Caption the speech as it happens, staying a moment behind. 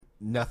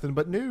Nothing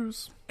but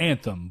news.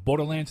 Anthem,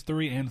 Borderlands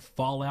 3, and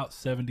Fallout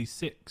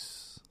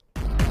 76.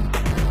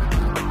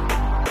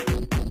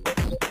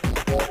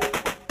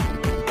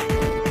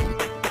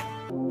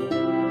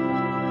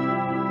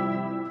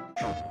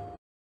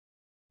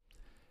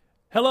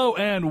 Hello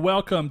and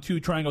welcome to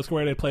Triangle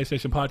Squared, a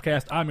PlayStation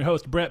podcast. I'm your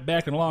host, Brett,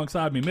 back and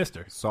alongside me,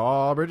 Mr.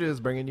 Saw Bridges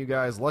bringing you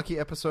guys lucky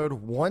episode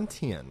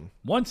 110.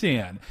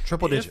 110.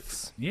 Triple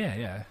digits.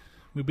 Yeah.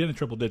 We've been in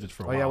triple digits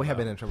for a while. Oh, yeah, we have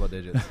though. been in triple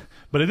digits.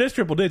 But it is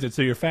triple digits,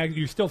 so you're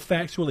still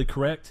factually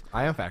correct.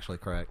 I am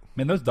factually correct.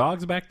 Man, those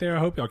dogs back there, I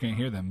hope y'all can't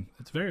hear them.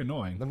 It's very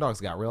annoying. Them dogs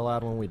got real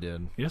loud when we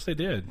did. Yes, they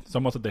did. It's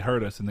almost like they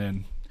heard us and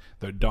then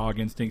their dog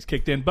instincts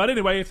kicked in. But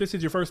anyway, if this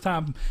is your first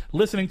time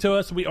listening to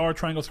us, we are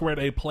Triangle Squared,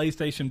 a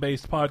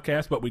PlayStation-based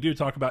podcast, but we do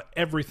talk about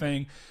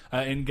everything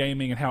in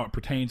gaming and how it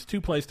pertains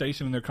to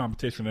PlayStation and their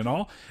competition and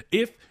all.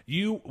 If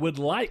you would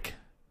like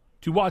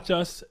to watch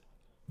us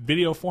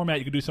video format,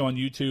 you can do so on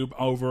YouTube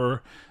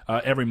over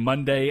every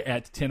Monday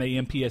at 10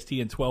 a.m. PST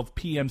and 12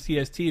 p.m.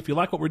 CST. If you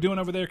like what we're doing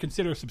over there,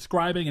 consider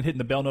subscribing and hitting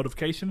the bell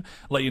notification.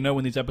 Let you know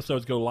when these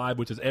episodes go live,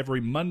 which is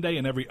every Monday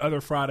and every other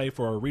Friday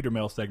for our Reader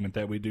Mail segment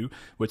that we do,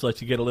 which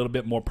lets you get a little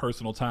bit more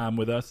personal time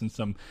with us and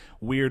some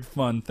weird,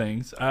 fun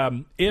things.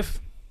 If,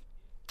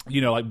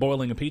 you know, like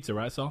boiling a pizza,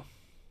 right, Saul?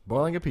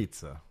 Boiling a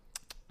pizza.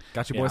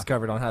 Got you boys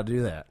covered on how to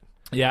do that.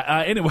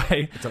 Yeah,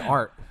 anyway. It's an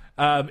art.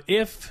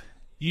 If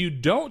you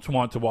don't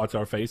want to watch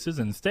our faces,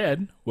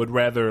 instead would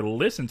rather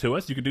listen to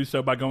us, you can do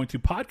so by going to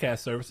podcast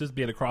services,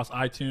 be it across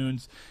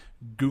iTunes,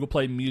 Google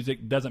Play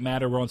Music, doesn't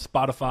matter. We're on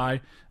Spotify.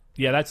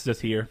 Yeah, that's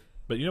just here.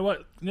 But you know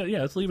what?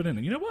 Yeah, let's leave it in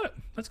there. You know what?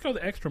 Let's go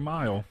the extra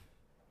mile.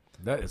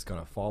 That is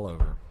going to fall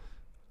over.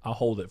 I'll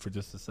hold it for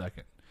just a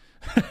second.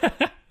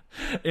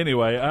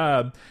 Anyway,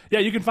 yeah,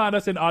 you can find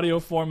us in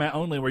audio format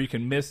only, where you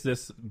can miss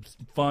this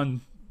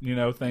fun,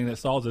 thing that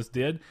Saul just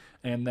did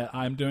and that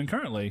I'm doing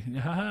currently.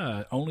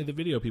 Only the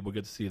video people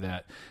get to see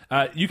that.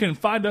 You can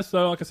find us,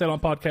 though, like I said,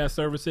 on podcast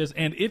services.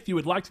 And if you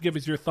would like to give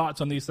us your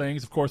thoughts on these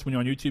things, of course, when you're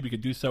on YouTube, you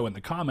can do so in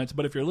the comments.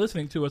 But if you're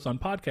listening to us on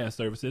podcast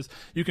services,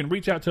 you can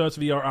reach out to us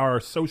via our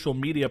social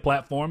media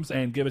platforms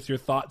and give us your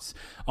thoughts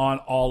on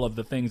all of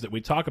the things that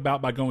we talk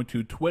about by going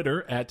to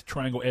Twitter at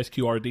Triangle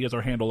SQRD as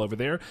our handle over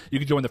there. You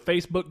can join the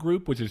Facebook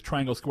group, which is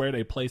Triangle Squared,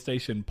 a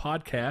PlayStation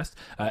podcast.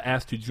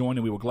 Ask to join,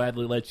 and we will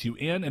gladly let you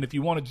in. And if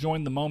you want to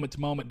join the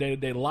moment-to-moment,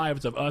 day-to-day lives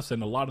of us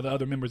and a lot of the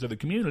other members of the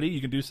community, you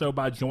can do so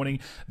by joining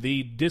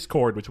the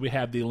Discord, which we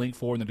have the link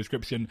for in the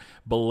description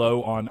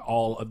below on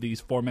all of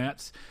these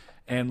formats.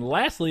 And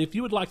lastly, if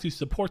you would like to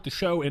support the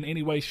show in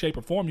any way, shape,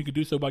 or form, you can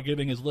do so by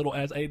giving as little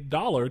as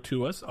 $1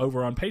 to us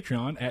over on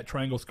Patreon at at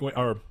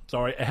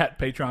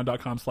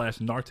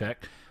patreon.com/Nartec.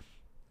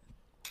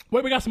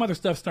 Well, we got some other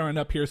stuff stirring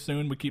up here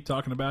soon. We keep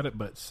talking about it,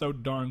 but so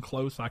darn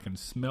close I can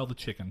smell the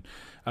chicken.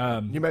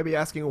 You may be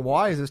asking,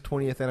 why is this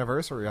 20th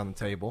anniversary on the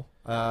table?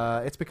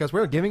 It's because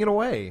we're giving it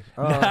away.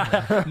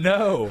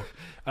 No,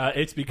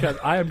 it's because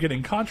I am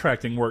getting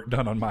contracting work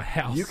done on my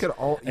house.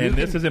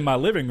 This is in my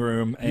living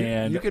room.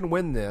 And you can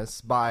win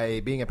this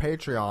by being a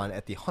Patreon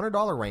at the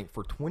 $100 rank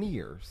for 20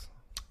 years.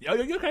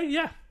 Okay,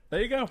 yeah.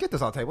 There you go. Get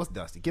this on the table. It's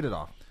dusty. Get it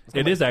off.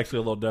 It is actually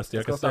a little dusty.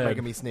 It's going to start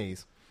making me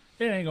sneeze.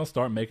 It ain't going to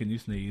start making you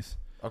sneeze.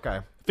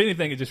 Okay. If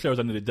anything, it just shows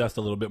I need to dust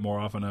a little bit more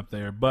often up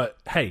there. But,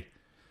 hey,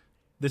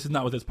 this is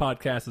not what this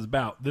podcast is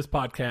about. This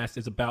podcast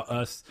is about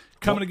us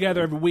coming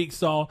together every week,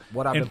 Saul,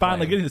 and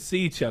finally getting to see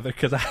each other,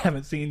 because I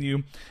haven't seen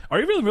you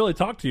or even really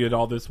talked to you at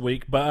all this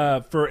week.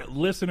 But for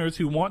listeners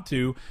who want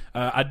to,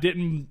 I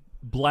didn't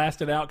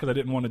blast it out because I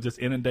didn't want to just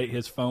inundate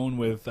his phone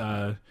with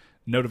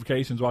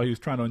notifications while he was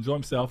trying to enjoy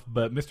himself.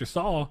 But Mr.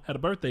 Saul had a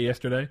birthday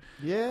yesterday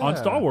on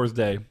Star Wars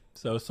Day.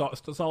 So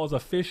Saul is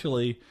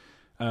officially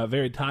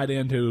very tied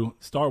into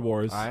Star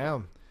Wars. I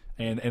am.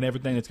 And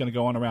everything that's going to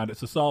go on around it.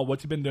 So, Saul,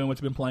 what you been doing? What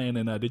you been playing?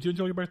 And did you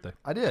enjoy your birthday?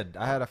 I did.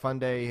 I had a fun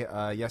day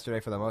yesterday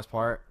for the most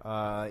part,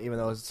 even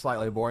though it was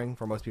slightly boring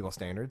for most people's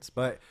standards.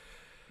 But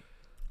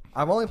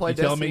I've only played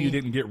Destiny. You tell me you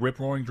didn't get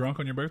rip-roaring drunk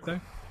on your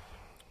birthday?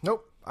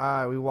 Nope.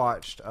 We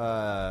watched...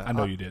 I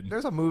know you didn't.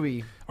 There's a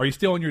movie... Are you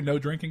still on your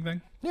no-drinking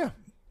thing? Yeah.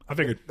 I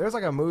figured. There's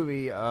like a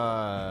movie...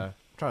 trying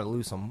to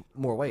lose some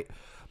more weight.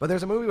 But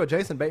there's a movie with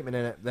Jason Bateman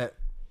in it that...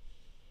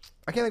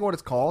 I can't think of what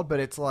it's called, but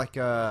it's like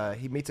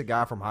he meets a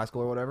guy from high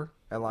school or whatever,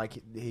 and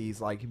he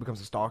becomes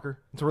a stalker.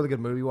 It's a really good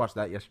movie. We watched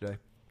that yesterday.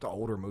 It's an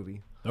older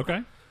movie.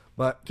 Okay.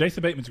 But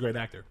Jason Bateman's a great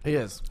actor. He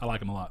is. I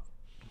like him a lot.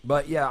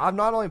 But yeah, I've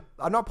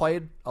not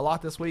played a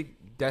lot this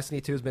week.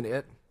 Destiny 2 has been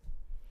it.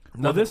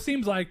 Now this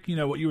seems like,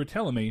 what you were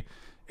telling me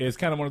is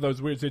kind of one of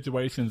those weird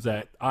situations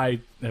that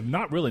I have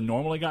not really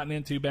normally gotten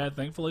into,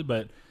 thankfully,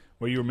 but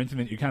where you were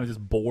mentioning that you're kind of just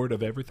bored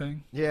of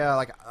everything.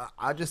 Yeah,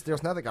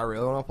 there's nothing I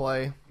really want to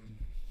play.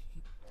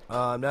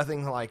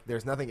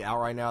 There's nothing out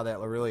right now that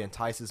really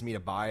entices me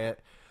to buy it.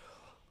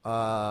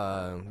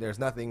 There's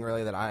nothing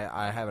really that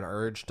I have an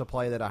urge to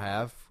play that I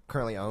have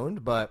currently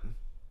owned, but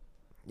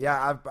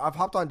yeah, I've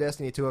hopped on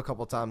Destiny 2 a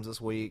couple times this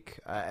week,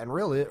 and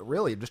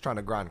really just trying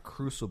to grind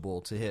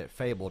Crucible to hit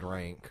Fabled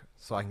rank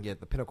so I can get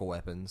the pinnacle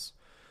weapons.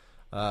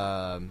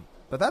 But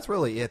that's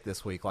really it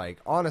this week.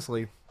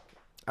 Honestly,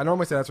 I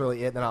normally say that's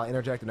really it, then I'll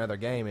interject another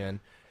game in.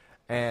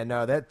 And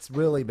no, that's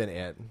really been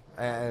it.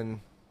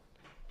 And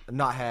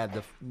not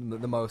had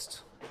the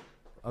most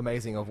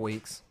amazing of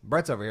weeks.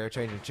 Brett's over here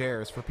changing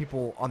chairs for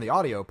people on the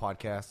audio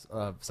podcast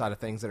side of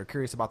things that are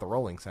curious about the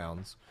rolling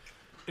sounds.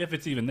 If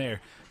it's even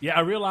there. Yeah,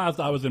 I realized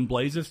I was in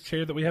Blaze's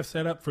chair that we have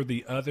set up for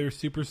the other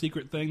super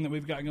secret thing that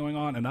we've got going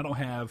on, and I don't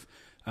have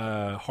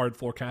hard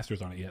floor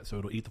casters on it yet, so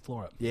it'll eat the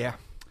floor up. Yeah.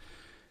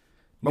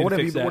 But what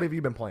have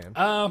you been playing?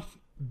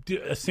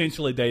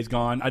 Essentially Days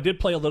Gone. I did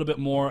play a little bit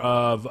more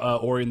of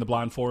Ori and the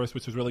Blind Forest,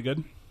 which was really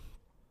good.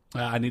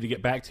 I need to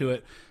get back to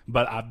it,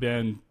 but I've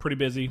been pretty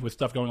busy with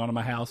stuff going on in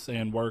my house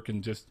and work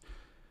and just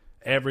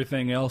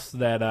everything else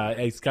that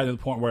it's gotten to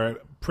the point where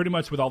pretty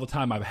much with all the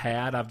time I've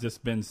had, I've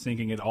just been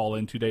sinking it all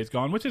into Days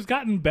Gone, which has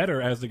gotten better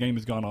as the game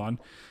has gone on.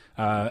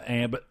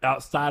 But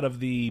outside of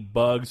the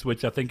bugs,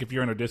 which I think if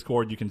you're in our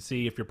Discord, you can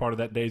see if you're part of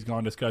that Days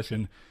Gone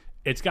discussion,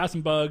 it's got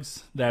some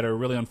bugs that are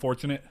really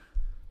unfortunate.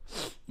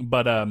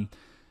 But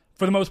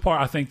for the most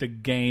part, I think the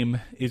game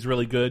is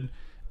really good.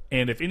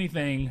 And if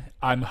anything,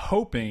 I'm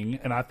hoping,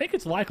 and I think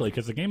it's likely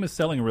because the game is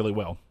selling really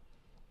well.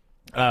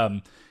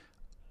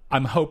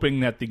 I'm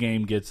hoping that the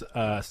game gets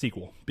a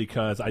sequel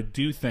because I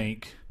do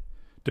think,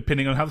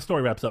 depending on how the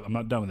story wraps up, I'm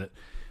not done with it.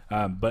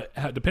 But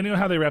depending on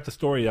how they wrap the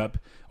story up,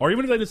 or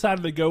even if they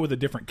decided to go with a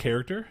different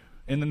character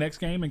in the next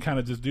game and kind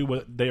of just do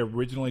what they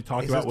originally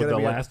talked about with The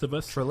Last of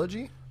Us.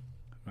 Trilogy?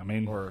 I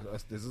mean, or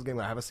is this game going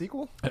to have a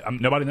sequel?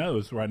 Nobody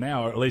knows right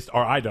now, or at least,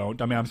 or I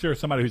don't. I mean, I'm sure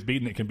somebody who's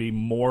beaten it can be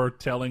more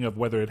telling of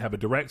whether it'd have a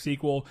direct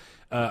sequel,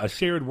 a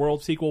shared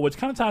world sequel, which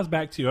kind of ties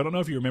back to, I don't know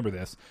if you remember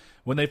this,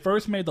 when they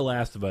first made The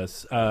Last of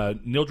Us,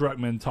 Neil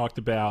Druckmann talked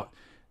about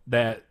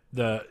that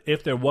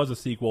if there was a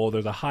sequel,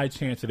 there's a high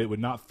chance that it would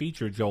not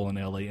feature Joel and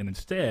Ellie, and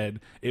instead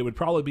it would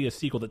probably be a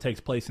sequel that takes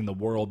place in the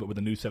world, but with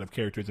a new set of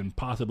characters and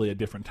possibly a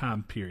different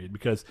time period.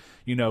 Because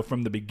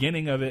from the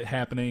beginning of it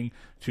happening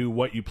to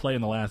what you play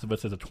in The Last of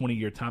Us is a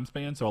 20-year time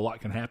span, so a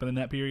lot can happen in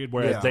that period.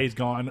 Whereas Days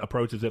Gone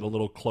approaches it a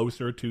little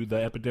closer to the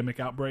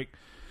epidemic outbreak.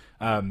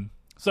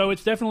 So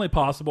it's definitely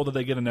possible that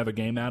they get another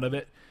game out of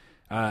it.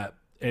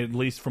 At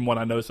least from what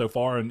I know so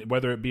far, and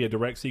whether it be a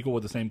direct sequel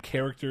with the same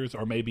characters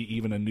or maybe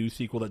even a new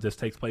sequel that just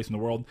takes place in the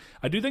world.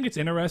 I do think it's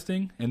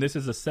interesting, and this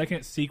is the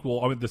second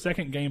sequel, the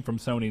second game from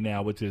Sony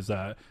now, which is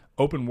an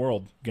open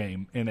world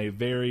game in a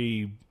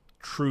very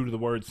true to the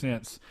word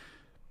sense,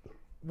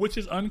 which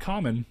is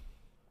uncommon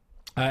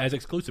as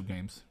exclusive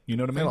games. You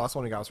know what I mean? The last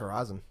one we got was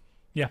Horizon.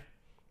 Yeah.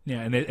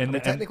 Yeah, and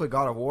technically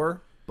God of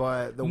War.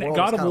 But the world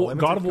God of War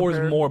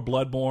compared. is more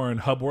Bloodborne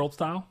hub world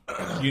style,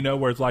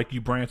 where it's like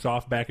you branch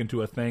off back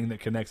into a thing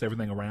that connects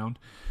everything around.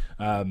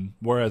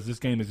 Whereas this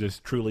game is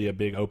just truly a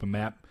big open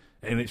map,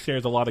 and it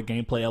shares a lot of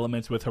gameplay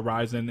elements with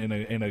Horizon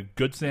in a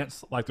good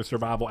sense, like the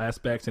survival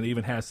aspects, and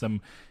even has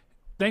some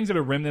things that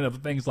are remnant of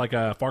things like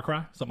Far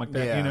Cry, something like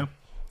that. Yeah.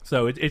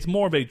 So it's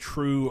more of a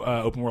true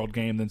open world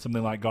game than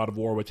something like God of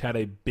War, which had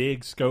a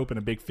big scope and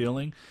a big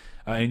feeling.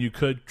 And you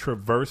could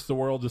traverse the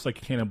world just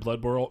like you can in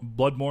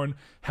Bloodborne,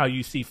 how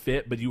you see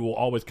fit, but you will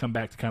always come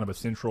back to kind of a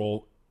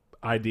central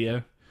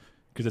idea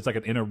because it's like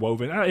an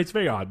interwoven. It's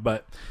very odd,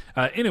 but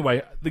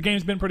anyway, the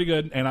game's been pretty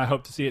good, and I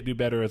hope to see it do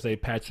better as they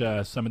patch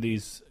some of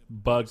these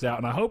bugs out.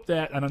 And I hope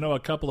that, and I know a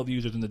couple of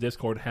users in the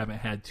Discord haven't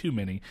had too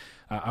many.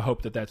 I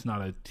hope that that's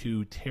not a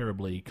too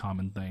terribly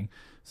common thing.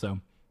 So.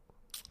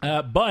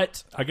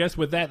 But I guess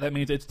with that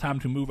means it's time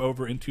to move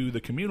over into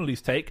the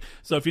community's take.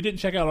 So if you didn't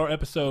check out our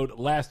episode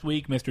last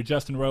week, Mr.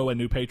 Justin Rowe, a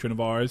new patron of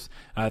ours,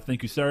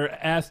 thank you, sir,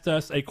 asked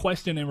us a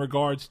question in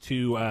regards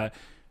to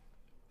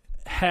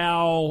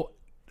how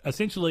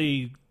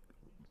essentially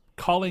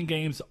calling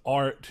games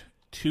art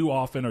too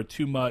often or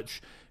too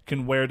much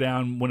can wear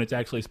down when it's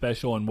actually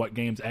special, and what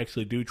games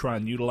actually do try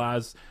and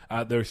utilize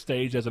their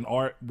stage as an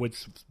art,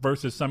 which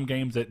versus some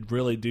games that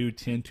really do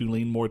tend to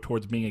lean more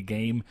towards being a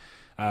game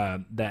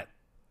that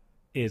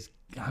is,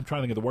 I'm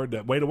trying to think of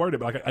the way to word it,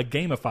 but like a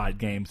gamified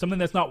game, something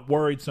that's not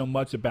worried so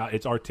much about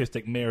its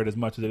artistic merit as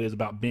much as it is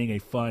about being a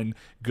fun,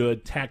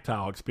 good,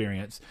 tactile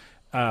experience.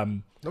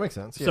 That makes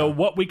sense. Yeah. So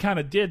what we kind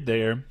of did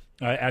there,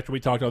 after we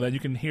talked about that, you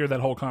can hear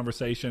that whole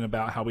conversation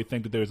about how we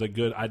think that there's a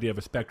good idea of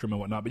a spectrum and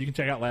whatnot, but you can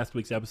check out last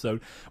week's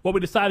episode. What we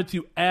decided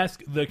to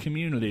ask the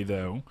community,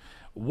 though,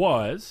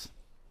 was,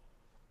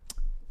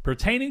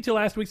 pertaining to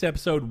last week's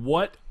episode,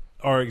 what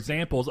are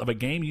examples of a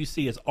game you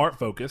see as art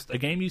focused, a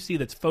game you see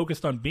that's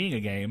focused on being a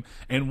game,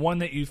 and one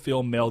that you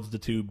feel melds the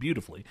two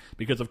beautifully.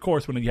 Because of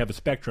course, when you have a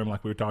spectrum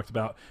like we talked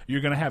about,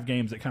 you're going to have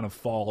games that kind of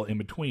fall in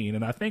between.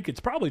 And I think it's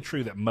probably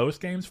true that most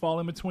games fall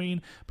in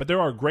between, but there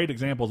are great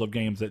examples of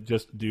games that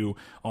just do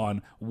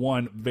on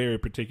one very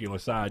particular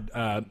side.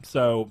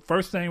 So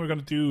first thing we're going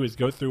to do is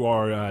go through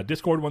our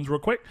Discord ones real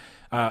quick.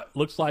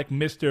 Looks like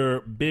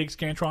Mr. Big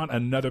Scantron,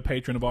 another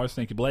patron of ours,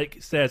 thank you,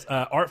 Blake, says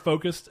art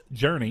focused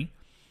Journey.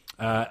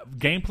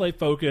 Gameplay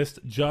focused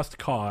Just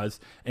Cause,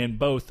 and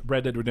both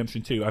Red Dead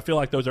Redemption 2. I feel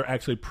like those are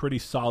actually pretty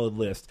solid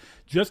lists.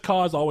 Just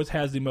Cause always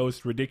has the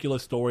most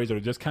ridiculous stories that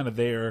are just kind of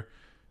there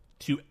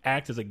to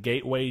act as a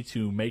gateway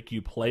to make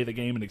you play the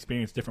game and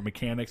experience different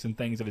mechanics and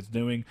things that it's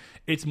doing.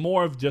 It's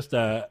more of just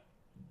a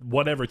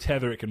whatever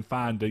tether it can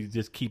find to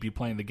just keep you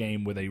playing the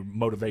game with a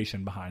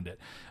motivation behind it,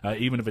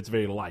 even if it's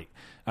very light.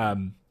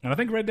 And I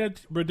think Red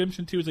Dead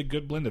Redemption 2 is a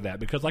good blend of that,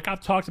 because like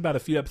I've talked about a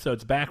few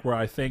episodes back, where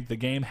I think the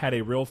game had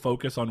a real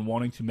focus on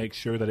wanting to make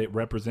sure that it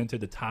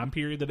represented the time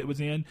period that it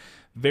was in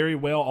very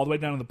well, all the way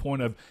down to the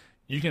point of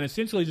you can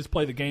essentially just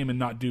play the game and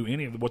not do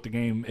any of what the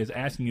game is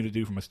asking you to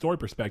do from a story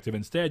perspective.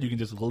 Instead, you can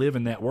just live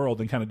in that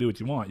world and kind of do what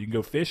you want. You can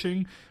go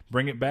fishing,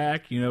 bring it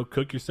back,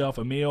 cook yourself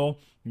a meal.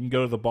 You can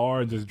go to the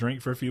bar and just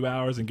drink for a few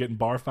hours and get in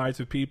bar fights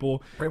with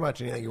people. Pretty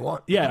much anything you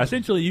want. Yeah,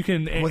 essentially you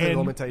can. Within the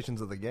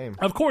limitations of the game.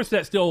 Of course,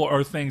 that still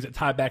are things that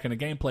tie back into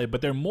gameplay, but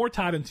they're more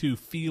tied into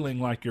feeling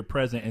like you're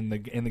present in the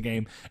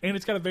game. And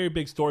it's got a very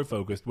big story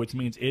focus, which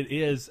means it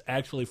is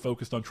actually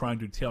focused on trying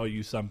to tell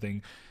you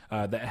something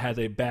that has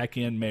a back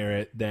end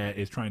merit that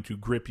is trying to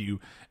grip you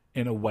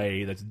in a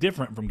way that's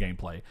different from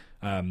gameplay.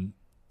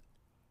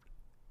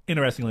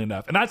 Interestingly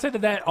enough, and I'd say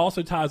that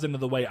also ties into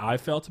the way I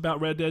felt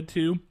about Red Dead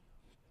 2.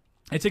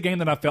 It's a game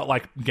that I felt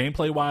like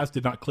gameplay-wise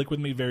did not click with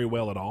me very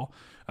well at all,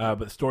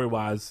 but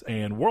story-wise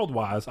and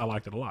world-wise, I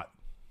liked it a lot.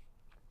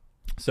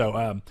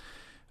 So,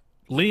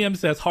 Liam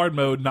says hard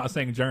mode, not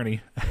saying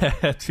journey,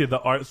 to the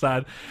art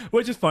side,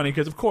 which is funny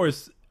because, of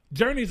course,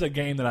 Journey's a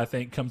game that I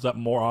think comes up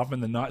more often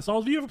than not.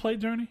 Saul, have you ever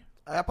played Journey?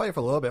 I played it for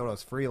a little bit when it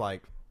was free,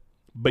 but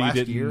last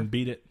you didn't year.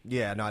 beat it?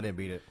 Yeah, no, I didn't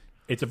beat it.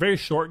 It's a very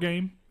short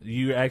game.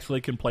 You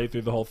actually can play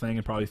through the whole thing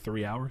in probably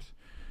 3 hours,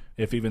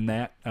 if even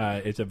that.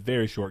 It's a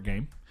very short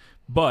game.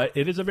 But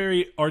it is a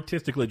very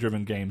artistically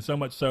driven game, so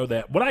much so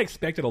that what I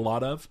expected a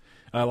lot of,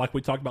 like we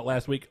talked about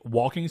last week,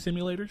 walking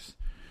simulators,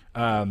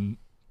 and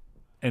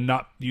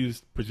not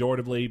used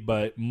pejoratively,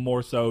 but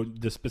more so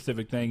the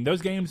specific thing.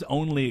 Those games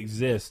only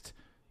exist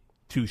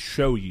to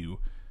show you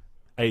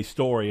a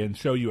story and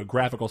show you a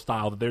graphical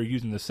style that they're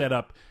using to set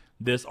up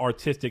this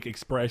artistic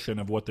expression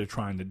of what they're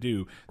trying to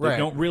do. They Right.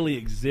 don't really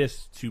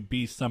exist to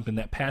be something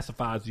that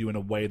pacifies you in a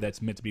way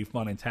that's meant to be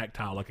fun and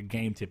tactile like a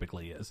game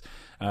typically is.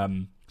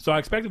 So I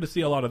expected to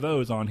see a lot of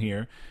those on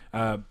here.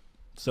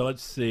 So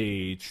let's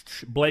see.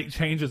 Blake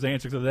changed his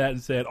answer to that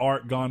and said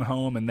Art, Gone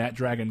Home, and That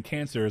Dragon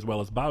Cancer, as well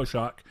as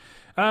Bioshock.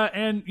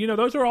 And,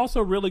 those are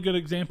also really good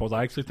examples.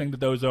 I actually think that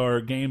those are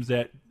games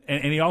that...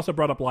 And he also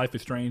brought up Life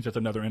is Strange. That's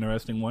another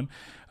interesting one.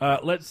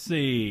 Let's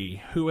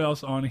see. Who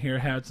else on here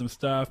had some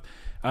stuff?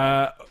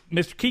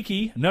 Mr.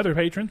 Kiki, another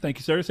patron, thank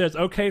you, sir, says,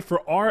 okay,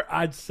 for art,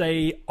 I'd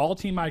say all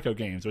Team Ico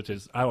games, which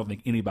is, I don't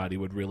think anybody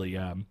would really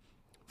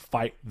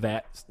fight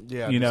that.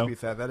 Yeah, dispute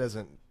that. That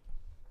isn't...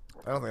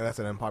 I don't think that's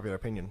an unpopular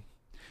opinion.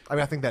 I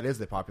mean, I think that is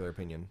the popular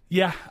opinion.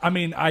 Yeah, I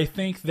mean, I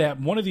think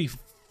that one of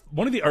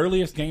the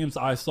earliest games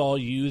I saw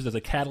used as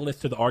a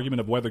catalyst to the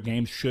argument of whether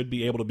games should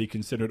be able to be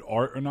considered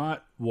art or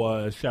not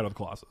was Shadow of the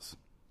Colossus.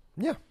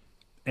 Yeah.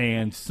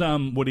 And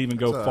some would even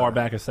go far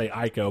back and say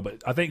Ico,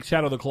 but I think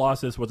Shadow of the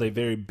Colossus was a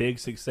very big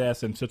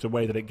success in such a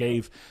way that it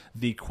gave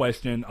the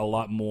question a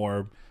lot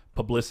more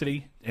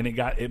publicity, and it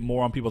got it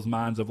more on people's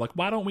minds of like,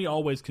 why don't we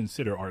always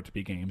consider art to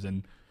be games?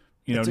 And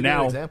it's a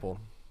now good example.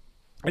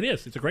 It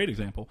is. It's a great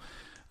example.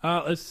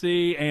 Let's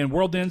see. And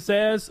World Den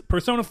says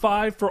Persona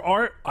 5 for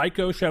art,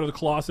 Ico, Shadow of the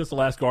Colossus, The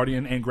Last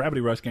Guardian, and Gravity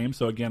Rush games.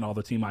 So again, all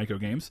the Team Ico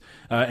games.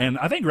 And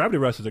I think Gravity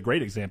Rush is a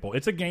great example.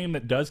 It's a game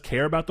that does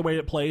care about the way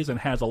it plays and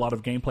has a lot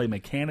of gameplay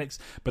mechanics,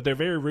 but they're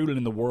very rooted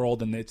in the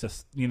world, and it's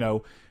just,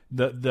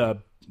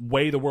 the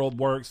way the world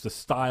works, the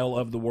style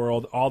of the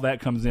world, all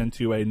that comes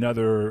into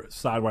another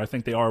side where I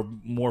think they are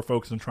more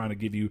focused on trying to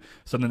give you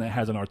something that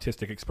has an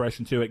artistic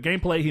expression to it.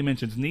 Gameplay, he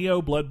mentions Neo,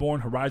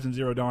 Bloodborne, Horizon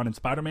Zero Dawn, and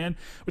Spider-Man,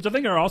 which I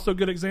think are also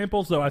good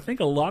examples, though I think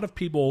a lot of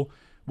people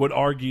would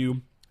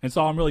argue, and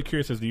so I'm really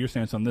curious as to your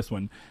stance on this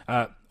one.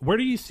 Where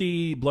do you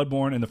see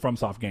Bloodborne in the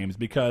FromSoft games?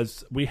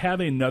 Because we have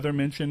another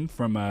mention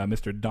from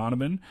Mr.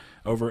 Donovan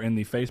over in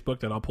the Facebook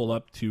that I'll pull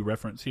up to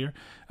reference here.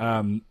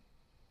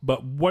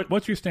 But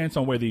what's your stance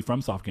on where the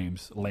FromSoft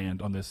games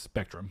land on this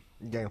spectrum?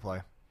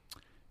 Gameplay.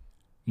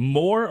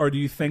 More, or do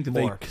you think that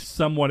More. they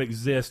somewhat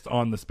exist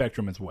on the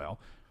spectrum as well?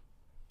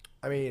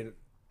 I mean...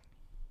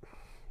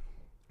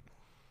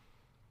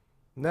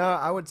 No,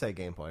 I would say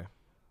gameplay.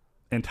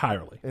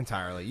 Entirely.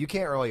 You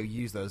can't really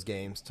use those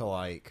games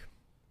to,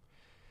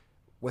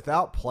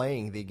 without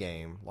playing the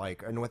game,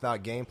 and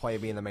without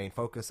gameplay being the main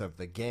focus of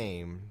the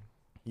game,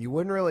 you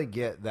wouldn't really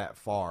get that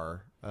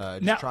far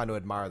Now, trying to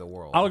admire the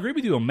world. I'll agree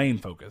with you on main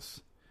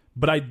focus.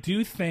 But I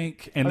do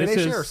think, and I mean, this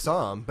they is share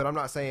some, but I'm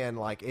not saying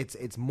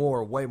it's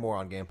way more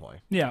on gameplay.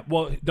 Yeah,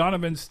 well,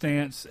 Donovan's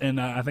stance, and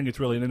I think it's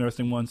really an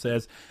interesting one,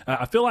 says,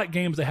 I feel like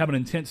games that have an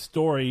intense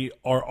story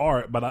are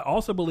art, but I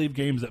also believe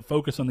games that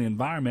focus on the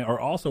environment are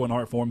also an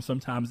art form,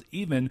 sometimes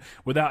even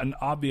without an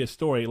obvious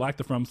story, like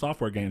the From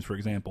Software games, for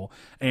example.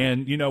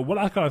 And, what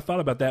I kind of thought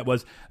about that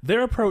was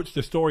their approach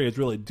to story is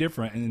really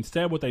different, and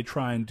instead what they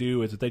try and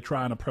do is that they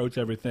try and approach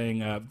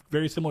everything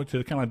very similar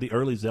to kind of like the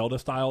early Zelda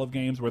style of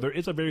games, where there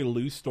is a very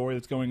loose story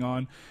that's going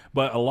on,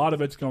 but a lot of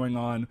it's going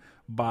on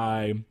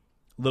by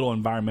little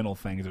environmental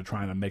things they're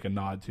trying to make a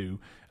nod to.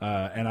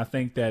 And I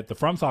think that the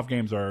FromSoft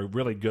games are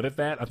really good at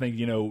that. I think,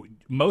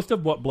 most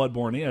of what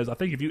Bloodborne is, I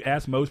think if you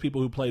ask most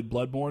people who played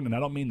Bloodborne, and I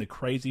don't mean the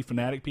crazy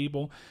fanatic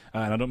people,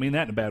 and I don't mean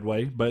that in a bad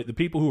way, but the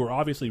people who are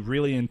obviously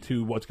really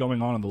into what's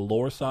going on the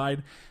lore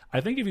side,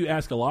 I think if you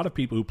ask a lot of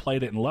people who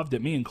played it and loved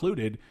it, me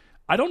included,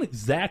 I don't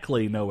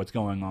exactly know what's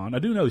going on. I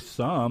do know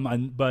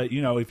some, but,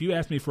 if you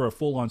ask me for a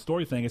full-on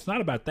story thing, it's not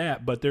about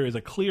that, but there is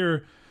a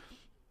clear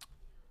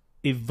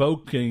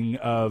evoking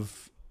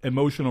of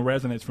emotional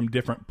resonance from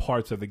different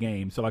parts of the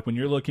game. So like when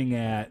you're looking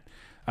at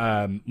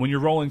when you're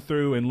rolling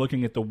through and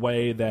looking at the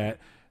way that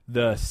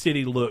the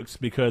city looks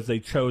because they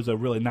chose a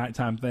really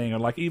nighttime thing, or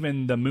like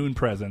even the moon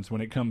presence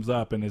when it comes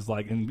up and is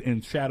like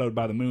shadowed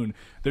by the moon,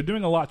 they're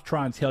doing a lot to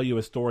try and tell you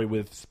a story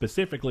with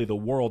specifically the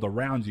world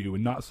around you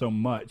and not so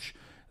much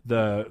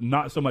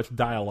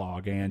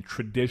dialogue and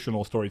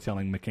traditional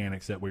storytelling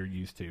mechanics that we're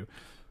used to.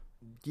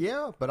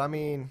 Yeah, but I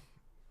mean,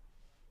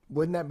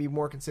 wouldn't that be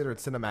more considered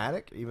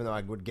cinematic? Even though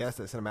I would guess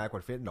that cinematic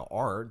would fit into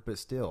art, but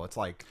still, it's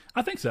like...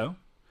 I think so.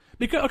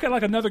 Because,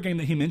 like another game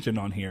that he mentioned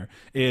on here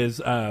is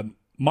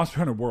Monster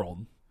Hunter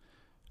World.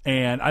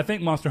 And I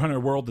think Monster Hunter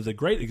World is a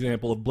great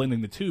example of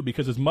blending the two,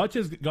 because as much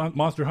as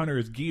Monster Hunter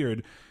is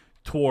geared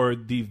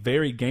toward the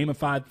very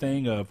gamified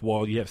thing of,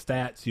 well, you have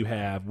stats, you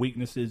have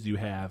weaknesses, you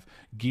have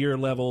gear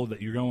level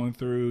that you're going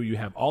through, you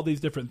have all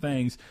these different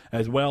things,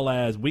 as well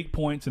as weak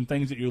points and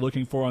things that you're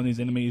looking for on these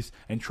enemies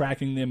and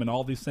tracking them and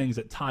all these things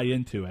that tie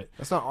into it.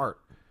 That's not art.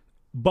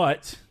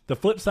 But the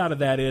flip side of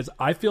that is,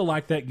 I feel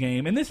like that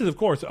game, and this is, of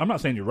course, I'm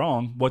not saying you're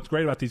wrong. What's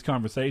great about these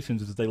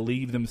conversations is they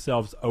leave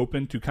themselves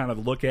open to kind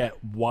of look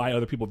at why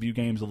other people view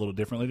games a little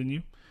differently than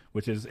you,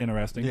 which is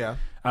interesting. Yeah.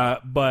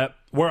 But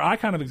where I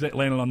kind of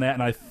landed on that,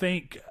 and I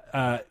think,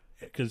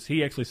 because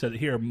he actually said it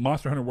here,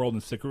 Monster Hunter World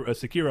and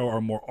Sekiro are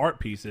more art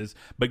pieces,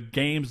 but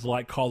games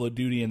like Call of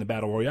Duty and the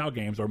Battle Royale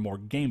games are more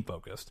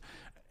game-focused.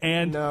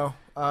 And no,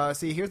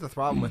 see, here's the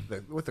problem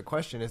with the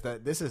question is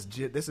that this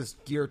is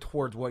geared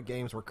towards what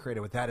games were created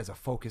with that as a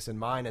focus in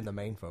mind and the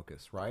main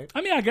focus, right?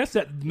 I mean, I guess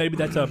that maybe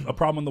that's a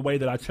problem in the way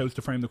that I chose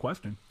to frame the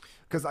question.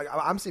 Because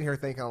I'm sitting here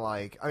thinking,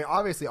 like, I mean,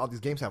 obviously all these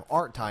games have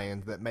art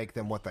tie-ins that make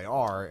them what they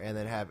are, and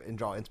then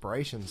draw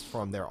inspirations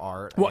from their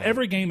art. Well,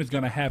 every game is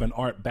going to have an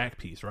art back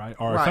piece, right?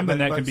 Or something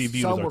that can be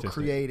viewed as artistic.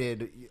 Some were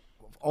created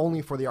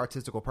only for the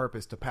artistical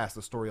purpose to pass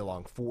the story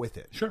along with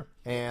it. Sure.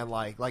 And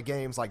like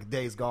games like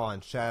Days Gone,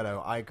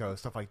 Shadow, Ico,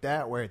 stuff like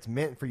that, where it's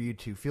meant for you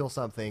to feel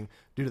something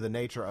due to the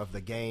nature of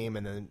the game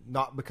and then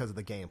not because of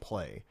the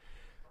gameplay.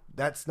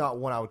 That's not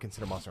what I would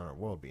consider Monster Hunter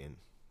World being.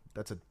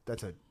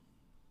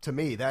 To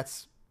me,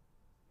 that's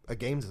a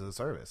games as a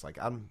service. Like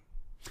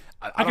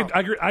I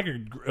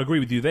could agree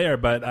with you there,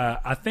 but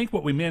I think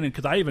what we meant,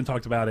 because I even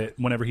talked about it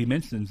whenever he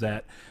mentions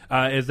that,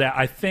 is that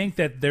I think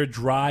that their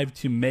drive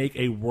to make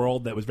a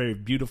world that was very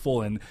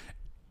beautiful and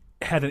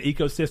had an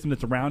ecosystem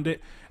that's around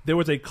it, there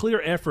was a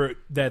clear effort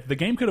that the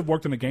game could have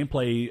worked on a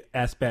gameplay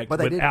aspect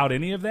without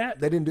any of that.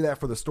 They didn't do that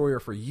for the story or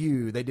for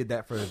you. They did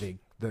that for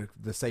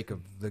the sake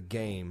of the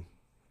game,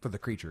 for the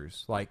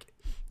creatures. Like,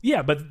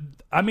 yeah, but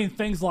I mean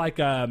things like.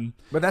 But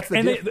that's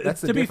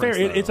the to be fair,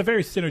 though. It's a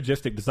very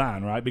synergistic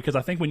design, right? Because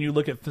I think when you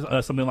look at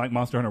something like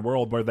Monster Hunter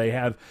World, where they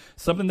have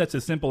something that's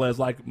as simple as,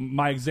 like,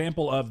 my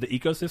example of the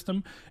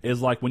ecosystem is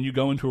like when you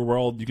go into a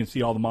world, you can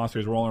see all the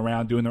monsters rolling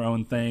around doing their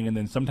own thing, and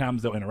then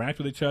sometimes they'll interact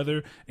with each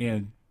other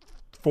and,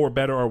 for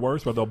better or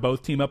worse, where they'll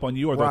both team up on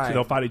you or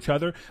they'll fight each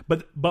other.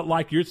 But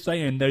like you're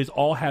saying, these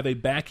all have a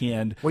back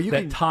end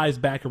that ties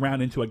back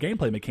around into a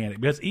gameplay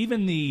mechanic. Because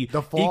even the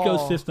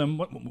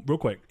ecosystem, real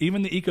quick,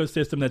 even the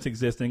ecosystem that's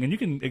existing, and you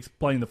can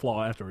explain the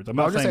flaw afterwards. I'm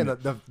just saying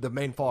the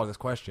main flaw of this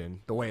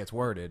question, the way it's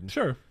worded.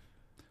 Sure.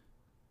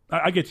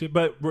 I get you.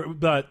 But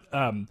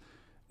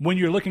when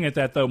you're looking at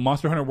that, though,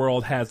 Monster Hunter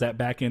World has that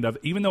back end of,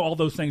 even though all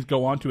those things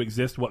go on to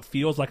exist, what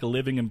feels like a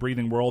living and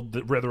breathing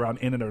world, whether I'm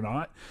in it or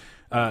not,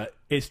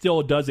 it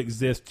still does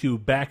exist to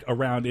back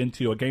around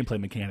into a gameplay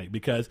mechanic,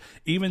 because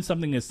even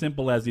something as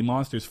simple as the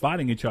monsters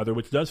fighting each other,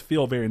 which does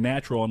feel very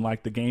natural and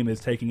like the game is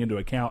taking into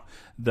account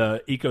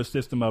the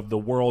ecosystem of the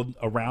world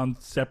around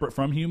separate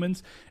from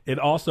humans, it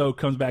also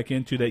comes back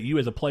into that you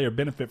as a player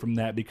benefit from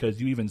that,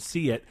 because you even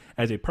see it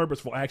as a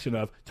purposeful action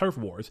of turf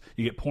wars.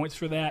 You get points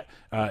for that.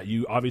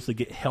 You obviously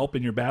get help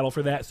in your battle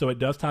for that. So it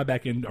does tie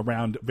back in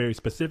around very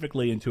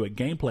specifically into a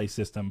gameplay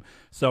system.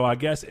 So I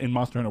guess in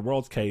Monster Hunter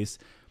World's case,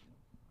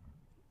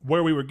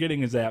 where we were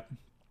getting is that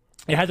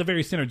it has a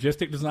very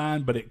synergistic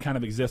design, but it kind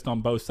of exists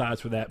on both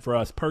sides for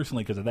us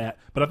personally because of that.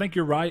 But I think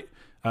you're right,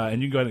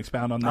 and you can go ahead and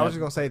expound on that. I was just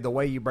going to say, the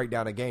way you break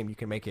down a game, you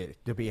can make it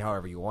to be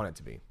however you want it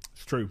to be.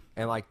 It's true.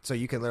 And like, so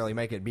you can literally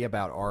make it be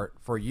about art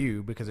for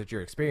you because it's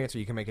your experience, or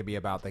you can make it be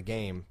about the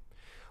game.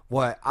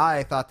 What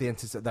I thought the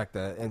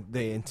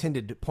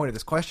intended point of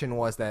this question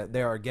was that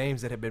there are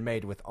games that have been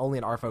made with only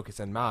an art focus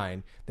in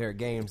mind. There are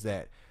games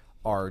that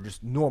are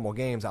just normal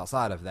games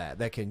outside of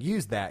that can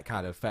use that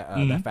kind of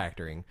that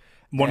factoring.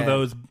 One of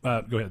those.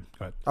 Go ahead.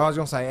 I was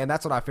going to say, and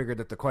that's what I figured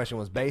that the question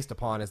was based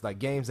upon, is like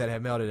games that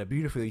have melded it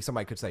beautifully.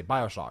 Somebody could say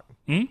BioShock.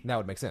 That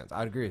would make sense.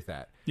 I'd agree with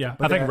that. Yeah,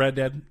 but I think Red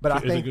Dead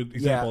is a good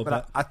example of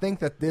that. I think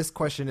that this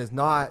question is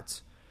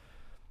not.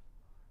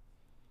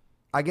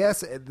 I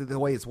guess the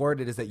way it's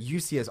worded is that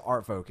you see as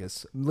art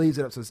focus leaves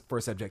it up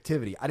for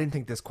subjectivity. I didn't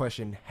think this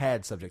question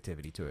had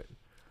subjectivity to it.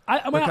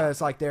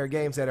 Because like there are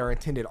games that are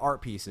intended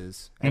art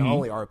pieces and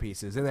only art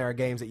pieces, and there are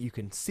games that you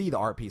can see the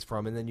art piece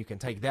from, and then you can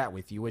take that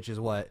with you, which is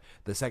what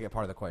the second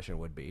part of the question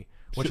would be,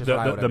 which is the what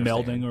I would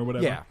understand. melding or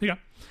whatever. Yeah.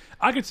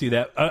 I could see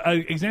that.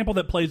 An example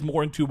that plays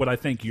more into what I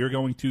think you're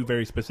going to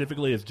very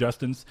specifically is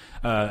Justin's,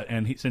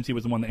 and since he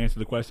was the one that answered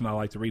the question, I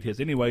like to read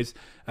his anyways.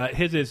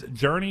 His is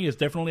Journey is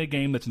definitely a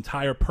game that's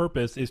entire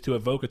purpose is to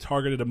evoke a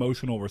targeted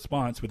emotional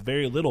response with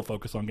very little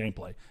focus on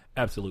gameplay.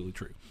 Absolutely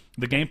true.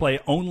 The gameplay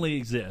only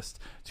exists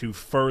to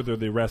further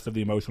the rest of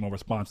the emotional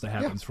response that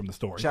happens from the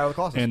story. Shadow of the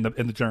Colossus.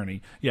 In the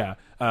journey. Yeah.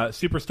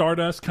 Super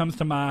Stardust comes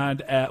to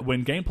mind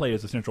when gameplay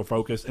is the central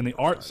focus, and the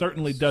art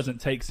certainly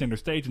doesn't take center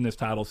stage in this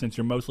title since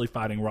you're mostly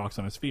fighting rocks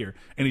on a sphere.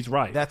 And he's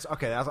right. That's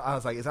okay. I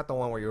was like, is that the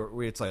one where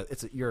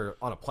you're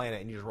on a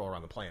planet and you just roll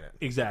around the planet?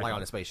 Exactly. Like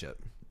on a spaceship.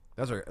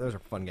 Those are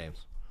fun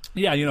games.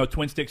 Yeah,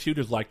 twin stick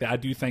shooters like that. I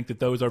do think that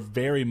those are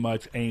very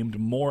much aimed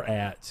more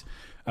at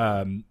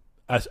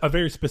a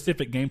very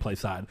specific gameplay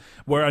side.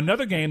 Where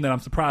another game that I'm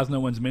surprised no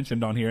one's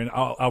mentioned on here, and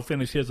I'll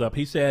finish his up.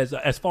 He says,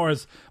 as far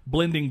as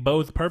blending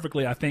both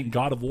perfectly, I think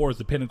God of War is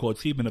the pinnacle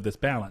achievement of this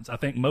balance. I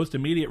think most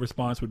immediate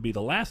response would be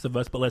The Last of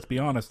Us, but let's be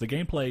honest, the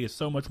gameplay is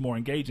so much more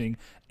engaging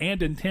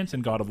and intense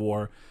in God of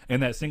War,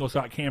 and that single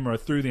shot camera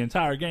through the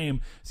entire game,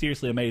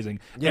 seriously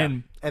amazing. Yeah.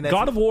 And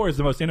God of War is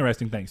the most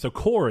interesting thing. So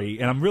Corey,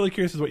 and I'm really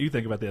curious as what you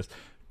think about this.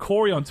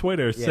 Corey on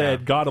Twitter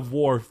said God of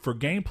War for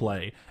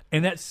gameplay,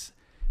 and that's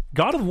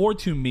God of War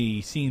to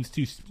me seems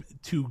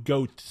to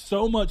go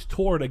so much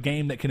toward a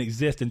game that can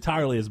exist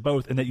entirely as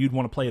both, and that you'd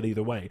want to play it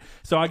either way.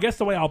 So I guess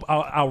the way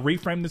I'll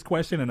reframe this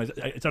question, and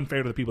it's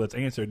unfair to the people that's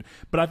answered,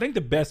 but I think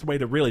the best way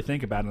to really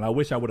think about it, and I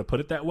wish I would have put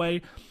it that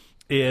way,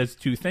 is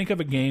to think of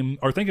a game,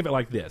 or think of it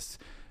like this: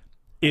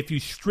 if you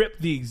strip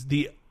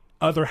the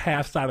other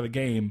half side of the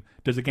game,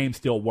 does the game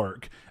still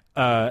work?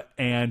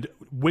 And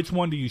which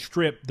one do you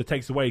strip that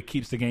takes away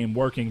keeps the game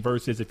working,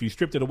 versus if you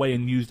stripped it away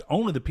and used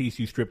only the piece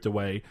you stripped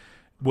away,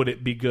 would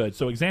it be good?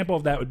 So example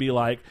of that would be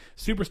like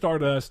Super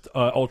Stardust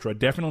Ultra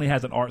definitely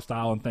has an art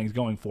style and things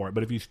going for it.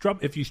 But if you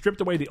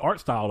stripped away the art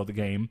style of the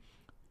game,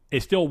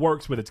 it still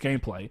works with its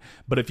gameplay.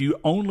 But if you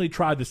only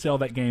tried to sell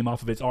that game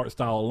off of its art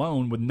style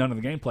alone with none of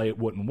the gameplay, it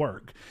wouldn't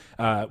work.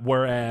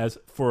 Whereas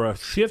for a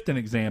shift in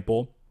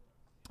example,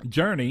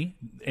 Journey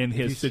in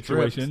his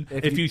situation,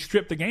 if you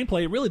strip the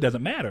gameplay, it really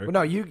doesn't matter. Well,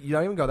 no, you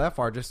don't even go that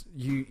far. Just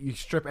you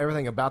strip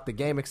everything about the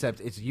game except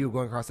it's you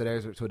going across that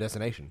area to a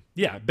destination.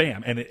 Yeah,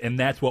 bam, and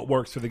that's what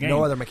works for the game.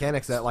 No other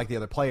mechanics that like the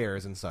other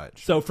players and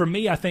such. So for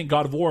me, I think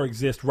God of War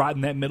exists right in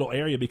that middle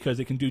area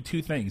because it can do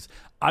two things.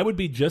 I would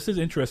be just as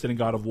interested in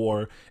God of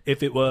War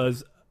if it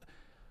was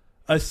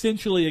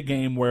essentially a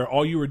game where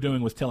all you were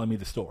doing was telling me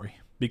the story.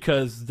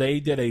 Because they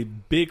did a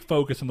big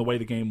focus on the way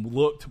the game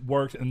looked,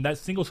 worked, and that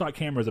single-shot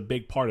camera is a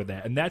big part of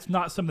that. And that's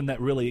not something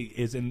that really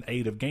is in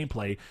aid of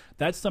gameplay.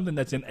 That's something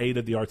that's in aid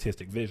of the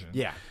artistic vision.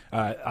 Yeah.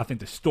 I think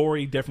the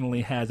story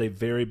definitely has a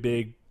very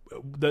big...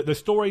 The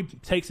story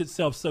takes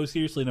itself so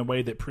seriously in a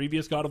way that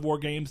previous God of War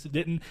games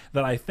didn't,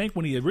 that I think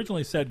when he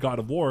originally said God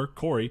of War,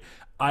 Corey,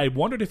 I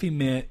wondered if he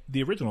meant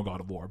the original God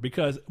of War.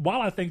 Because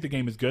while I think the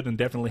game is good and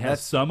definitely has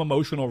some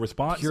emotional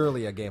response...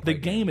 Purely a gameplay The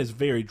game is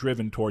very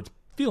driven towards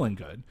feeling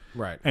good.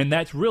 Right. And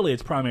that's really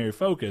its primary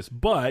focus.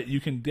 But you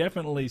can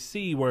definitely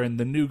see where in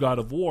the new God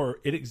of War,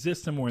 it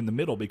exists somewhere in the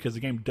middle because the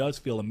game does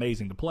feel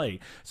amazing to play.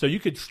 So you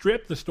could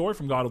strip the story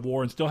from God of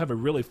War and still have a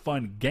really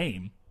fun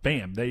game.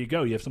 Bam, there you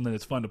go. You have something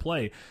that's fun to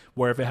play,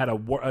 where if it had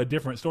a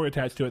different story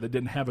attached to it that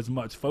didn't have as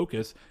much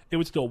focus, it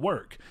would still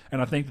work. And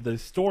I think that the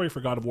story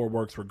for God of War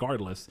works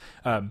regardless.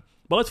 But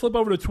let's flip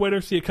over to Twitter,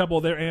 see a couple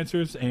of their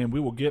answers, and we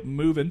will get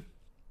moving.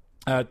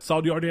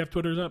 Saul, do you already have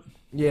Twitters up?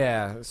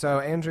 Yeah. So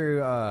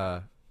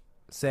Andrew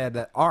said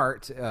that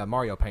art,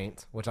 Mario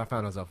Paint, which I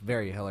found was a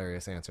very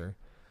hilarious answer.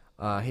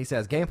 He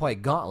says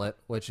gameplay Gauntlet,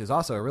 which is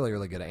also a really,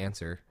 really good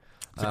answer.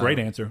 It's a great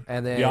answer.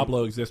 And then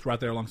Diablo exists right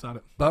there alongside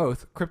it.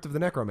 Both Crypt of the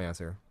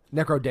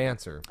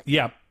Necrodancer.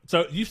 Yeah.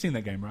 So you've seen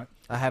that game, right?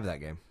 I have that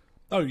game.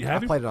 Oh, you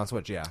have? I played it on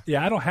Switch. Yeah.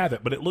 Yeah, I don't have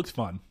it, but it looks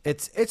fun.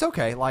 It's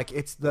okay. Like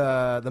it's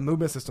the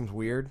movement system's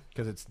weird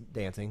because it's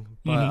dancing,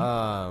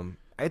 but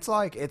it's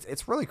like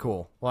it's really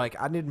cool. Like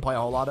I didn't play a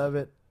whole lot of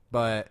it,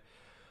 but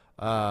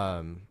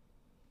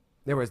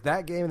there was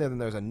that game, and then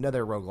there was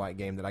another roguelike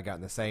game that I got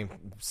in the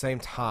same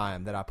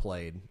time that I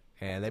played,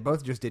 and they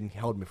both just didn't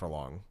hold me for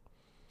long.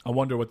 I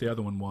wonder what the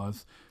other one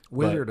was.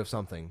 Wizard of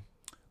something.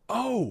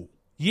 Oh,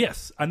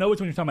 yes. I know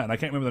which one you're talking about, and I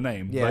can't remember the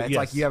name. Yeah, but it's yes.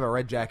 like you have a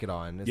red jacket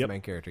on. It's the main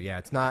character. Yeah,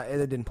 it's not.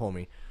 It didn't pull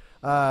me.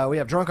 We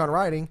have Drunk on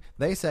Writing.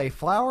 They say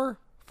Flower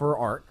for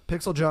art,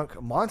 Pixel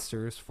Junk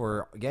Monsters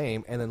for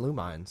game, and then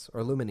Lumines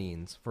or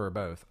Luminines for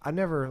both. I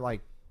never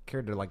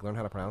care to like learn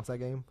how to pronounce that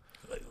game?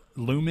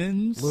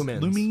 Lumines.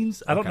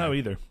 I don't Okay. know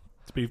either.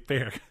 To be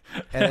fair.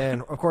 And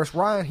then, of course,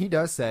 Ryan, he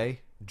does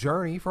say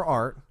Journey for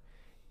art,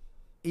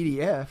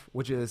 EDF,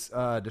 which is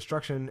Earth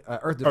Destruction.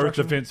 Earth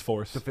Defense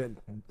Force.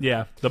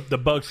 Yeah, the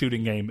bug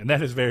shooting game, and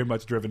that is very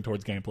much driven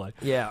towards gameplay.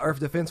 Yeah, Earth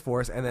Defense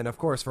Force. And then, of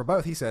course, for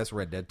both, he says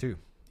Red Dead 2.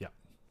 Yeah.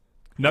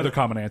 Another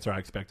common answer I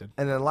expected.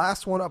 And then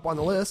last one up on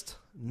the list,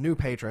 new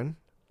patron,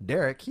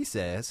 Derek, he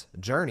says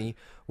Journey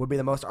would be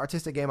the most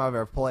artistic game I've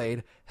ever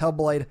played.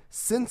 Hellblade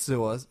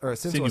Senua's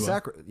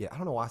I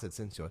don't know why I said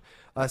Senua.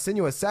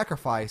 Senua's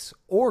Sacrifice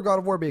or God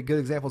of War would be good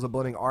examples of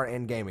blending art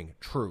and gaming.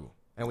 True.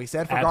 And we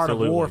said for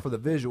Absolutely. God of War for the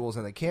visuals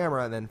and the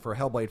camera, and then for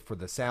Hellblade for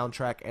the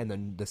soundtrack and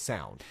then the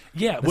sound.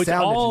 Yeah, the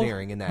sound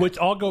engineering in that. Which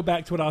all go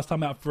back to what I was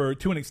talking about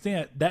to an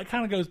extent. That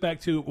kind of goes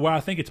back to where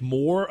I think it's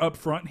more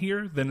upfront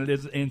here than it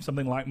is in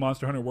something like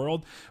Monster Hunter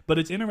World. But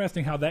it's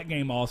interesting how that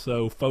game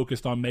also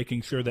focused on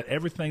making sure that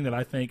everything that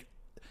I think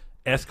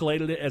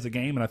escalated it as a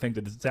game, and I think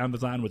that the sound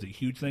design was a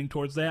huge thing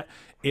towards that.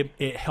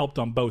 It helped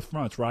on both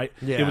fronts, right?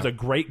 Yeah. It was a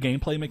great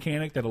gameplay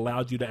mechanic that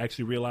allowed you to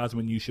actually realize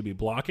when you should be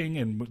blocking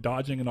and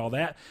dodging and all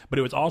that, but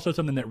it was also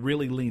something that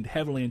really leaned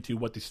heavily into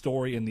what the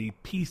story and the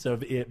piece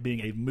of it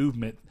being a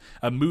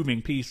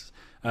moving piece.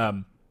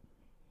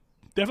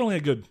 Definitely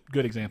a good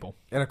example.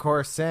 And of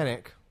course,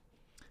 Sanic,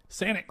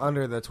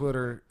 under the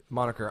Twitter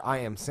moniker I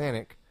am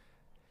Sanic,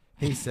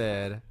 he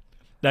said...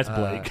 That's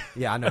Blake.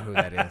 Yeah, I know who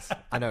that is.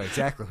 I know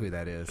exactly who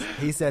that is.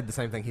 He said the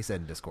same thing he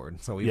said in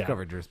Discord, so we've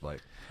covered yours,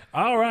 Blake.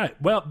 All right.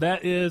 Well,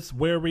 that is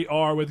where we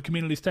are with the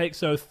community's take.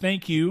 So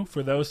thank you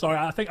for those. Sorry,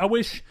 I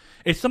wish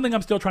it's something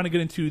I'm still trying to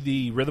get into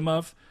the rhythm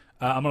of.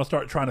 I'm going to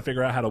start trying to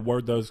figure out how to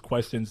word those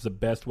questions the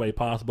best way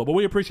possible. But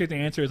we appreciate the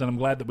answers, and I'm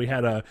glad that we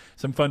had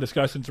some fun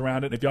discussions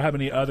around it. If y'all have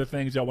any other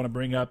things y'all want to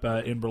bring up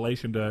in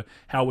relation to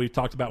how we've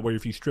talked about where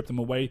if you strip them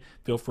away,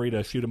 feel free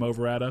to shoot them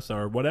over at us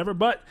or whatever.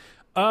 But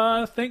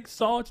I think,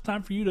 Saul, it's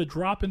time for you to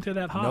drop into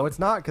that hop. No, it's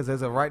not, because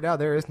as of right now,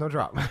 there is no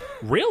drop.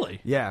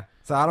 Really? Yeah.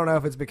 So I don't know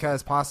if it's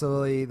because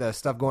possibly the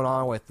stuff going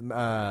on with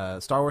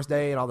Star Wars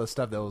Day and all the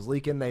stuff that was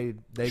leaking, they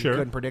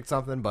couldn't predict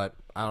something, but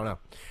I don't know.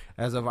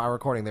 As of our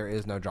recording, there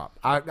is no drop.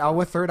 I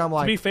went through it, I'm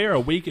like... To be fair, a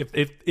week,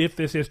 if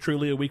this is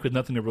truly a week with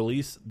nothing to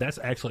release, that's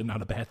actually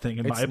not a bad thing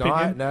in my opinion.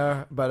 It's not,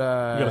 no, but...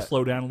 you got to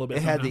slow down a little bit.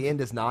 It had the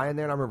End is Nigh in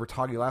there, and I remember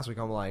talking last week,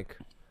 I'm like...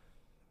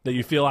 That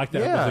you feel like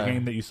that was a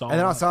game that you saw? And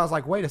then I was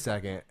like, wait a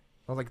second.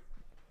 I was like,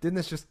 didn't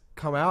this just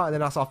come out? And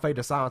then I saw Fade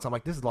to Silence. I'm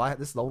like, this is the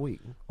whole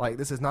week. Like,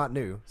 this is not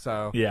new.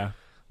 So, yeah.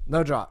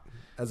 No drop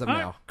as of All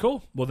now. Right,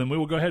 cool. Well, then we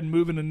will go ahead and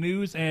move into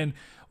news. And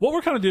what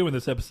we're kind of doing with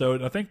this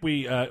episode, I think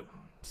we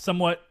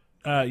somewhat,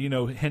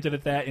 hinted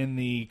at that in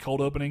the cold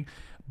opening.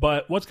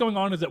 But what's going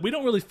on is that we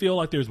don't really feel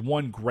like there's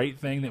one great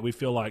thing that we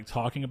feel like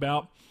talking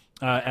about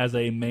as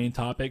a main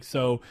topic.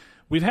 So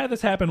we've had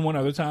this happen one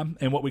other time,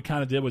 and what we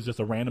kind of did was just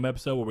a random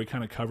episode where we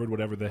kind of covered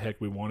whatever the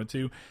heck we wanted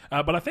to.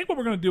 But I think what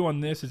we're going to do on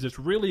this is just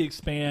really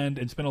expand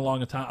and spend a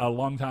long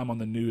time on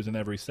the news in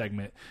every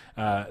segment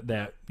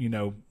that,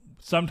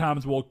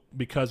 sometimes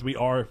because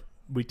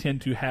we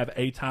tend to have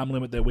a time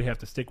limit that we have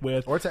to stick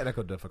with. Or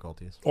technical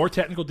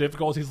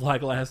difficulties.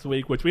 Like last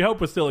week, which we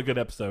hope was still a good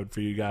episode for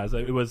you guys.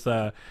 It was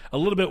a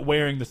little bit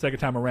wearing the second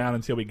time around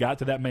until we got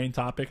to that main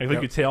topic. I think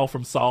you could tell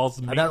from Saul's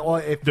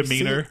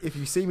demeanor. If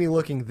you see me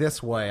looking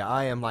this way,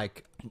 I am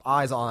like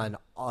eyes on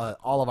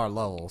all of our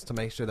levels to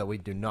make sure that we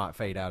do not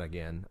fade out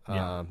again.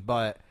 Yeah.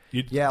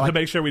 To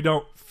make sure we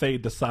don't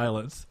fade to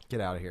silence.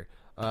 Get out of here.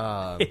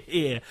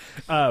 Yeah.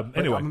 Anyway, I'm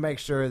gonna make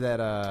sure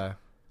that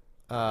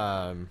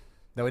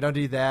that we don't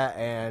do that,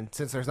 and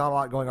since there's not a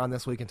lot going on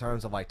this week in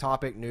terms of like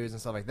topic news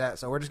and stuff like that,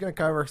 so we're just going to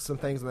cover some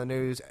things in the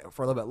news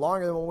for a little bit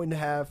longer than what we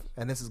have,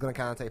 and this is going to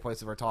kind of take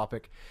place of our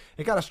topic.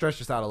 It kind of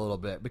stretched us out a little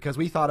bit because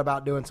we thought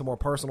about doing some more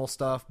personal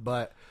stuff,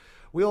 but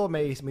we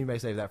may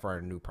save that for our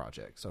new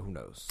project, so who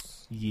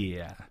knows.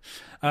 Yeah.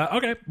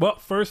 Okay, well,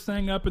 first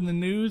thing up in the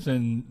news,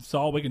 and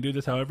Saul, we can do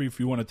this however,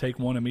 if you want to take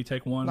one and me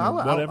take one, or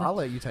whatever. I'll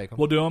let you take them.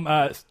 We'll do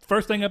them.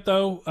 First thing up,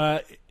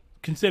 though,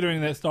 considering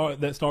that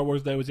Star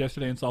Wars Day was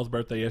yesterday and Saul's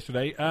birthday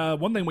yesterday,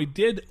 one thing we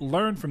did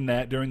learn from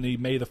that during the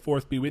May the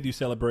 4th Be With You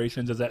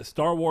celebrations is that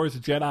Star Wars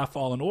Jedi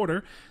Fallen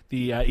Order,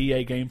 the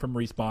EA game from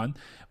Respawn,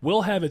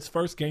 will have its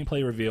first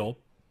gameplay reveal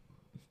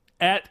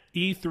at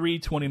E3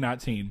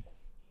 2019.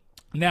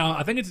 Now,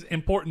 I think it's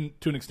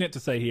important to an extent to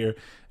say here,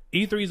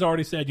 E3's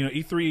already said,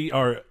 E3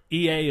 or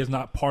EA is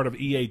not part of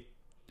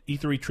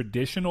E3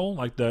 traditional,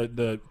 like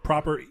the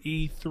proper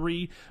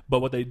E3, but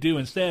what they do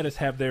instead is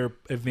have their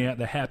event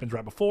that happens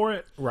right before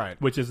it,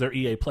 right? Which is their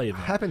EA Play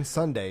event. Happens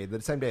Sunday,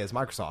 the same day as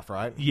Microsoft,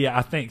 right? Yeah,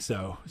 I think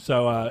so.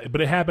 So, but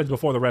it happens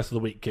before the rest of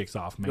the week kicks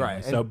off, mainly.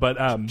 Right. So, but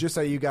just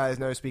so you guys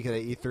know, speaking of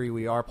E3,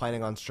 we are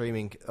planning on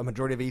streaming a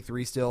majority of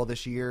E3 still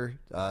this year.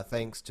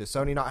 Thanks to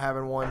Sony not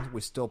having one,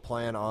 we still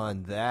plan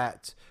on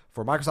that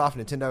for Microsoft,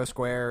 Nintendo,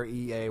 Square,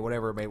 EA,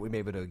 whatever we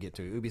may be able to get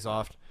to,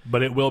 Ubisoft.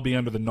 But it will be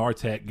under the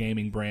Nartec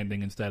gaming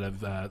branding instead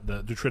of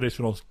the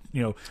traditional.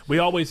 We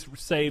always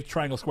save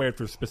Triangle Squared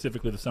for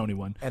specifically the Sony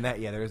one. And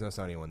there is no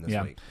Sony one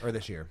this week or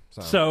this year.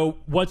 So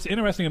what's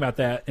interesting about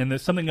that, and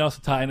there's something else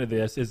to tie into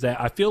this, is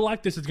that I feel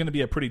like this is going to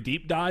be a pretty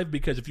deep dive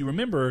because if you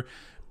remember,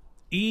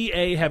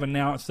 EA have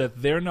announced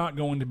that they're not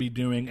going to be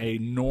doing a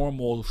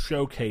normal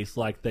showcase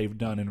like they've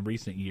done in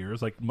recent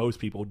years, like most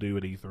people do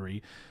at E3.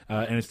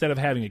 And instead of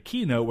having a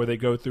keynote where they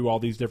go through all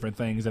these different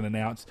things and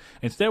announce,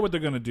 instead what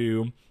they're going to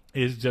do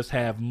is just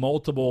have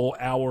multiple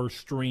hour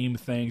stream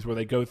things where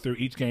they go through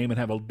each game and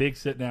have a big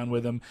sit down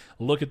with them,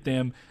 look at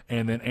them,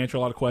 and then answer a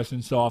lot of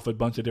questions, show off a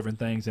bunch of different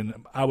things. And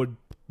I would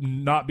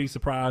not be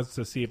surprised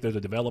to see if there's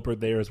a developer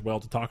there as well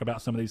to talk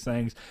about some of these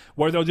things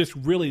where they'll just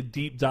really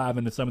deep dive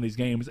into some of these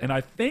games. And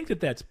I think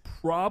that that's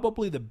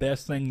probably the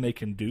best thing they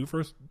can do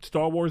for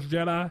Star Wars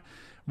Jedi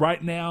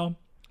right now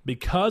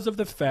because of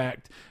the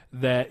fact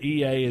that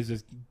EA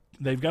is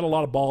they've got a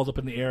lot of balls up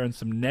in the air in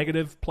some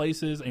negative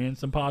places and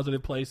some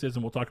positive places,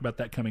 and we'll talk about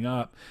that coming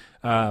up.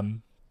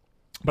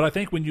 But I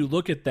think when you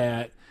look at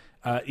that,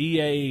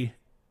 EA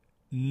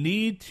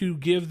need to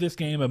give this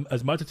game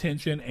as much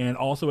attention and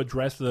also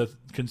address the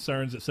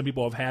concerns that some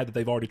people have had that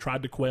they've already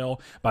tried to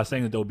quell by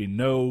saying that there will be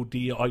no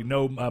deal, like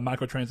no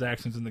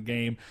microtransactions in the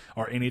game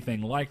or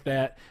anything like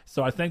that.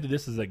 So I think that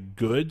this is a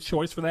good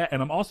choice for that,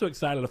 and I'm also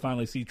excited to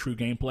finally see true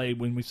gameplay.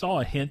 When we saw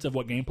a hint of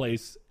what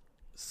gameplay's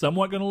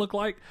somewhat going to look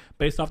like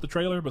based off the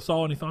trailer, but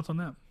Saul, any thoughts on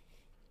that?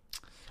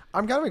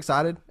 I'm kind of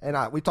excited, and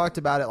we talked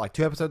about it like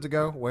 2 episodes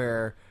ago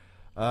where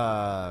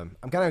I'm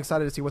kind of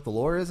excited to see what the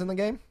lore is in the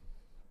game.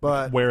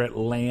 But where it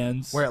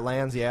lands,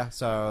 yeah.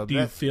 So do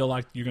you feel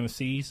like you're going to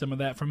see some of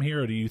that from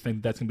here, or do you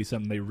think that's going to be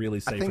something they really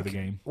save for the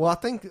game? Well, I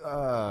think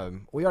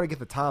we ought to get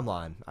the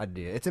timeline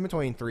idea. It's in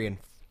between 3 and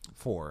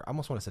 4. I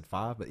almost want to say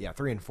 5, but yeah,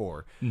 3 and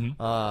 4.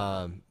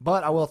 Mm-hmm.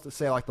 But I will have to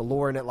say, like, the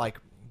lore in it, like,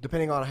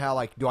 depending on how,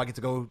 like, do I get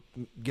to go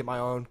get my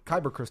own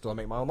Kyber crystal and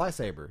make my own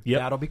lightsaber?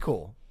 Yep. That'll be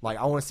cool. Like,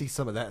 I want to see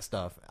some of that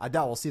stuff. I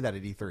doubt we'll see that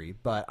at E3,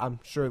 but I'm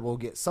sure we'll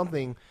get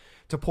something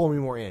to pull me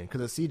more in, because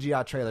a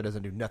CGI trailer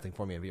doesn't do nothing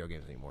for me in video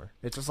games anymore.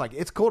 It's just like,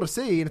 it's cool to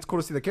see, and it's cool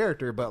to see the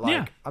character, but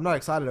like, I'm not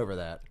excited over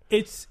that.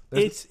 It's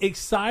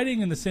exciting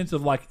in the sense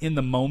of like in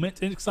the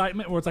moment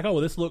excitement where it's like, oh,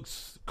 well, this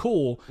looks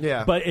cool.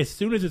 Yeah. But as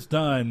soon as it's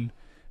done,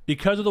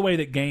 because of the way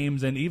that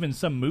games and even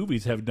some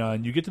movies have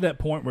done, you get to that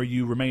point where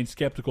you remain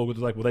skeptical because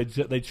it's like,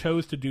 well, they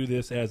chose to do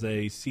this as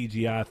a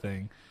CGI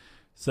thing.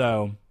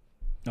 So,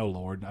 oh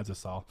Lord, I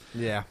just saw.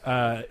 Yeah.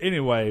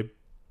 Anyway,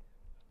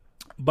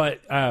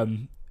 but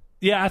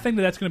yeah, I think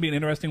that's going to be an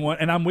interesting one.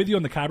 And I'm with you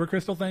on the Kyber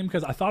crystal thing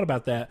because I thought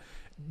about that.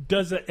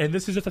 Does it? And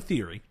this is just a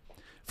theory.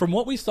 From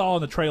what we saw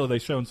in the trailer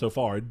they've shown so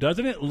far,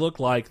 doesn't it look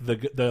like the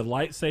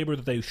lightsaber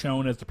that they've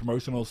shown as the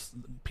promotional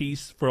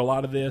piece for a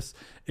lot of this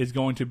is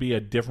going to be a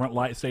different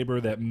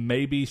lightsaber that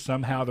maybe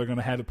somehow they're going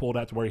to have it pulled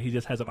out to where he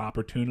just has an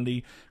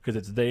opportunity because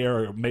it's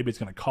there, or maybe it's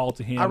going to call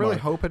to him. I really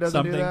hope it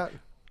doesn't do that,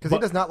 because he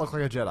does not look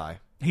like a Jedi.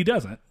 He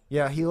doesn't.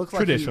 Yeah, he looks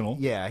traditional.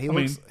 Like he I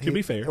looks. mean, to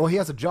be fair, well, he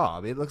has a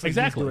job. It looks like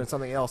exactly. he's doing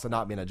something else and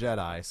not being a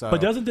Jedi. So,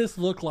 but doesn't this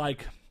look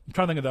like? I'm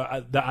trying to think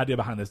of the idea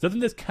behind this. Doesn't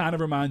this kind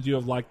of remind you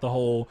of like the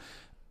whole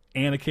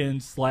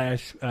Anakin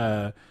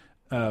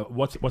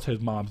 / what's his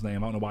mom's name?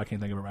 I don't know why I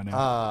can't think of it right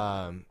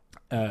now.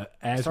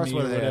 Asmi starts or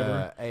with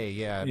whatever.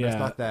 yeah, it's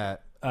not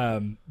that.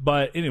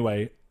 But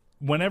anyway,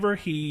 whenever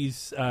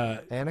he's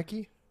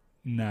Anakin.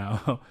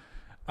 No,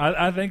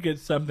 I think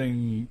it's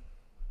something.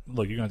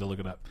 Look, you're gonna have to look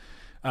it up.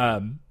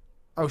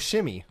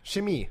 Shmi,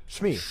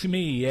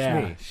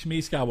 yeah, Shmi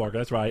Skywalker.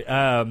 That's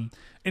right.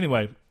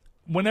 Anyway,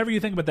 whenever you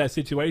think about that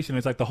situation,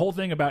 it's like the whole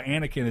thing about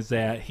Anakin is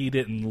that he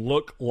didn't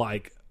look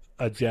like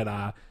a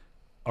Jedi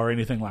or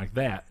anything like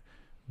that,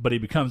 but he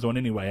becomes one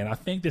anyway. And I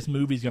think this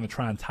movie is going to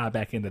try and tie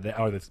back into that,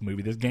 or this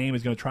game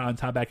is going to try and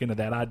tie back into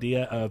that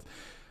idea of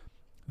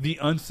the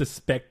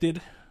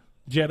unsuspected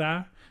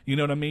Jedi. You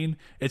know what I mean?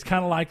 It's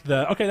kind of like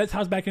that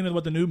ties back into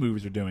what the new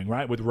movies are doing,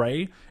 right? With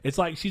Rey, it's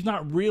like she's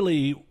not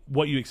really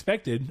what you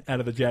expected out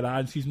of the Jedi,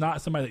 and she's not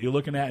somebody that you're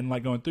looking at and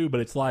like going through, but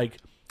it's like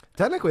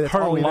technically that's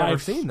all we've ever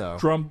seen, though.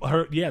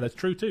 Yeah, that's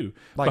true too.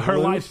 Like but her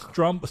Luke,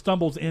 life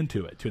stumbles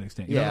into it to an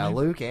extent. You know what I mean?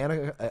 Luke,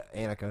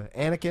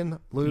 Anakin,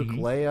 Luke,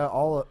 Leia,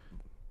 all of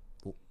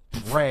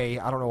Rey.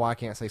 I don't know why I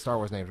can't say Star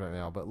Wars names right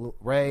now, but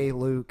Rey,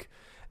 Luke,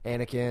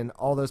 Anakin,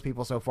 all those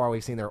people so far,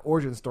 we've seen their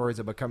origin stories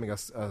of becoming a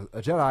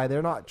Jedi.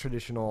 They're not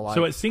traditional. Like,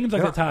 so it seems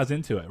like that ties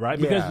into it, right?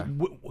 Yeah.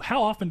 Because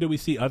how often do we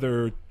see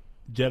other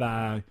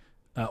Jedi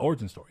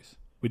origin stories?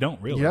 We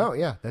don't really.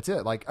 Yeah, that's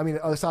it. Like, I mean,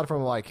 aside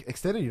from like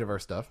extended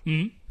universe stuff,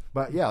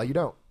 but yeah, you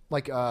don't.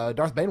 Like,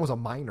 Darth Bane was a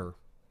minor.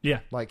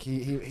 Yeah, like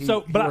he.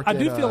 So, but I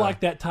do feel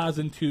like that ties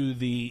into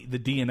the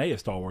DNA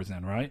of Star Wars,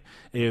 then, right?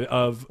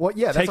 Of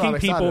taking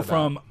people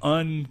from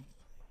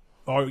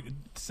or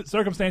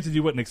circumstances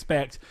you wouldn't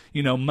expect,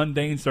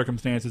 mundane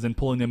circumstances, and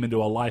pulling them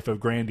into a life of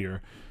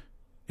grandeur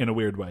in a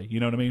weird way. You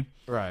know what I mean?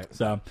 Right.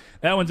 So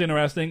that one's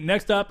interesting.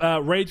 Next up,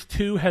 Rage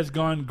 2 has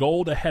gone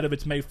gold ahead of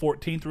its May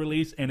 14th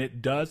release, and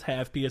it does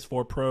have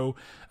PS4 Pro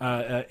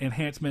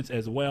enhancements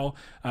as well.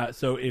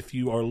 So if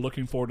you are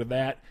looking forward to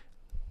that,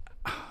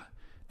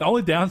 the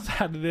only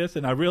downside to this,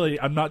 and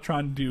I'm not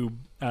trying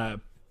to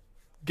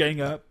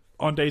gang up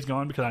on Days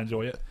Gone because I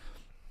enjoy it.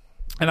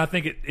 And I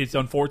think it's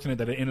unfortunate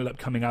that it ended up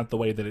coming out the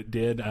way that it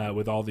did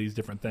with all these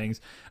different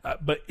things.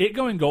 But it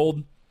going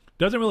gold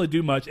doesn't really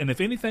do much. And if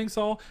anything,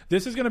 Saul,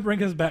 this is going to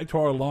bring us back to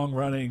our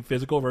long-running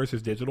physical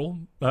versus digital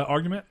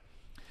argument.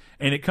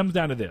 And it comes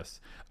down to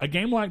this. A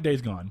game like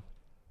Days Gone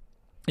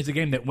is a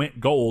game that went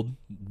gold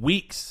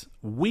weeks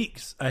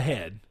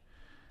ahead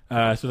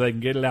so they can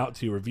get it out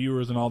to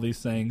reviewers and all these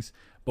things.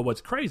 But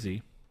what's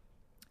crazy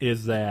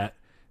is that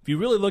if you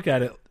really look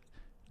at it,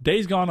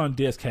 Days Gone on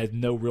disc has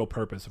no real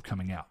purpose of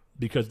coming out.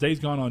 Because Days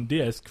Gone on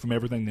disc, from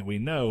everything that we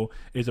know,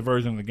 is a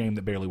version of the game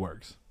that barely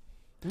works.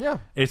 Yeah.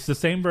 It's the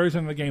same version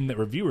of the game that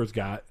reviewers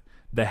got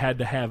that had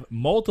to have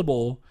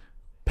multiple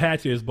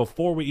patches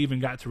before we even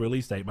got to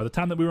release date. By the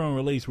time that we were on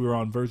release, we were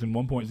on version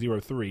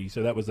 1.03.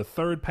 So that was the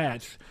third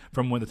patch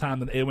from when the time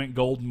that it went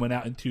gold and went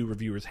out into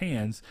reviewers'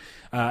 hands.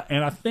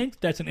 And I think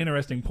that's an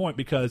interesting point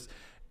because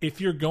if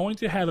you're going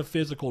to have a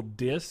physical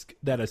disc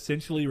that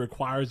essentially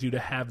requires you to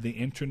have the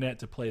internet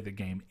to play the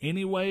game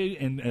anyway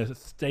in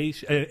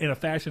a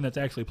fashion that's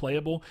actually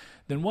playable,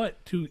 then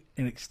what, to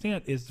an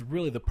extent, is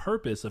really the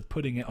purpose of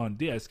putting it on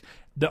disc?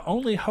 The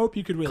only hope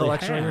you could really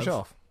Collection have... on your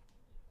shelf.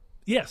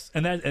 Yes,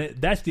 and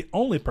that's the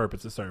only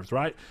purpose it serves,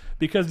 right?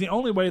 Because the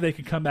only way they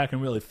can come back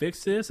and really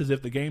fix this is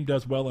if the game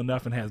does well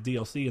enough and has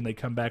DLC and they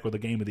come back with a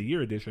Game of the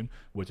Year edition,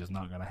 which is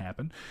not going to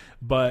happen,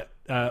 but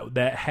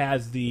that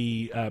has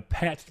the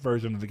patched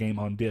version of the game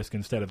on disc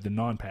instead of the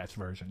non-patched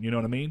version. You know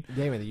what I mean?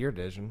 Game of the Year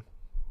edition.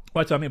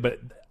 Well, that's what I mean, but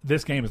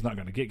this game is not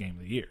going to get Game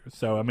of the Year.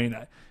 So, I mean...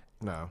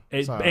 No.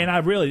 And I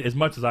really, as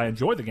much as I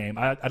enjoy the game,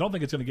 I don't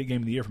think it's going to get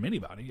Game of the Year from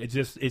anybody.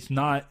 It's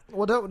not...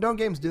 Well, don't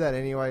games do that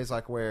anyways,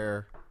 like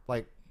where...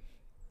 like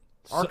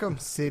Arkham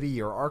City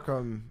or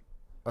Arkham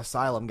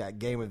Asylum got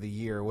Game of the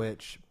Year,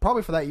 which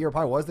probably for that year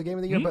probably was the Game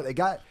of the Year, but they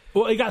got...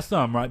 Well, it got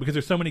some, right? Because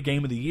there's so many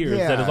Game of the Years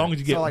that as long as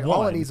you get like one...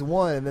 all it needs is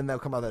one, and then they'll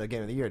come out with a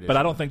Game of the Year edition. But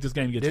I don't think this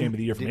game gets Game of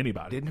the Year from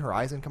anybody. Didn't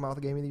Horizon come out with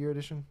a Game of the Year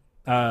edition?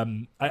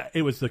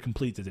 It was the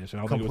complete edition.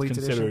 I don't think it was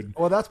considered... Edition?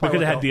 Well, that's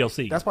because it had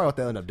DLC. That's probably what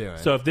they'll end up doing.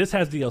 So if this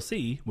has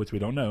DLC, which we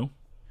don't know,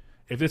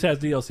 if this has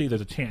DLC,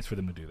 there's a chance for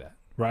them to do that.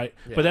 Right?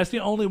 Yeah. But that's the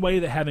only way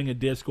that having a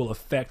disc will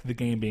affect the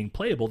game being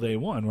playable day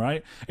one,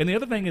 right? And the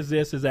other thing is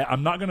that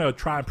I'm not going to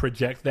try and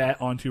project that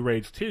onto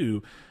Rage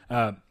 2,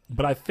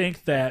 but I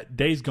think that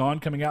Days Gone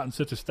coming out in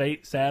such a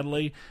state,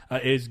 sadly,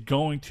 is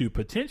going to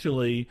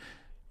potentially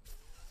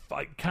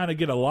kind of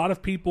get a lot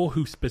of people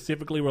who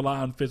specifically rely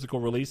on physical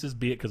releases,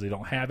 be it because they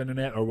don't have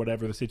internet or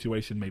whatever the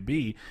situation may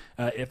be.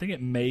 I think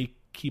it may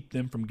keep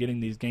them from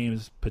getting these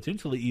games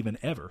potentially even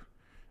ever.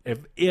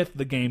 If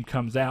the game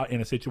comes out in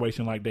a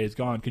situation like Days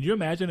Gone, could you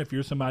imagine if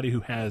you're somebody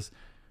who has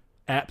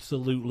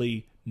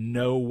absolutely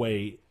no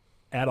way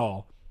at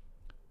all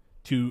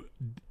to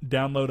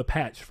download a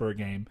patch for a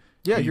game?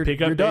 Yeah, you pick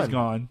up you're Days done.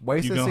 Gone,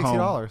 wasted you go $60.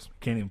 home,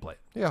 can't even play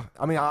it. Yeah,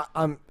 I mean,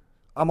 I'm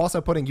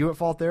also putting you at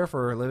fault there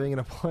for living in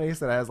a place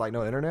that has like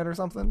no internet or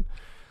something,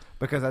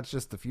 because that's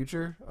just the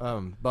future.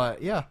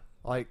 But yeah,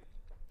 like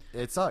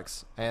it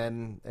sucks,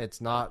 and it's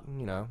not,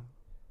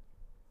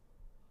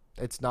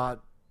 it's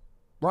not.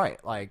 Right,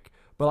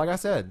 but like I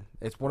said,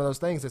 it's one of those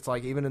things. It's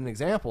like even in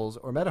examples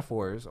or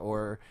metaphors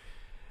or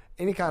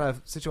any kind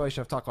of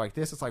situation of talk like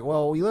this, it's like,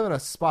 well, you live in a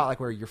spot like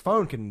where your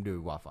phone can do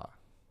Wi-Fi,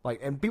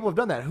 and people have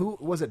done that. Who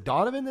was it?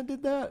 Donovan that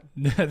did that?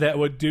 That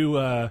would do.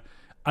 I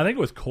think it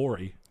was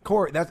Corey.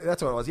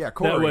 That's what it was. Yeah,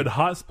 Corey. That would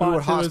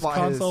hotspot to his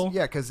console.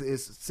 because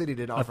his city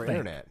didn't offer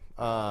internet.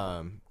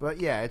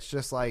 But yeah, it's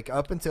just like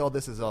up until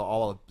this is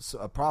all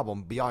a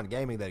problem beyond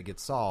gaming that it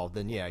gets solved,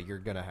 then yeah, you're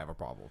gonna have a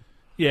problem.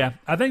 Yeah,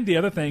 I think the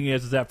other thing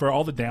is that for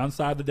all the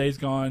downside the Days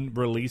Gone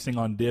releasing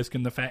on disc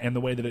and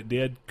the way that it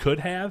did could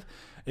have,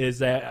 is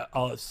that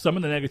some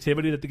of the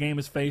negativity that the game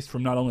has faced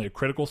from not only a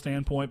critical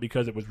standpoint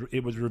because it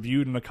was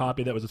reviewed in a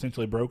copy that was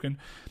essentially broken.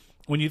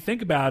 When you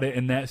think about it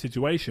in that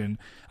situation,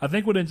 I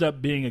think what ends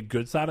up being a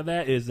good side of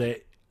that is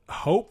that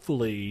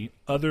hopefully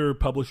other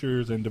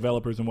publishers and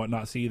developers and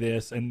whatnot see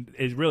this, and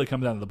it really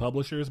comes down to the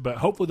publishers, but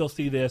hopefully they'll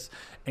see this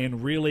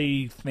and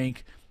really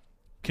think,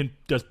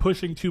 does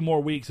pushing 2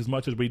 more weeks, as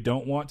much as we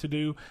don't want to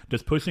do,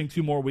 does pushing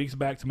 2 more weeks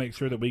back to make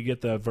sure that we get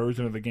the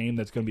version of the game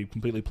that's going to be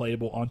completely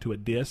playable onto a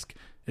disc,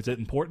 is it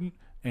important?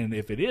 And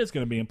if it is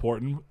going to be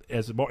important,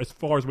 as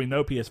far as we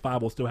know,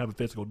 PS5 will still have a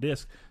physical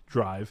disc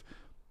drive.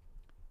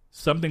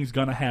 Something's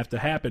going to have to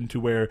happen to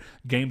where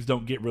games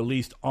don't get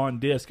released on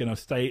disc in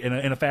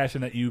a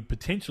fashion that you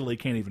potentially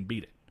can't even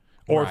beat it.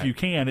 Or if you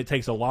can, it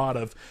takes a lot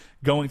of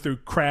going through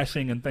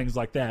crashing and things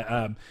like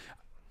that.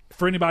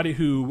 For anybody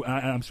who,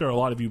 I'm sure a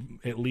lot of you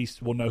at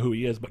least will know who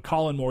he is, but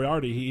Colin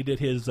Moriarty, he did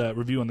his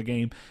review on the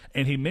game,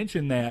 and he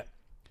mentioned that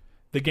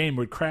the game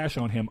would crash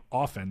on him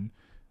often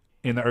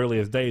in the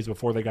earliest days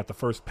before they got the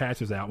first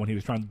patches out when he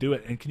was trying to do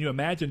it. And can you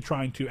imagine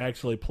trying to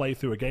actually play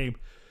through a game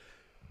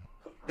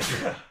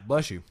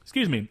Bless you.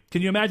 Excuse me.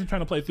 Can you imagine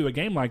trying to play through a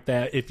game like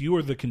that if you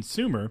were the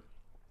consumer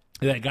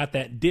that got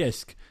that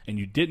disc and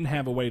you didn't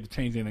have a way to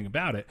change anything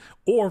about it,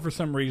 or for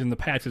some reason the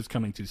patch is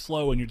coming too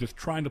slow and you're just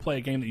trying to play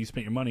a game that you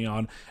spent your money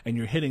on and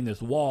you're hitting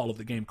this wall of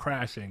the game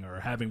crashing or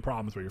having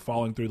problems where you're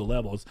falling through the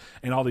levels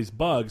and all these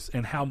bugs,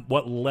 and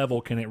what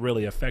level can it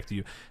really affect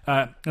you?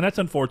 And that's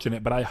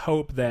unfortunate, but I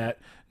hope that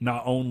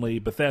not only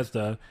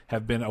Bethesda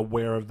have been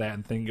aware of that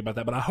and thinking about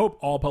that, but I hope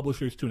all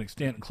publishers to an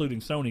extent,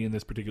 including Sony in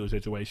this particular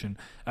situation,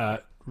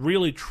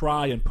 really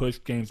try and push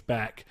games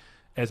back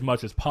as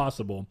much as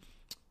possible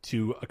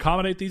to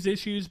accommodate these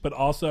issues. But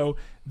also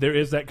there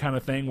is that kind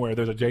of thing where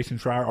there's a Jason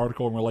Schreier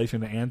article in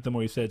relation to Anthem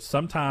where he said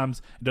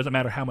sometimes it doesn't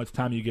matter how much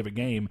time you give a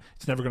game,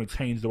 it's never going to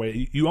change the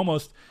way you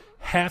almost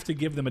have to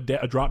give them a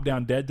drop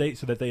down dead date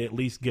so that they at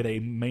least get a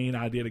main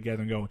idea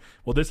together and go,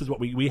 well, this is what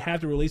we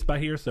have to release by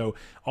here. So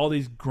all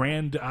these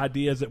grand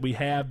ideas that we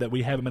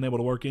haven't been able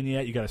to work in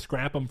yet, you got to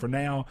scrap them for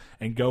now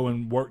and go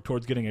and work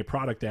towards getting a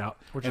product out.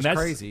 Which is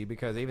crazy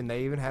because they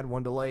even had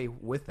one delay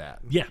with that.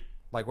 Yeah.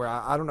 Like where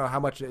I don't know how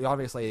much,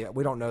 obviously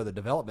we don't know the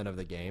development of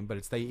the game, but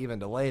they even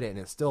delayed it and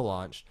it still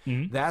launched.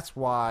 Mm-hmm. That's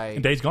why.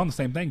 And Days Gone, the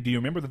same thing. Do you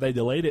remember that they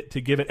delayed it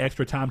to give it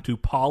extra time to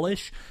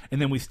polish,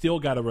 and then we still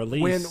got a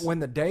release? When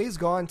the Days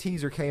Gone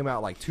teaser came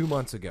out like 2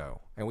 months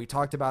ago, and we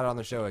talked about it on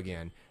the show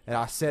again, and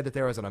I said that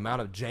there was an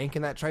amount of jank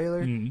in that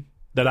trailer. Mm-hmm.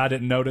 That I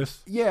didn't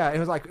notice. Yeah, it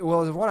was like,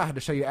 well, there's one I had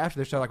to show you after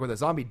the show, like where the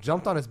zombie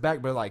jumped on his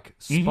back but like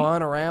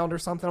spun around or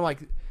something. I'm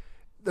like,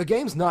 the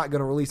game's not going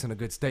to release in a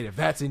good state if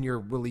that's in your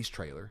release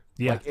trailer.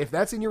 Yeah. Like, if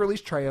that's in your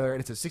release trailer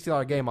and it's a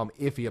 $60 game, I'm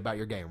iffy about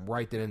your game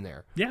right then and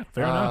there. Yeah,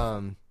 fair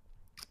enough.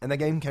 And the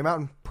game came out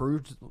and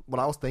proved what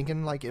I was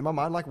thinking, like, in my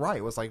mind, like, right.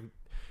 It was like,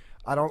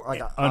 I don't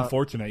like.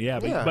 Unfortunate, yeah.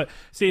 But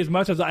see, as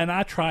much as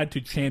I tried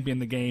to champion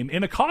the game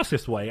in a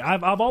cautious way.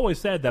 I've always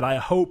said that I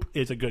hope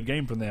it's a good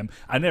game for them.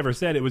 I never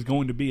said it was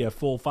going to be a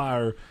full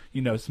fire,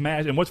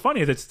 smash. And what's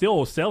funny is it's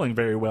still selling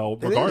very well,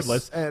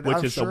 regardless,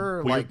 which is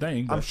a weird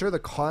thing. But I'm sure the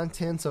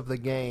contents of the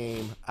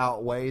game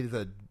outweigh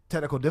the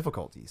technical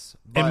difficulties.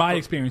 In my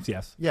experience,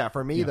 yes. Yeah,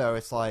 for me though,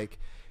 it's like,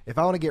 if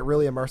I want to get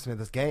really immersed into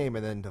this game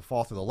and then to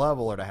fall through the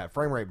level or to have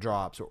frame rate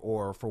drops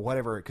or for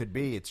whatever it could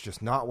be, it's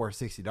just not worth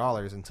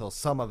 $60 until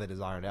some of it is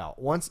ironed out.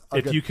 Once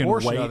a good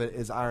portion of it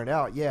is ironed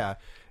out,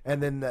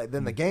 and then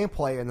the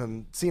gameplay and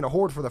then seeing a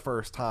horde for the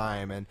first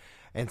time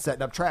and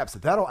setting up traps,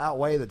 if that'll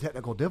outweigh the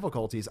technical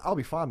difficulties, I'll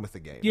be fine with the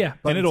game. Yeah,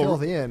 but and until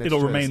then, it'll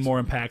remain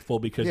more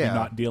impactful because you're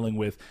not dealing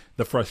with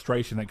the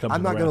frustration that comes.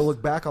 I'm not going to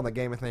look back on the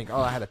game and think,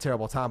 oh, I had a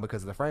terrible time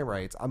because of the frame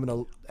rates. I'm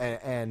going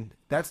to, and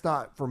that's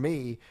not for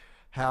me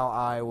how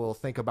I will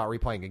think about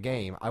replaying a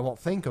game. I won't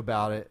think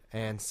about it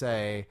and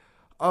say,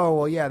 oh,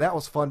 well, yeah, that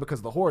was fun because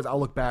of the hordes. I'll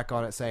look back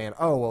on it saying,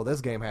 oh, well,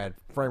 this game had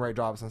frame rate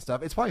drops and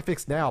stuff. It's probably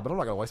fixed now, but I'm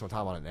not going to waste my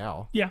time on it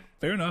now. Yeah,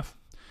 fair enough.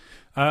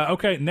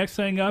 Okay, next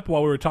thing up,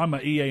 while we were talking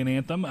about EA and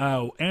Anthem,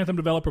 Anthem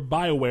developer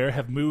BioWare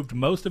have moved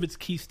most of its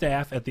key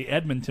staff at the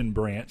Edmonton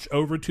branch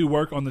over to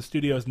work on the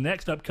studio's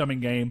next upcoming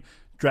game,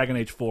 Dragon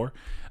Age 4,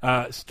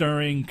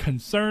 stirring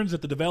concerns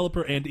that the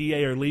developer and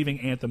EA are leaving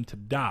Anthem to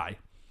die.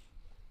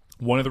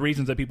 One of the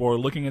reasons that people are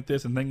looking at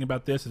this and thinking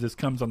about this is this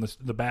comes on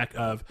the back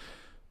of,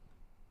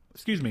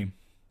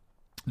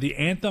 the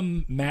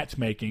Anthem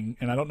matchmaking,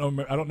 and I don't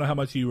know how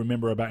much you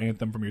remember about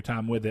Anthem from your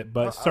time with it,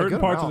 but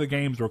certain parts of the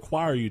games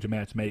require you to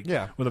matchmake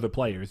with other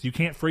players. You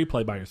can't free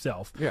play by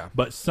yourself. Yeah.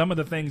 But some of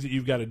the things that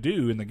you've got to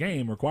do in the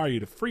game require you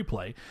to free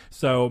play.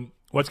 So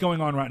what's going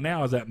on right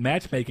now is that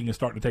matchmaking is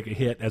starting to take a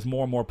hit as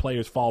more and more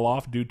players fall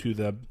off due to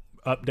the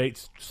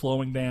updates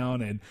slowing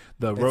down and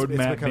the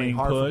roadmap being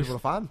hard pushed. For people to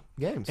find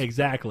games.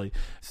 Exactly.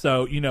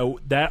 So,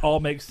 that all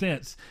makes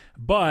sense.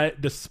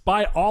 But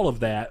despite all of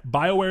that,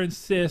 BioWare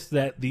insists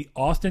that the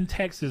Austin,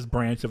 Texas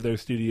branch of their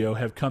studio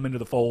have come into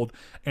the fold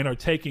and are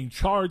taking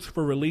charge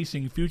for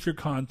releasing future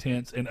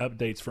contents and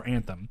updates for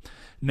Anthem.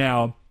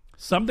 Now,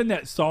 something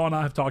that Saul and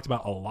I have talked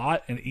about a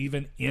lot, and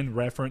even in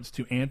reference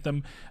to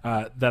Anthem,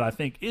 that I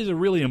think is a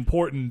really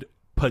important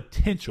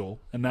potential,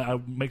 and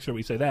I'll make sure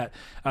we say that,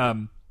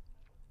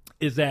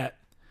 is that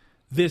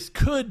this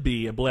could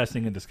be a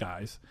blessing in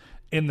disguise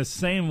in the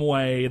same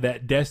way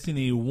that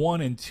Destiny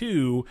 1 and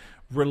 2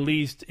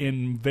 released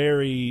in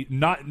very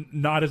not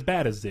as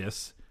bad as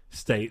this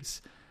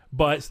states,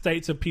 but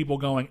states of people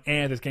going,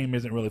 this game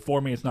isn't really for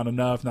me, it's not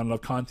enough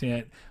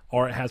content,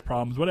 or it has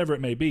problems, whatever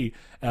it may be,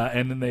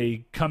 and then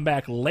they come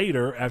back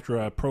later after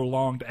a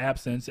prolonged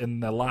absence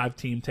and the live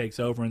team takes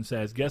over and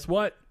says, guess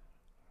what?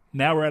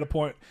 Now we're at a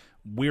point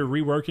we're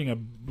reworking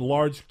a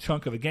large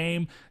chunk of the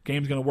game.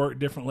 Game's going to work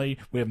differently.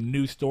 We have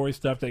new story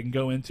stuff they can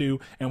go into.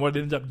 And what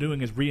it ends up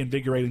doing is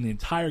reinvigorating the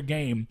entire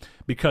game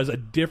because a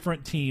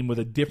different team with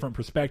a different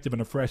perspective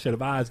and a fresh set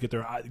of eyes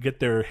get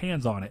their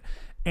hands on it.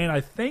 And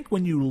I think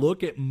when you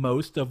look at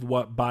most of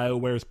what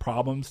BioWare's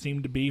problems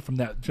seem to be from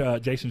that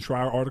Jason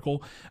Schreier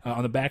article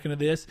on the back end of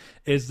this,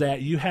 is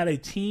that you had a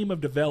team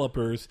of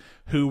developers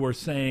who were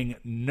saying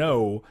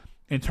no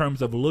in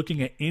terms of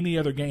looking at any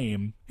other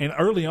game. And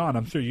early on,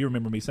 I'm sure you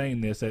remember me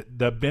saying this, that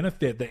the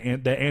benefit that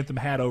Anthem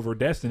had over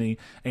Destiny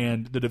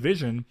and The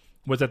Division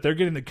was that they're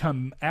getting to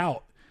come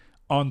out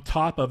on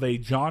top of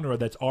a genre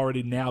that's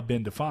already now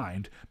been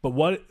defined. But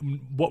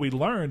what we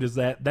learned is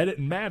that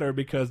didn't matter,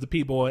 because the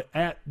people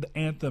at the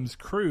Anthem's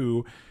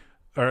crew,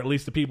 or at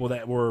least the people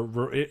that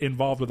were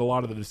involved with a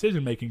lot of the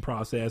decision-making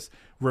process,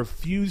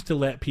 refused to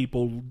let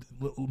people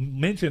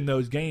mention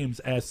those games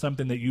as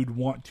something that you'd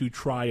want to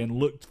try and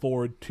look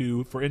forward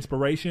to for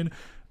inspiration,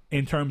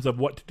 in terms of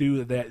what to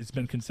do that has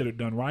been considered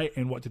done right,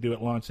 and what to do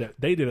at launch that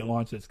they did at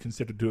launch that's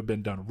considered to have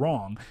been done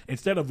wrong.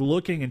 Instead of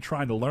looking and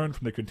trying to learn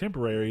from their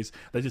contemporaries,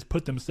 they just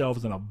put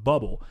themselves in a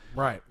bubble.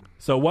 Right.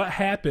 So what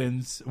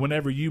happens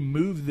whenever you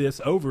move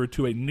this over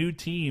to a new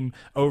team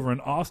over in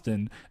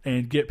Austin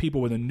and get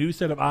people with a new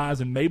set of eyes,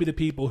 and maybe the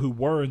people who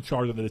were in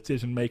charge of the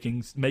decision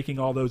making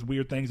all those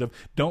weird things of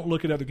don't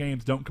look at other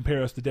games, don't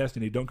compare us to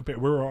Destiny,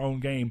 we're our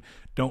own game,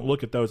 don't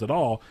look at those at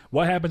all.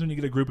 What happens when you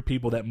get a group of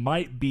people that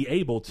might be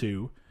able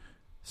to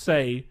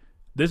say,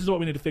 this is what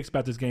we need to fix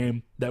about this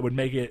game that would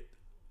make it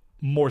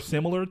more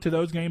similar to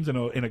those games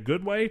in a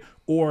good way,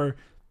 or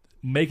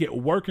make it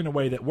work in a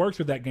way that works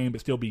with that game but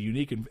still be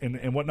unique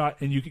and whatnot.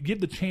 And you could give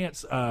the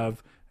chance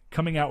of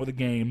coming out with a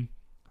game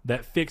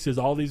that fixes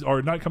all these,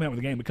 or not coming out with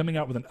a game, but coming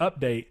out with an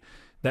update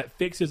that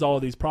fixes all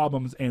of these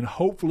problems and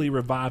hopefully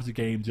revives the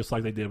game, just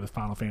like they did with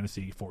Final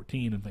Fantasy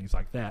 14 and things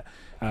like that.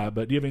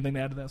 But do you have anything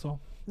to add to that, Saul?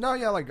 No,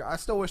 yeah, like I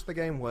still wish the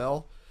game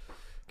well,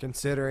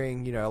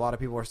 considering, you know, a lot of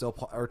people are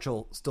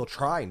still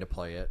trying to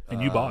play it.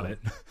 And you bought it.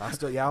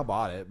 I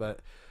bought it, but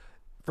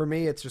for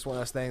me, it's just one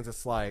of those things.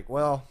 It's like,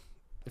 well,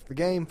 if the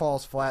game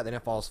falls flat, then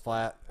it falls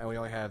flat, and we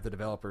only have the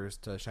developers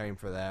to shame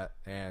for that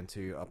and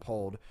to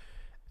uphold.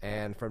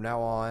 And from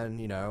now on,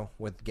 you know,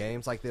 with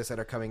games like this that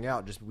are coming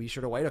out, just be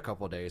sure to wait a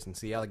couple of days and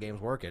see how the game's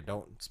working.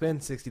 Don't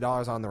spend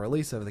 $60 on the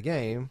release of the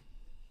game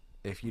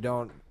if you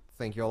don't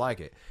think you'll like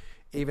it.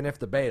 Even if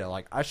the beta,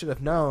 like, I should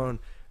have known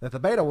that the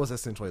beta was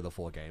essentially the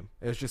full game.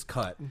 It was just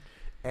cut.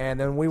 And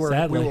then we were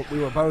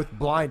both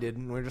blinded,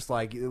 and we were just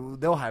like,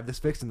 they'll have this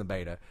fixed in the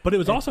beta. But it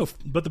was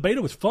but the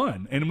beta was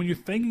fun. And when you're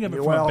thinking of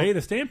it from a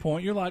beta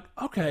standpoint, you're like,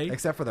 okay.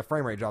 Except for the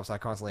frame rate drops I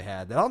constantly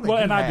had.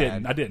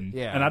 I didn't.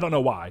 Yeah. And I don't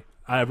know why.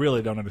 I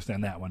really don't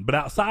understand that one. But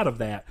outside of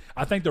that,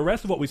 I think the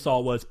rest of what we saw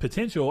was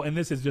potential, and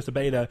this is just a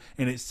beta,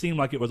 and it seemed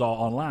like it was all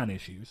online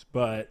issues.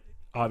 But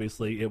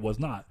obviously it was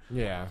not.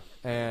 Yeah.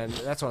 And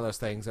that's one of those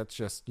things that's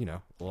just, you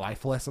know,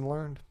 life lesson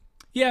learned.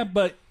 Yeah,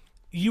 but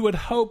you would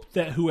hope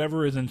that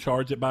whoever is in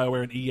charge at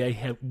BioWare and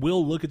EA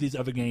will look at these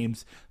other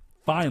games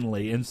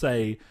finally and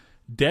say,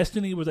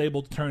 Destiny was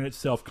able to turn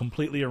itself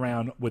completely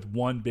around with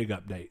one big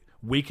update.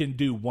 We can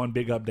do one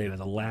big update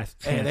as a last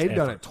chance. And they've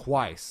done it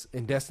twice.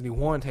 In Destiny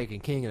 1, Taken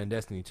King, and in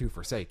Destiny 2,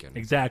 Forsaken.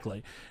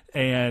 Exactly.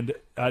 And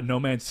No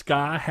Man's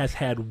Sky has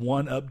had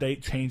one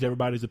update change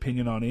everybody's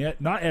opinion on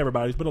it. Not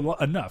everybody's, but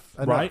enough,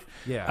 right?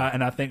 Yeah.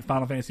 And I think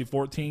Final Fantasy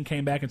 14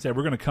 came back and said,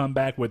 we're going to come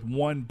back with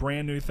one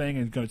brand new thing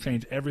and going to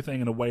change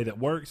everything in a way that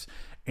works.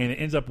 And it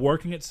ends up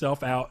working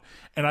itself out.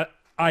 And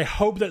I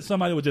hope that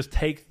somebody would just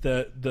take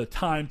the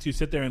time to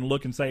sit there and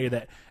look and say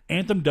that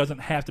Anthem doesn't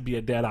have to be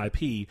a dead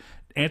IP.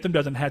 Anthem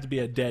doesn't have to be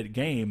a dead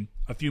game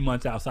a few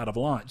months outside of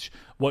launch.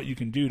 What you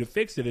can do to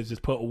fix it is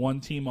just put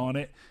one team on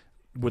it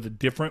with a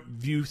different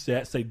view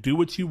set. Say, do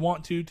what you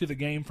want to the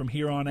game from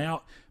here on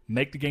out.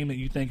 Make the game that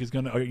you think is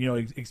going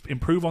to,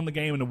 improve on the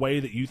game in a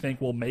way that you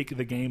think will make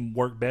the game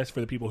work best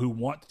for the people who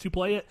want to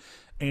play it.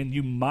 And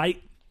you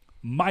might,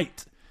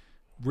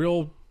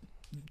 real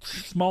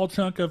small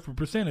chunk of a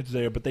percentage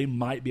there, but they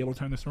might be able to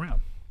turn this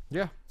around.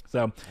 Yeah.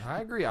 So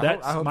I agree. I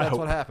hope that's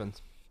what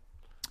happens.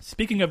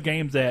 Speaking of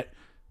games that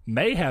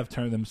may have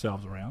turned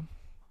themselves around,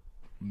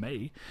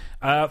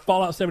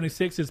 Fallout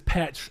 76's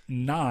patch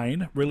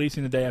 9,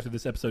 releasing the day after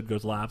this episode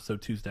goes live, so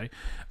Tuesday,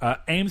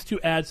 aims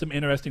to add some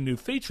interesting new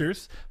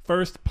features.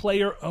 First,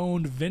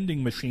 player-owned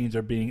vending machines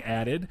are being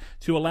added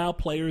to allow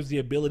players the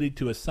ability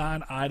to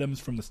assign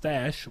items from the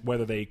stash,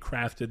 whether they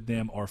crafted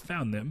them or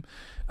found them,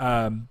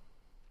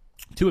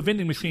 to a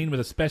vending machine with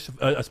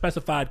a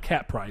specified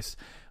cap price.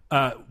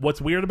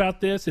 What's weird about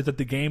this is that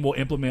the game will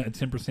implement a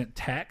 10%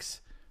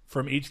 tax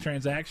from each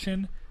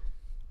transaction.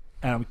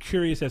 And I'm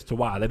curious as to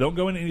why. They don't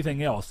go into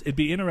anything else. It'd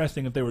be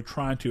interesting if they were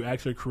trying to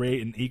actually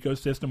create an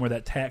ecosystem where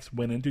that tax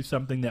went into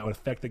something that would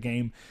affect the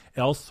game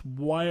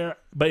elsewhere.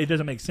 But it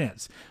doesn't make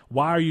sense.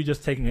 Why are you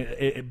just taking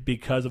it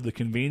because of the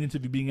convenience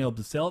of you being able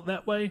to sell it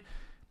that way?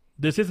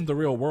 This isn't the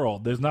real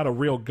world. There's not a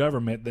real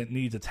government that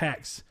needs a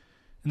tax.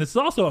 And this is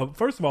also,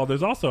 first of all,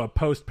 there's also a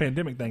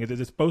post-pandemic thing. Is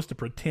it supposed to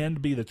pretend to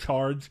be the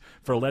charge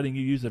for letting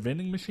you use a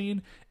vending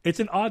machine?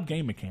 It's an odd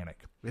game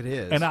mechanic. It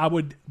is. And I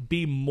would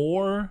be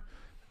more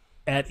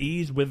at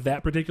ease with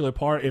that particular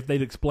part if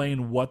they'd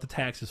explain what the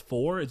tax is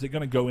for. Is it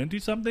going to go into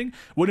something?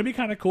 Wouldn't it be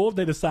kind of cool if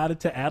they decided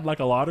to add like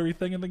a lottery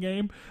thing in the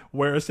game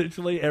where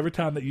essentially every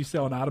time that you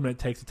sell an item and it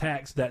takes a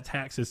tax, that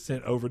tax is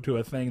sent over to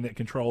a thing that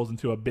controls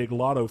into a big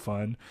lotto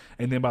fund,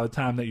 and then by the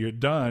time that you're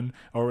done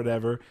or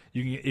whatever,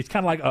 it's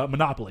kind of like a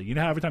Monopoly. You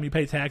know how every time you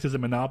pay taxes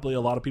in Monopoly,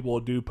 a lot of people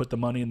will put the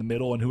money in the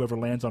middle, and whoever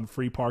lands on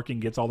free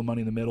parking gets all the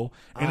money in the middle,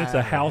 and it's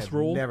a house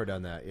rule. Never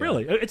done that. Yeah.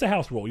 Really, it's a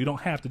house rule. You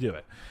don't have to do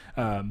it.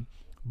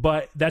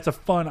 But that's a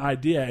fun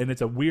idea, and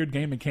it's a weird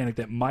game mechanic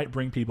that might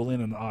bring people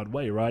in an odd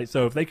way, right?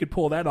 So if they could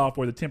pull that off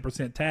where the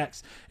 10%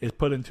 tax is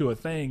put into a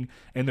thing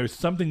and there's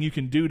something you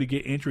can do to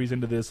get entries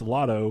into this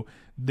lotto,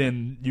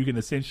 then you can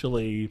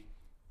essentially...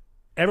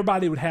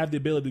 Everybody would have the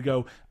ability to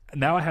go,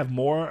 now I have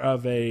more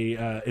of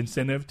a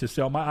incentive to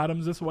sell my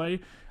items this way.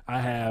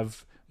 I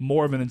have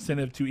more of an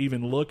incentive to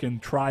even look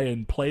and try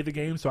and play the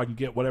game so I can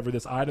get whatever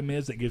this item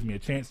is that gives me a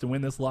chance to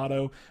win this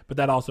lotto. But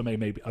that also may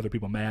make other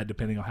people mad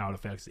depending on how it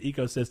affects the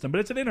ecosystem.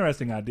 But it's an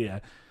interesting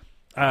idea.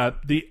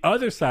 The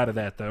other side of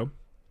that, though,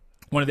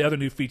 one of the other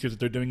new features that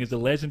they're doing is the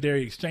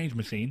Legendary Exchange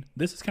Machine.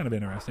 This is kind of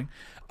interesting.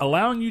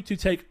 Allowing you to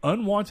take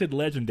unwanted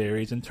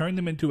legendaries and turn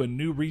them into a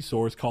new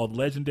resource called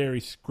Legendary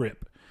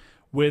Script,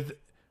 with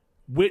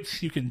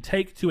which you can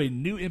take to a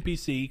new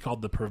NPC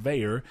called the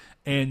Purveyor,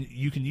 and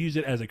you can use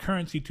it as a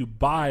currency to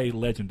buy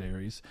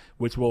legendaries,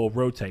 which will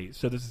rotate.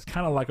 So this is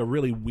kind of like a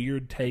really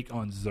weird take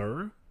on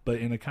Xur, but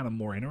in a kind of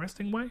more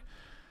interesting way,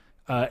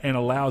 and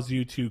allows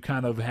you to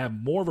kind of have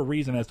more of a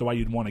reason as to why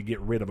you'd want to get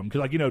rid of them. Because,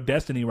 like, you know,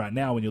 Destiny right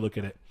now, when you look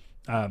at it,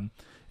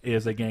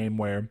 is a game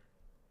where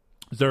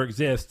Xur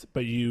exists,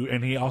 but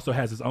and he also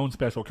has his own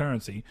special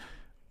currency.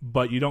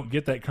 But you don't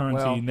get that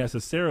currency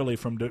necessarily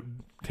from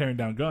tearing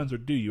down guns, or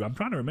do you? I'm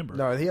trying to remember.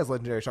 No, he has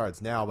legendary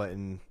shards now, but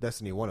in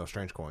Destiny 1, it was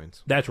strange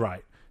coins. That's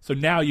right. So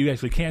now you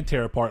actually can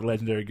tear apart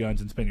legendary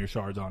guns and spend your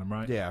shards on them,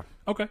 right? Yeah.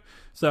 Okay.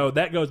 So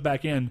that goes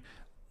back in.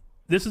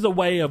 This is a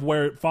way of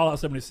where Fallout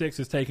 76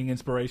 is taking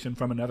inspiration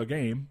from another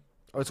game.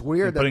 Oh, it's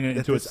weird putting that it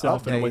into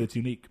itself in a way that's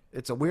unique.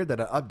 It's a weird that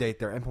an update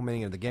they're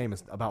implementing in the game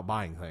is about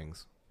buying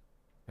things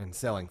and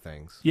selling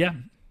things. Yeah.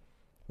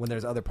 When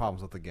there's other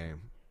problems with the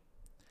game.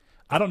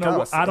 I don't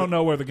know. I don't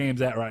know where the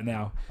game's at right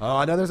now. Oh,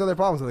 I know there's other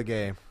problems with the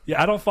game.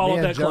 Yeah, I don't follow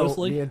that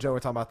closely. Me and Joe were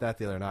talking about that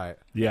the other night.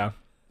 Yeah.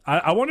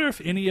 I wonder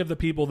if any of the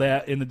people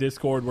that in the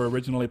Discord were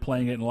originally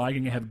playing it and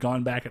liking it have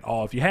gone back at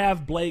all. If you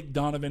have, Blake,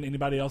 Donovan,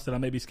 anybody else that I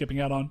may be skipping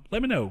out on,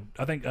 let me know.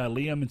 I think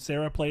Liam and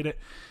Sarah played it.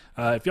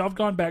 If y'all have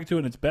gone back to it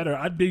and it's better,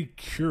 I'd be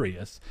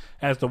curious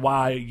as to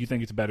why you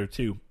think it's better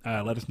too.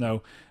 Let us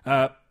know.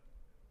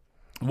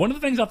 One of the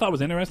things I thought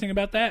was interesting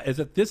about that is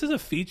that this is a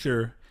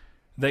feature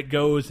that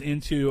goes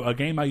into a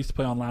game I used to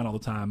play online all the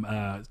time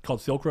called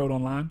Silk Road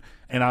Online,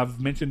 and I've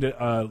mentioned it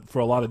for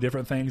a lot of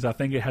different things. I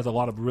think it has a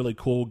lot of really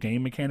cool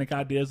game mechanic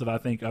ideas that I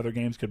think other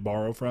games could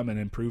borrow from and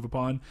improve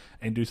upon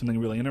and do something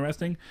really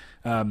interesting.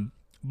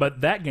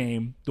 But that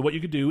game, what you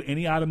could do,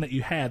 any item that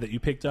you had that you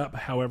picked up,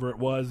 however it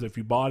was, if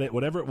you bought it,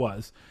 whatever it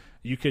was,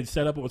 you could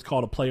set up what was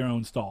called a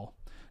player-owned stall.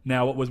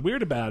 Now, what was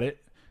weird about it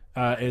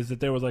is that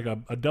there was like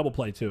a double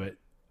play to it.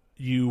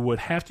 You would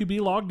have to be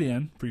logged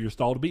in for your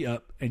stall to be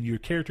up, and your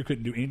character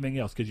couldn't do anything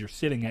else because you're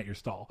sitting at your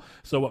stall.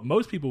 So what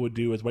most people would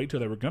do is wait till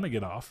they were going to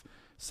get off,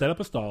 set up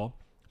a stall,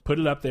 put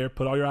it up there,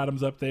 put all your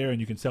items up there, and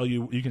you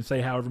can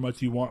say however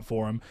much you want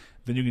for them.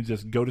 Then you can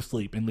just go to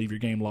sleep and leave your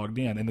game logged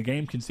in, and the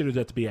game considers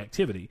that to be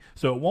activity,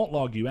 so it won't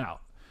log you out.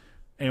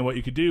 And what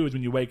you could do is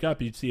when you wake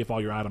up, you'd see if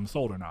all your items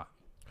sold or not.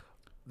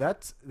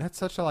 That's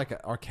such a like an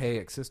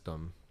archaic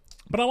system.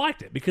 But I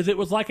liked it because it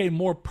was like a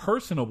more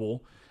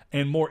personable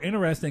and more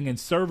interesting and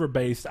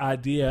server-based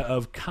idea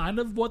of kind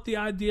of what the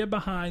idea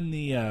behind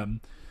the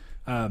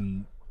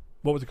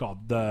what was it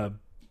called?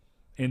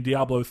 In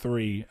Diablo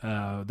 3,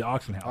 the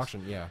auction house.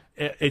 Auction, yeah.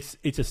 It's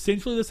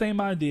essentially the same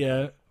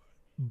idea,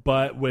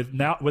 but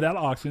without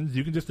auctions,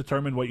 you can just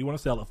determine what you want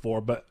to sell it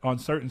for. But on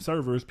certain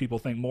servers, people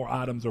think more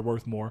items are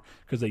worth more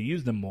because they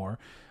use them more.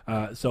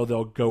 So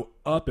they'll go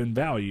up in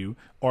value,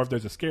 or if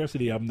there's a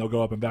scarcity of them, they'll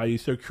go up in value.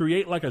 So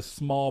create like a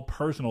small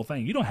personal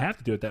thing. You don't have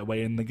to do it that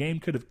way, and the game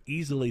could have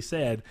easily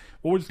said,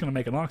 well, we're just going to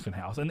make an auction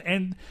house.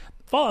 And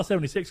Fallout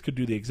 76 could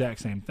do the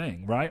exact same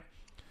thing, right?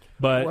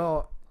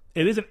 But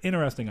it is an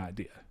interesting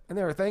idea. And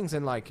there are things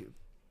in, like,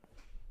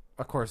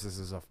 of course this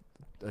is a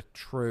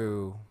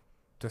true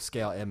to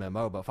scale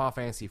MMO, but Final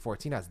Fantasy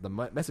 14 has the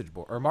message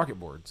board or market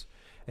boards,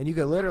 and you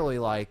could literally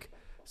like.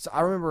 So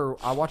I remember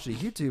I watched a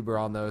YouTuber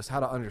on those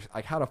how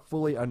to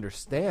fully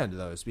understand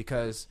those,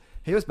 because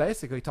he was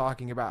basically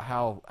talking about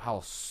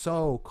how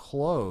so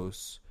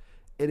close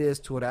it is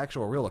to an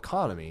actual real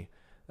economy,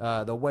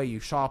 the way you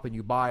shop and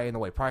you buy and the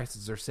way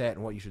prices are set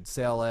and what you should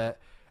sell at.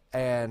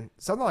 And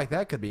something like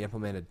that could be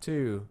implemented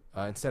too,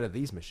 instead of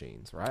these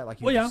machines, right? Like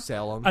you just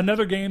sell them.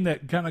 Another game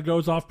that kind of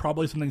goes off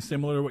probably something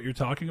similar to what you're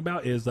talking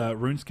about is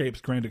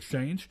RuneScape's Grand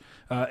Exchange,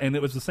 and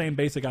it was the same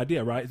basic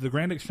idea, right? The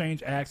Grand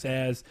Exchange acts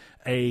as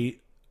a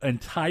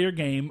entire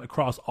game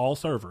across all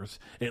servers.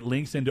 It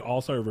links into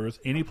all servers.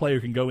 Any player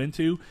can go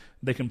into.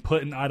 They can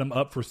put an item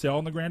up for sale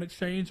on the Grand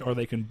Exchange, or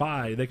they can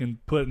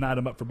put an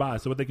item up for buy.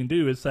 So what they can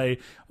do is say,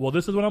 well,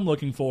 this is what I'm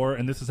looking for,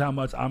 and this is how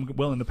much I'm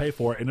willing to pay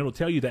for it, and it'll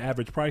tell you the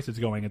average price it's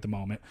going at the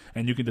moment,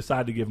 and you can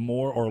decide to give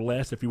more or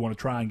less if you want to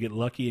try and get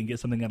lucky and get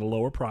something at a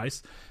lower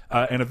price.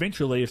 And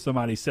eventually, if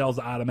somebody sells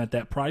the item at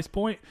that price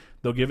point,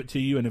 they'll give it to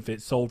you, and if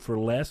it's sold for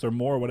less or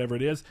more, or whatever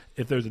it is,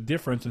 if there's a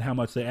difference in how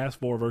much they ask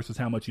for versus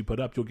how much you put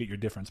up, you'll get your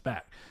difference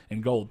back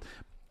in gold.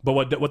 But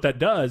what that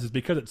does is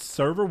because it's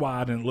server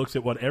wide and it looks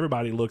at what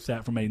everybody looks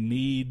at from a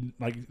need.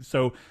 Like,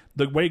 so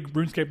the way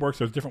RuneScape works,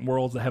 there's different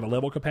worlds that have a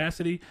level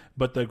capacity,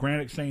 but the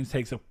Grand Exchange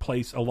takes a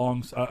place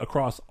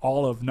across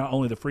all of not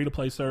only the free to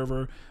play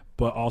server,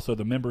 but also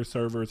the member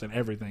servers and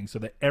everything, so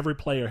that every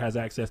player has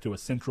access to a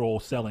central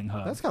selling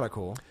hub. That's kind of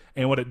cool.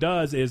 And what it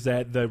does is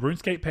that the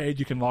RuneScape page,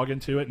 you can log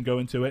into it and go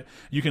into it.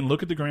 You can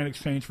look at the Grand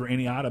Exchange for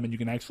any item, and you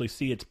can actually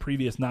see its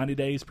previous 90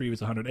 days,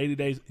 previous 180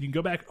 days. You can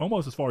go back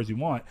almost as far as you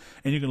want,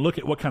 and you can look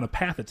at what kind of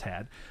path it's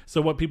had.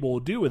 So what people will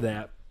do with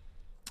that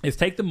is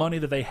take the money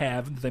that they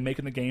have, that they make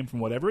in the game from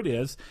whatever it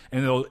is,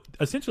 and they'll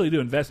essentially do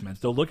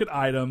investments. They'll look at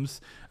items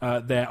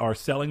that are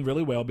selling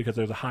really well because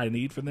there's a high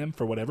need for them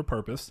for whatever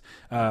purpose.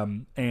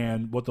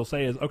 And what they'll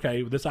say is,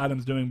 okay, this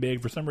item's doing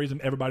big. For some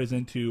reason, everybody's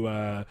into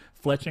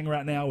fletching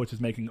right now, which is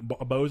making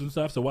bows and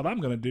stuff. So what I'm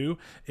going to do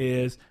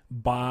is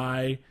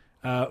buy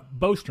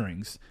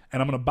bowstrings,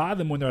 and I'm going to buy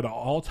them when they're at an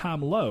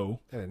all-time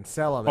low, And then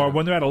sell them. or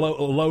when they're at a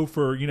low for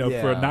for a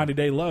Yeah.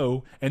 90-day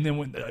low, and then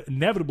when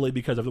inevitably,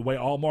 because of the way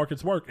all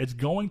markets work, it's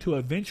going to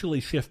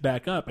eventually shift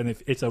back up. And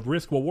if it's a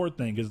risk reward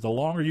thing, because the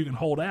longer you can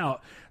hold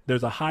out,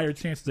 there's a higher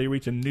chance they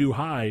reach a new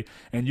high,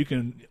 and you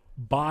can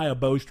buy a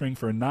bowstring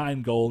for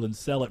 9 gold and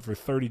sell it for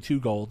 32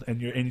 gold.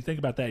 And you think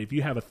about that, if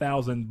you have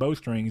 1,000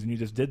 bowstrings and you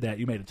just did that,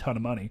 you made a ton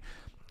of money.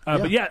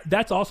 But yeah,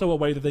 that's also a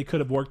way that they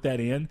could have worked that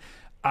in.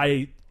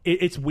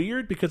 It's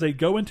weird because they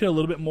go into a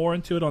little bit more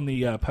into it on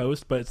the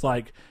post, but it's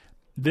like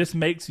this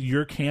makes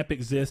your camp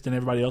exist in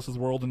everybody else's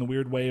world in the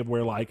weird way of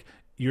where like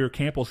your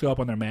camp will show up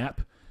on their map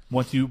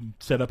once you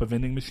set up a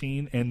vending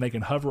machine, and they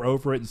can hover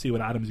over it and see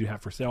what items you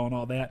have for sale and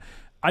all that.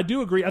 I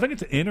do agree. I think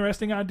it's an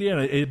interesting idea,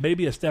 and it may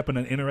be a step in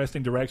an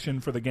interesting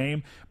direction for the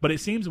game, but it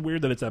seems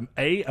weird that it's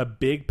a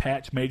big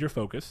patch major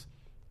focus.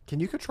 Can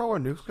you control where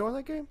nukes go in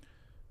that game?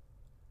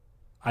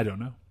 I don't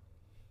know.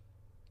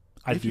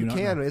 If you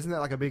can, isn't that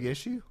like a big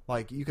issue?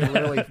 Like you can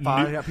literally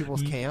find out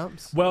people's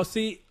camps. Well,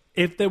 see,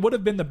 if there would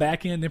have been the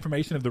back end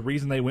information of the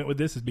reason they went with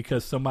this is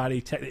because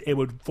it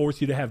would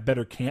force you to have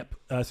better camp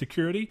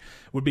security,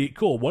 would be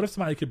cool. What if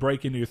somebody could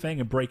break into your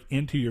thing and break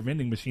into your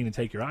vending machine and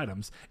take your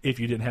items if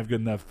you didn't have good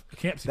enough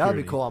camp security? That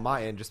would be cool on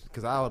my end, just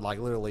because I would like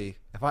literally,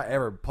 if I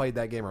ever played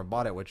that game or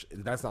bought it, which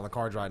that's not on the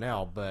cards right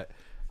now, but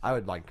I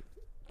would like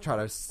try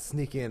to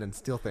sneak in and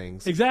steal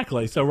things.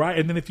 Exactly. So right,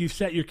 and then if you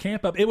set your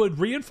camp up, it would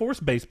reinforce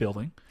base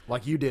building.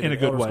 Like you did in a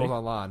good Elder way. Scrolls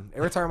Online.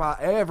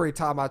 Every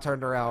time I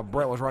turned around,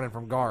 Brett was running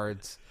from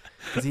guards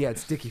because he had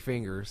sticky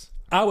fingers.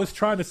 I was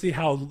trying to see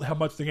how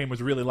much the game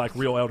was really like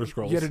real Elder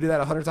Scrolls. You had to do that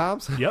 100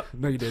 times? Yep.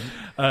 No, you didn't.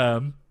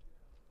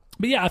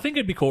 But yeah, I think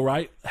it'd be cool,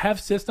 right? Have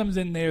systems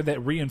in there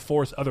that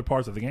reinforce other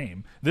parts of the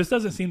game. This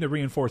doesn't seem to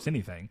reinforce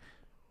anything.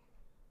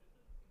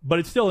 But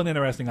it's still an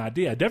interesting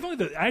idea.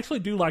 Definitely, I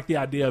actually do like the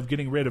idea of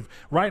getting rid of...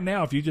 Right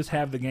now, if you just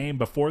have the game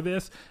before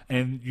this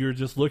and you're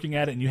just looking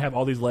at it and you have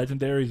all these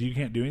legendaries you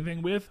can't do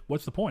anything with,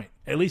 what's the point?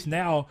 At least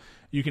now,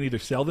 you can either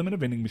sell them in a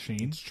vending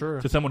machine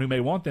true. to someone who may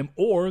want them,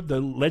 or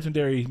the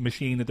legendary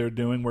machine that they're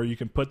doing where you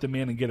can put them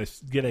in and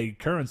get a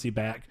currency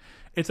back.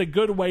 It's a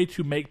good way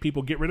to make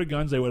people get rid of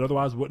guns they would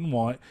otherwise wouldn't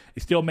want.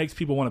 It still makes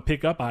people want to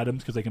pick up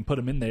items because they can put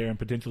them in there and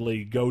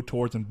potentially go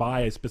towards and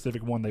buy a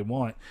specific one they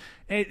want.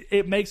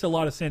 It makes a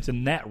lot of sense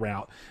in that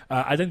route.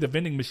 I think the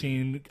vending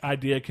machine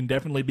idea can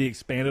definitely be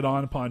expanded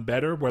upon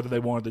better, whether they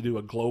wanted to do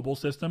a global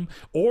system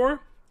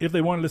or if they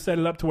wanted to set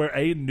it up to where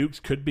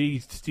nukes could be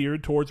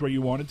steered towards where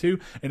you wanted to.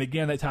 And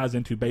again, that ties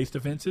into base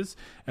defenses.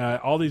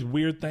 All these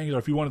weird things, or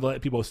if you wanted to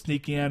let people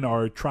sneak in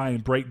or try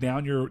and break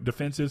down your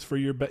defenses for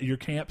your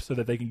camp so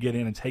that they can get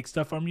in and take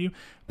stuff from you,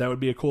 that would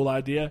be a cool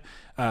idea.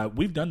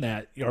 We've done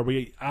that.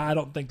 I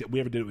don't think that we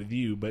ever did it with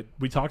you, but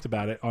we talked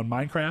about it on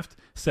Minecraft,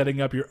 setting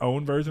up your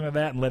own version of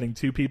that and letting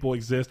 2 people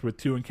exist with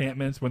 2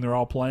 encampments when they're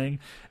all playing,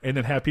 and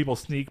then have people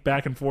sneak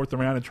back and forth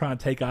around and try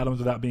and take items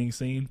without being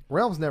seen.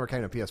 Realms never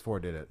came to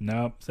PS4, did it?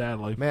 No,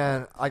 sadly.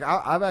 Man, like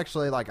I've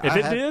actually like If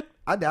it did?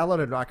 I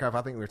downloaded Minecraft.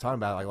 I think we were talking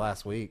about it like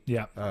last week.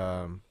 Yeah.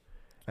 And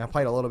I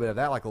played a little bit of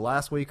that like the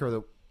last week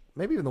or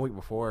maybe even the week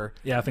before.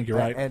 Yeah, I think you're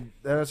right. And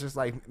it was just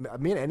like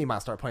me and Andy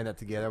might start playing that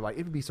together. Like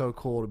it would be so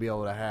cool to be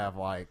able to have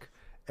like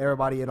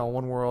everybody in on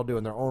one world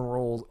doing their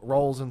own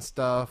roles and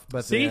stuff.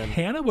 But See, then,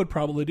 Hannah would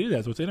probably do that.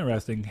 That's what's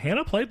interesting.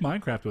 Hannah played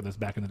Minecraft with us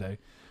back in the day.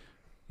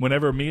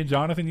 Whenever me and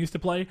Jonathan used to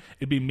play,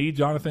 it'd be me,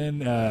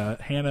 Jonathan,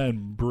 Hannah,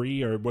 and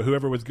Bree, or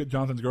whoever was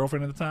Jonathan's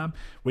girlfriend at the time.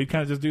 We'd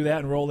kind of just do that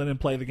and roll in and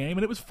play the game,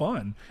 and it was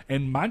fun.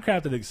 And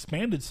Minecraft had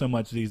expanded so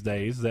much these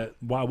days that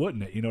why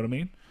wouldn't it? You know what I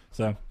mean?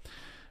 So,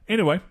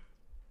 anyway,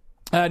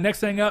 next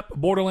thing up,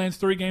 Borderlands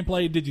 3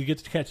 gameplay. Did you get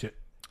to catch it?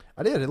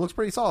 I did. It looks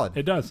pretty solid.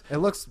 It does. It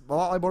looks a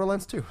lot like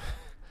Borderlands 2.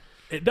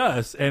 It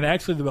does. And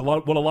actually,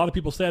 what a lot of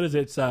people said is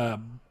it's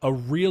a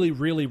really,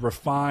 really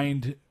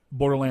refined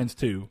Borderlands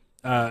 2.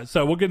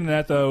 So we'll get into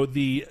that, though.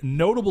 The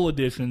notable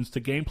additions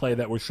to gameplay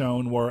that were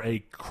shown were a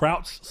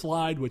crouch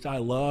slide, which I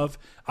love.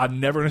 I've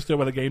never understood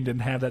why the game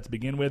didn't have that to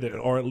begin with,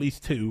 or at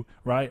least two,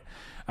 right?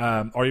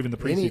 Or even the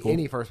pre-sequel.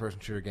 Any first-person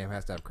shooter game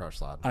has to have crouch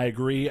slide. I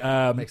agree.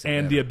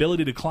 And the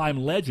ability to climb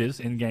ledges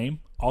in-game,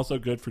 also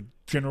good for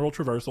general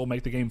traversal,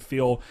 make the game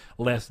feel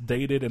less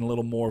dated and a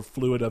little more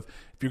fluid of,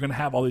 if you're going to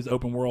have all these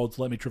open worlds,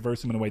 let me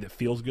traverse them in a way that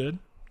feels good.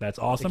 That's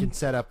awesome. You can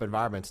set up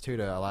environments, too,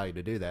 to allow you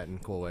to do that in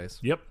cool ways.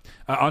 Yep.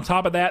 On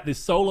top of that, the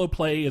solo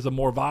play is a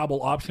more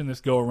viable option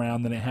this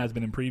go-around than it has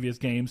been in previous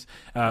games,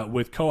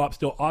 with co-op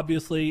still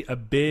obviously a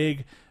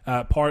big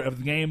part of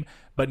the game.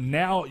 But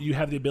now you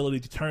have the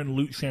ability to turn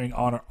loot sharing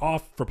on or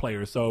off for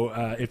players. So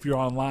if you're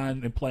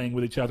online and playing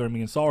with each other, and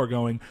me and Saul are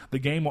going, the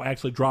game will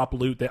actually drop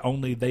loot that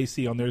only they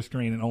see on their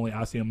screen and only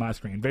I see on my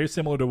screen. Very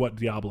similar to what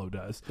Diablo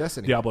does.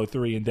 Destiny. Diablo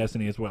 3 and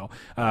Destiny as well.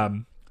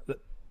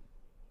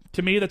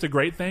 To me, that's a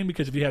great thing,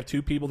 because if you have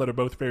two people that are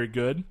both very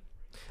good,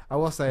 I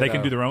will say they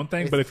can do their own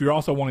thing. But if you're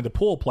also wanting to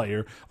pull a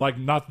player, like,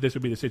 not that this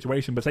would be the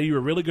situation, but say you were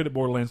really good at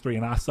Borderlands 3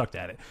 and I sucked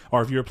at it,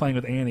 or if you were playing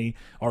with Annie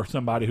or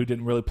somebody who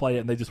didn't really play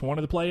it and they just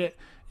wanted to play it,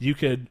 you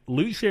could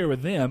loot share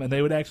with them, and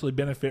they would actually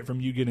benefit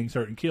from you getting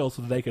certain kills,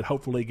 so that they could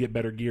hopefully get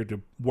better gear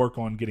to work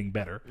on getting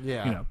better.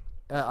 Yeah. You know.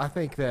 I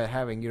think that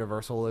having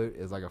universal loot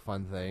is like a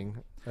fun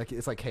thing. Like,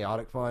 it's like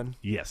chaotic fun.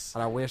 Yes.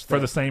 And I wish that, for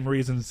the same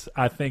reasons,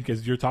 I think,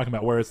 as you're talking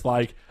about, where it's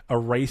like a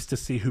race to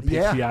see who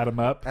picks the item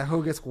up. And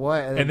who gets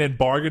what. And then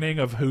bargaining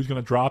of who's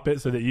going to drop it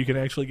so that you can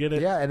actually get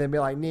it. Yeah, and then be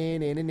like,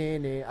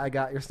 nee, I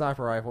got your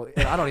sniper rifle.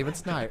 And I don't even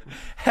snipe.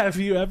 Have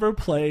you ever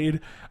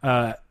played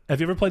an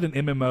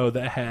MMO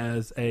that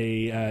has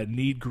a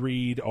need,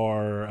 greed,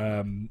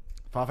 or...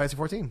 Final Fantasy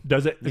 14.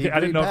 Does it? Need, I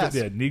didn't know pass.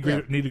 if it did. Need,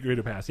 greed,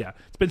 or pass. Yeah.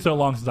 It's been so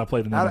long since I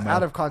played an MMO.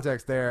 Out of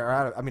context there, or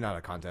out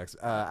of context.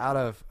 Out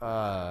of...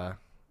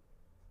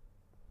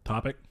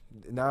 Topic?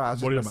 No, I was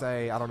just going to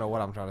say, I don't know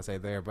what I'm trying to say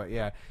there, but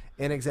yeah.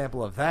 An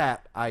example of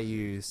that, I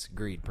use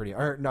greed pass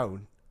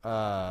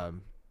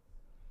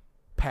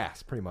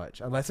pretty much.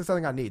 Unless it's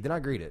something I need, then I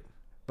greed it.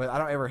 But I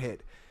don't ever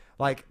hit.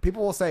 Like,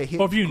 people will say hit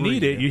Well, if you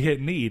greed. need it, you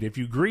hit need. If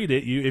you greed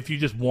it, if you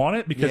just want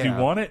it because you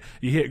want it,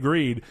 you hit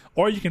greed.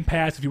 Or you can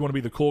pass if you want to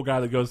be the cool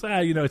guy that goes,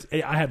 I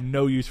have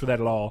no use for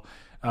that at all.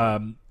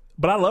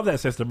 But I love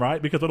that system,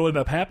 right? Because what will end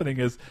up happening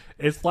is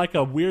it's like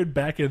a weird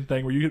back end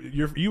thing where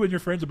you and your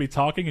friends will be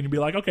talking, and you'll be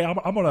like, okay,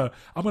 I'm gonna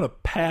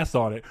pass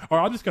on it, or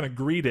I'm just gonna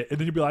greed it, and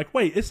then you'll be like,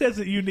 wait, it says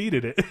that you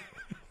needed it.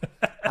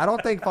 I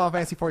don't think Final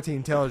Fantasy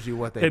 14 tells you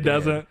what they did. It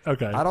doesn't?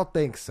 Okay. I don't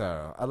think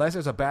so. Unless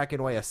there's a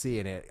back-end way of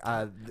seeing it.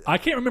 I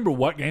can't remember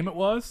what game it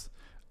was.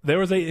 There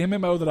was a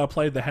MMO that I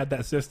played that had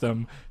that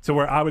system to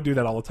where I would do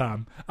that all the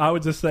time. I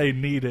would just say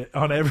need it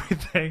on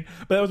everything.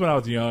 But that was when I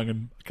was young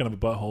and kind of a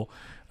butthole.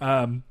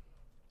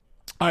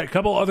 All right, a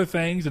couple other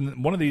things,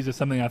 and one of these is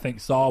something I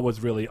think Saul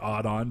was really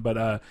odd on.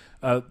 But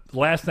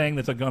last thing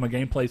that's on the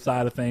gameplay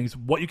side of things,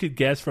 what you could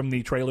guess from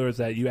the trailer is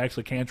that you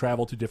actually can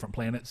travel to different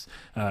planets.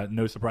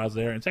 No surprise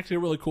there. And it's actually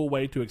a really cool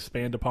way to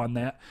expand upon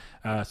that.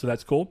 So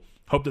that's cool.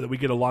 Hope that we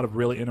get a lot of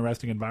really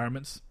interesting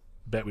environments.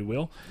 Bet we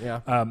will.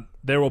 Yeah.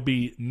 There will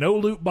be no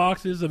loot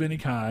boxes of any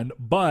kind,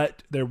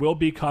 but there will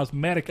be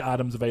cosmetic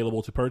items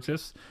available to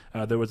purchase.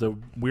 There was a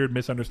weird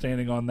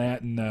misunderstanding on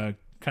that, and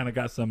kind of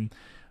got some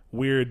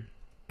weird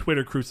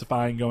Twitter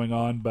crucifying going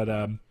on, but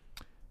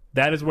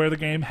that is where the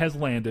game has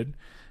landed.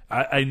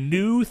 A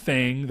new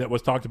thing that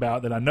was talked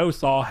about that I know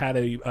Saul had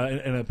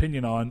an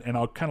opinion on, and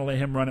I'll kind of let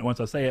him run it once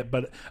I say it,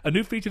 but a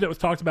new feature that was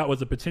talked about was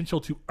the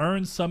potential to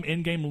earn some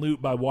in-game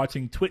loot by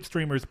watching Twitch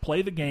streamers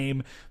play the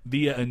game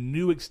via a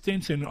new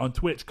extension on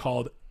Twitch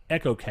called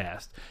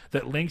EchoCast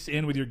that links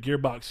in with your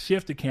Gearbox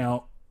Shift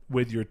account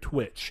with your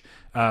Twitch.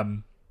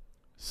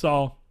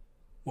 Saul,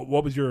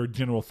 what was your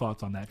general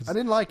thoughts on that? I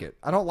didn't like it.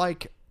 I don't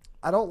like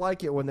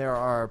it when there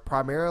are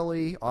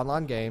primarily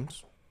online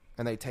games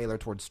and they tailor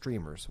towards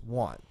streamers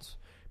once,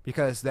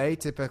 because they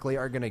typically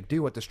are going to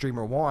do what the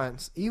streamer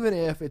wants, even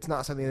if it's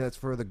not something that's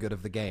for the good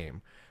of the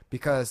game,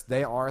 because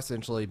they are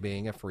essentially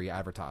being a free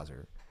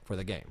advertiser for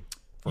the game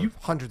for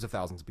hundreds of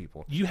thousands of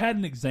people. You had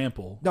an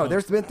example. No,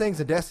 there's been things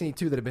in Destiny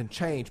 2 that have been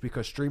changed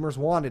because streamers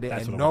wanted it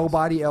and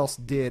nobody else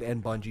did,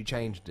 and Bungie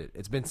changed it.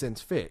 It's been since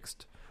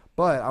fixed.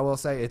 But I will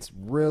say it's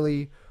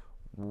really,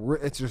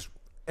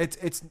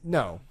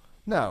 no.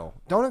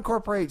 Don't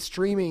incorporate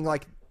streaming,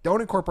 don't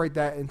incorporate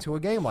that into a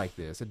game like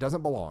this. It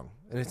doesn't belong.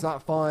 And it's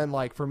not fun.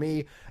 Like, for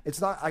me,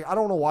 it's not, I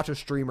don't want to watch a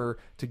streamer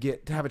to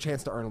have a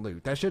chance to earn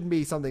loot. That shouldn't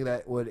be something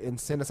that would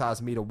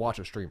incentivize me to watch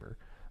a streamer.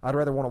 I'd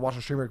rather want to watch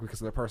a streamer because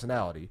of their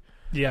personality.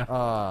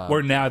 Yeah.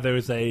 Where now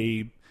there's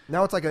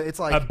now it's like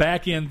a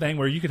back end thing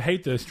where you could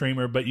hate the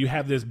streamer, but you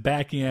have this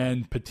back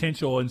end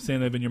potential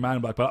incentive in your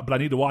mind, but I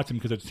need to watch him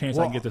because there's a chance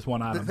I can get this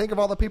one item. Think of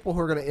all the people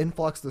who are going to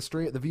influx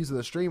the views of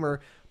the streamer,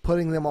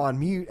 putting them on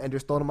mute and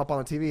just throwing them up on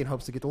the TV in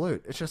hopes to get the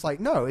loot. It's just like,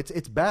 no,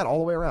 it's bad all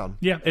the way around.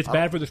 Yeah, it's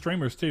bad for the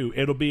streamers too.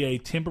 It'll be a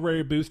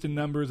temporary boost in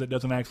numbers that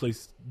doesn't actually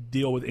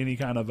deal with any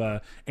kind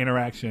of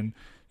interaction.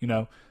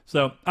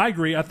 So I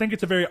agree. I think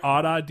it's a very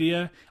odd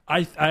idea.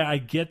 I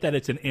get that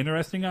it's an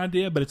interesting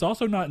idea, but it's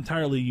also not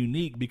entirely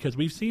unique because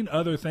we've seen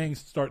other things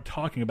start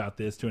talking about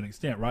this to an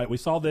extent, right? We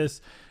saw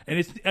this,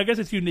 and I guess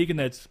it's unique in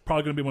that it's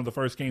probably going to be one of the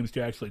first games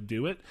to actually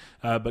do it.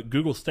 But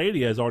Google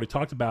Stadia has already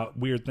talked about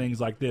weird things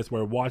like this,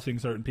 where watching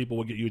certain people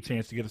will get you a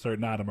chance to get a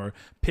certain item or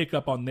pick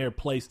up on their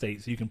play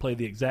state, so you can play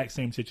the exact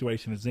same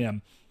situation as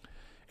them.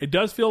 It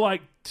does feel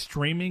like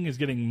streaming is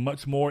getting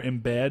much more in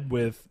bed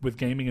with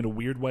gaming in a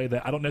weird way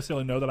that I don't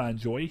necessarily know that I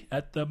enjoy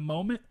at the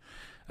moment.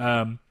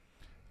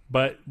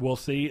 But we'll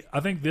see. I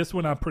think this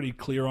one I'm pretty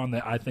clear on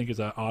that I think is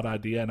an odd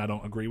idea and I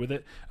don't agree with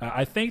it.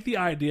 I think the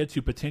idea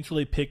to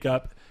potentially pick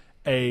up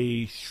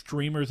a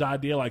streamer's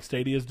idea like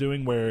Stadia is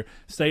doing, where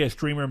say a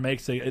streamer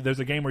there's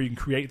a game where you can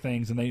create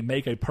things and they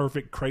make a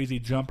perfect crazy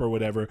jump or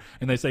whatever,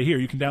 and they say, here,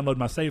 you can download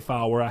my save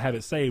file where I have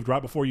it saved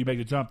right before you make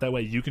the jump. That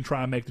way you can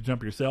try and make the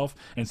jump yourself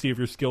and see if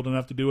you're skilled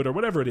enough to do it or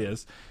whatever it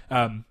is.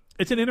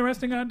 It's an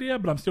interesting idea,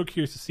 but I'm still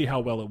curious to see how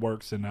well it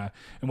works and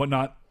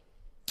whatnot.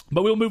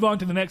 But we'll move on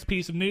to the next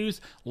piece of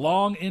news.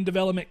 Long in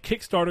development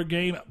Kickstarter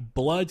game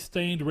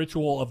Bloodstained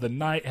Ritual of the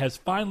Night has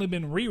finally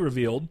been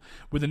re-revealed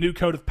with a new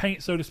coat of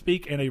paint, so to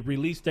speak, and a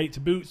release date to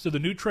boot. So the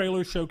new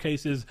trailer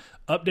showcases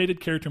updated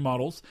character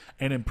models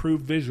and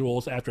improved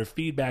visuals after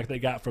feedback they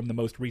got from the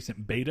most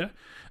recent beta.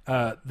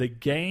 The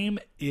game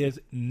is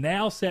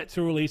now set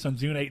to release on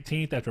June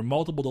 18th after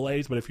multiple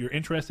delays, but if you're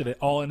interested at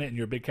all in it and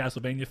you're a big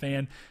Castlevania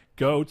fan,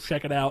 go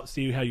check it out,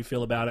 see how you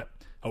feel about it.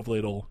 Hopefully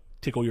it'll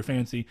tickle your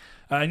fancy,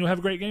 and you'll have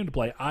a great game to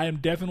play. I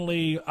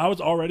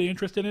was already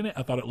interested in it.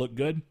 I thought it looked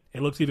good.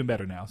 It looks even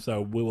better now, so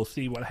we will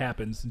see what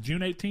happens.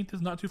 June 18th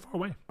is not too far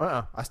away.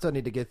 I still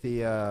need to get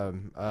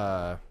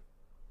the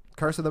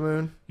Curse of the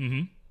Moon,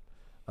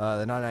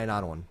 the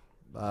 999 one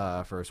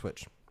for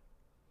Switch.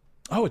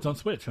 Oh, it's on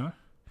Switch, huh?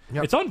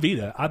 Yep. It's on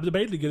Vita. I've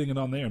debated getting it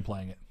on there and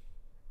playing it.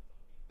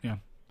 Yeah.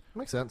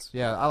 Makes sense.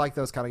 Yeah, I like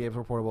those kind of games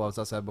for portable, as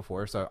I said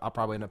before, so I'll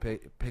probably end up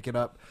picking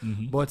up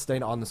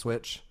Bloodstained on the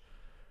Switch.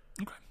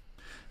 Okay.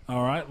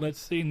 All right, let's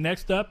see.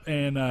 Next up,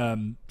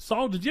 and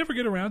Saul, did you ever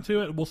get around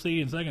to it? We'll see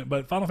in a second.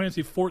 But Final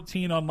Fantasy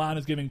XIV Online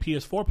is giving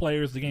PS4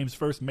 players the game's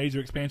first major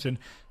expansion,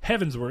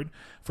 Heavensward,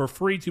 for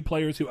free to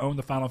players who own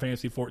the Final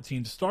Fantasy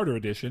XIV Starter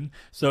Edition.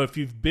 So if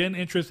you've been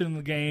interested in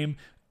the game,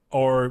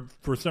 or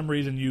for some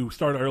reason you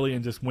started early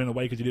and just went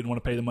away because you didn't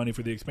want to pay the money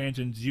for the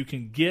expansions, you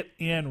can get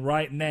in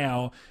right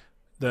now.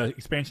 The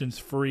expansion's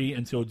free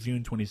until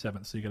June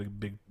 27th, so you got a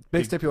big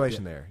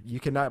stipulation there. You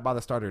cannot buy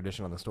the Starter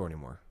Edition on the store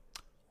anymore.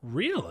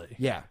 Really?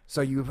 Yeah.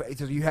 So you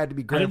had to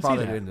be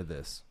grandfathered into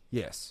this.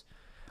 Yes.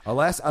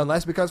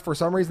 Unless because for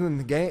some reason in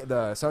the game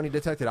the Sony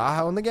detected I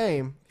own the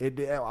game.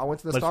 I went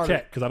to the starter.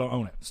 Let's check because I don't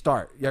own it.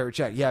 Start. Yeah,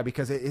 check. Yeah,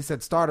 because it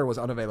said starter was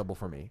unavailable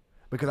for me.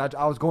 Because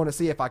I was going to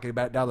see if I could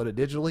download it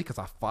digitally because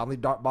I finally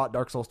bought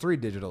Dark Souls 3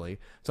 digitally.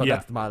 So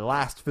that's my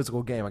last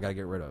physical game I got to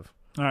get rid of.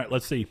 All right,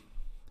 let's see.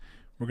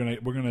 We're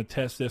gonna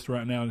test this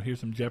right now and here's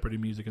some Jeopardy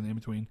music in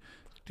between.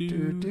 Do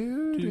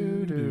do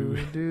do do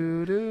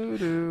do do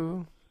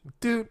do.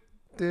 Do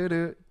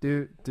do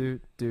do do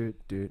do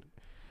do.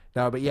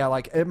 No, but yeah,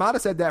 like it might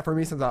have said that for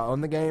me since I own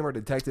the game or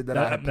detected that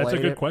I had played it. That's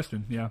a good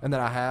question. Yeah, and then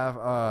I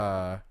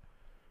have.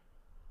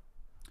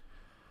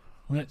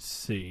 Let's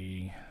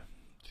see.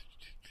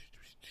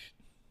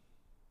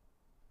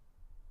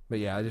 But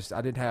yeah,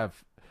 I didn't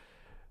have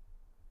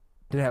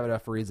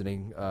enough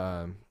reasoning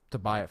to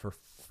buy it for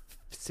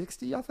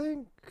 $60, I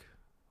think.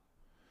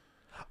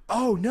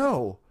 Oh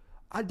no,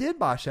 I did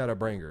buy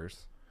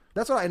Shadowbringers.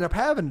 That's what I ended up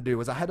having to do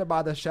was I had to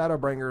buy the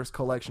Shadowbringers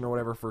collection or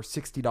whatever for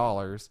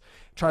 $60.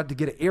 Tried to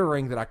get an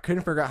earring that I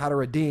couldn't figure out how to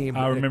redeem.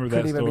 I remember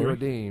that story. Couldn't even be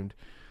redeemed.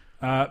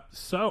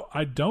 So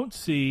I don't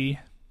see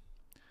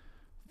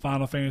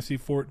Final Fantasy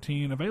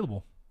XIV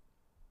available.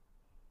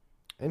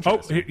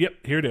 Interesting. Oh,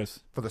 here it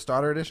is. For the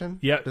starter edition?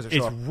 Yeah,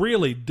 it's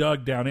really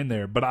dug down in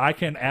there, but I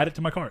can add it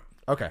to my cart.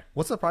 Okay.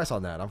 What's the price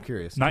on that? I'm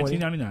curious.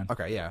 $19.99.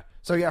 Okay, yeah.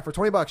 So yeah, for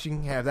 $20 you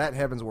can have that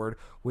Heavensward,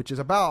 which is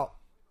about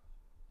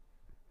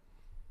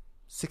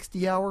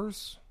 60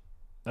 hours.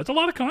 That's a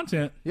lot of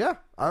content. Yeah.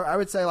 I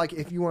would say like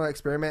if you want to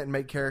experiment and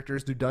make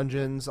characters, do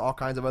dungeons, all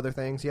kinds of other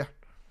things, yeah.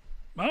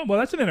 Oh, well,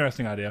 that's an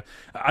interesting idea.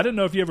 I didn't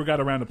know if you ever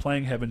got around to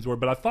playing Heavensward,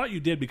 but I thought you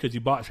did because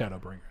you bought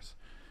Shadowbringers.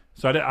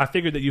 So I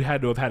figured that you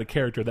had to have had a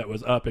character that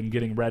was up and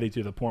getting ready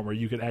to the point where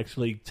you could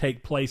actually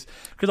take place.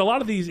 Because a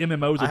lot of these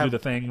MMOs will do the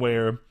thing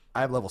where...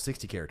 I have level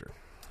 60 character.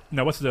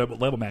 No, what's the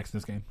level max in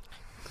this game?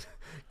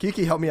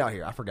 Kiki, help me out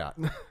here. I forgot.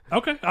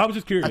 Okay, I was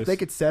just curious. I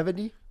think it's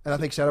 70, and I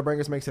think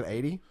Shadowbringers makes it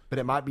 80, but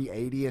it might be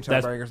 80 and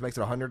Shadowbringers makes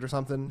it 100 or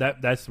something.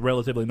 That's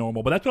relatively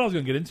normal. But that's what I was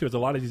going to get into is a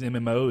lot of these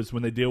MMOs,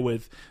 when they deal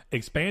with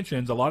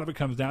expansions, a lot of it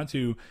comes down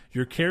to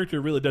your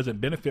character really doesn't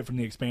benefit from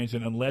the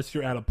expansion unless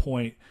you're at a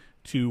point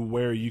to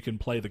where you can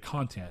play the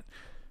content.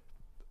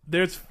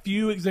 There's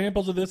few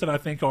examples of this that I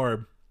think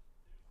are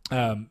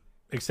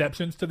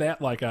exceptions to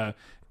that. Like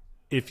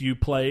if you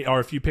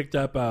picked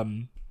up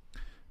World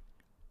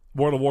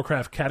of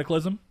Warcraft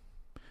Cataclysm,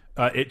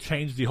 it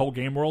changed the whole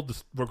game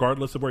world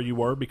regardless of where you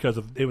were because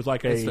of it was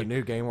like it's the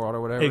new game world or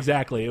whatever.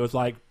 Exactly. It was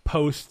like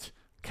post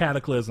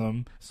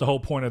Cataclysm. It's the whole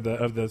point of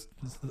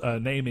the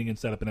naming and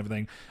setup and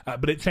everything.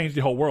 But it changed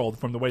the whole world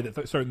from the way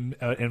that certain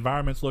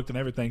environments looked and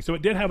everything. So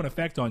it did have an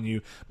effect on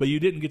you, but you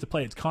didn't get to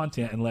play its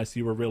content unless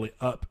you were really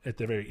up at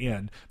the very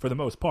end. For the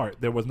most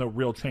part, there was no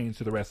real change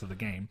to the rest of the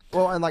game.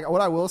 Well, and like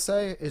what I will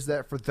say is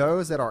that for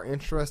those that are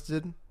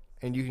interested,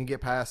 and you can get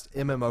past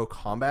MMO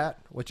combat,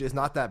 which is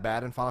not that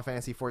bad in Final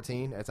Fantasy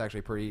 14. It's actually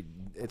pretty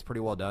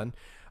well done.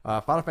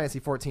 Final Fantasy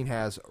 14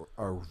 has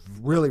a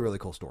really, really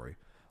cool story.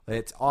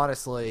 It's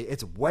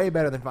way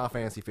better than Final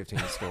Fantasy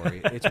 15's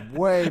story. It's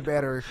way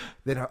better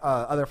than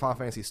other Final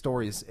Fantasy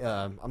stories.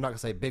 I'm not going to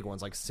say big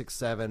ones like 6,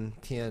 7,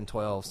 10,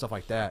 12, stuff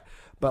like that.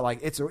 But like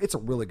it's a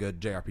really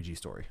good JRPG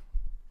story.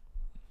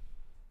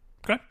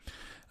 Okay.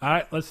 All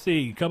right, let's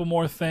see. A couple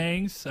more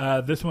things.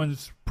 This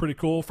one's pretty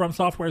cool. From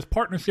Software's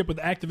partnership with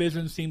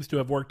Activision seems to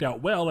have worked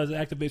out well, as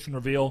Activision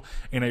revealed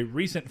in a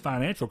recent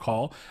financial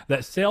call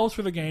that sales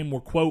for the game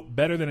were, quote,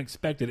 better than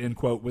expected, end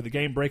quote, with the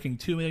game breaking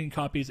 2 million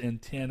copies in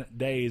 10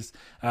 days.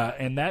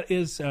 And that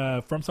is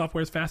From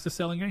Software's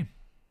fastest-selling game.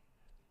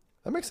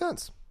 That makes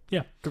sense.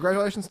 Yeah.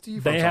 Congratulations to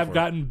you, From They Software. have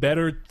gotten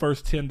better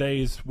first 10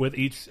 days with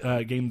each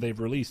game they've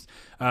released.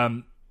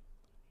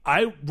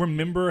 I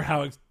remember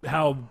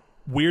how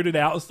weirded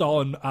out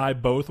Saul and I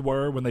both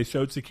were when they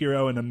showed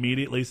Sekiro and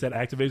immediately said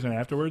Activision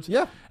afterwards.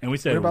 Yeah. And we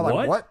said, Everybody what?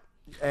 like, what?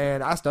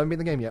 And I still haven't beat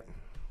the game yet.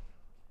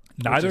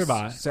 Neither is have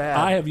I. sad.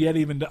 I have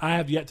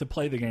yet to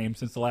play the game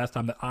since the last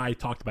time that I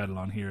talked about it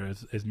on here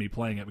as me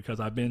playing it, because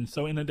I've been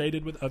so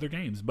inundated with other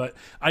games. But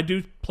I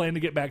do plan to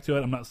get back to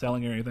it. I'm not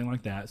selling or anything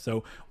like that.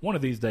 So one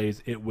of these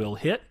days it will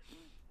hit.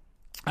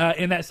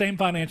 In that same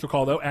financial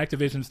call, though,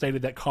 Activision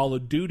stated that Call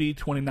of Duty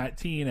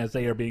 2019, as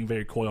they are being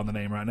very coy on the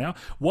name right now,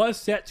 is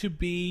set to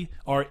be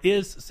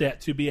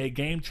a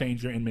game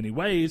changer in many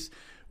ways,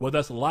 with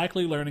us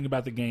likely learning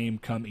about the game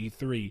come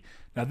E3.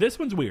 Now, this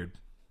one's weird.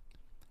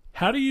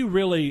 How do you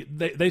really...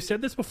 They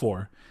said this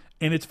before,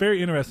 and it's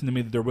very interesting to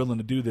me that they're willing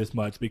to do this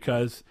much,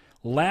 because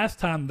last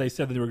time they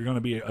said that they were going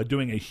to be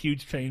doing a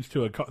huge change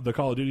to the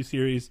Call of Duty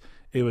series,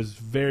 it was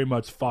very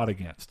much fought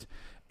against.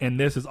 And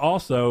this is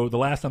also, the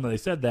last time that they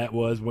said that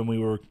was when we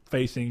were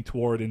facing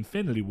toward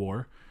Infinity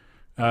War,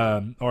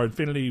 or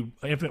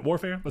Infinite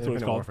Warfare. That's what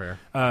it's called. Warfare.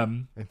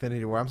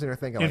 Infinity War. I'm sitting there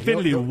thinking,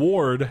 Infinity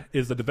Ward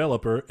is the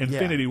developer.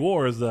 Infinity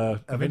War is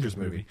the Avengers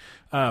movie.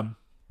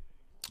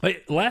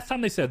 Last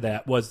time they said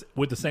that was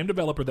with the same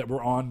developer that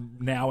we're on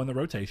now in the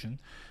rotation,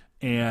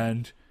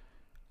 and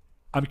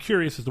I'm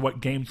curious as to what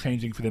game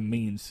changing for them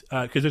means,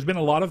 because there's been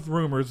a lot of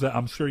rumors that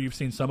I'm sure you've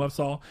seen some of,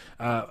 Saul,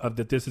 of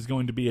that this is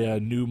going to be a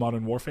new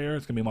Modern Warfare.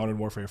 It's going to be Modern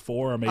Warfare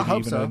 4, or maybe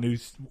even a new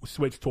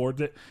switch towards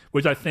it,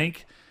 which I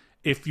think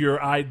if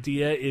your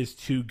idea is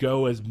to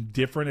go as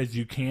different as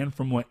you can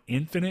from what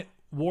Infinite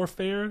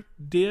Warfare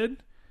did,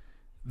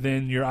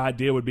 then your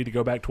idea would be to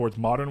go back towards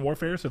Modern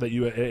Warfare, so that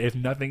you, if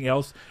nothing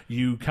else,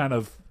 you kind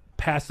of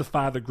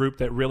pacify the group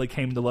that really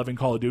came to loving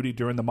Call of Duty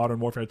during the Modern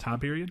Warfare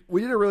time period.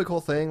 We did a really cool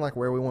thing, like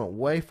where we went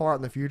way far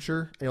in the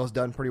future and it was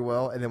done pretty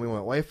well, and then we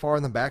went way far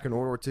in the back in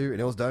World War II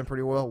and it was done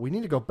pretty well. We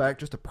need to go back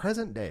just to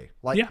present day.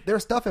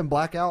 There's stuff in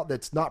Blackout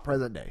that's not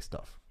present day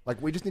stuff. Like,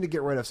 we just need to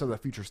get rid of some of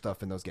the future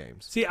stuff in those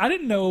games. See, I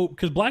didn't know,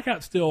 because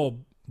Blackout's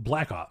still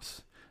Black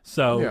Ops.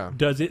 So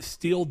does it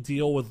still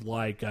deal with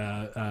like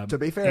to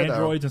be fair,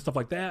 androids and stuff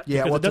like that?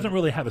 Yeah, because it doesn't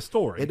really have a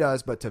story. It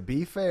does, but to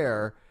be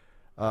fair,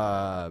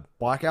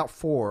 Blackout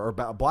 4 or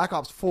Black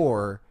Ops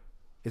 4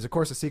 is of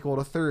course a sequel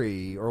to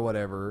 3 or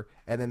whatever,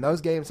 and then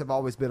those games have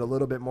always been a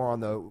little bit more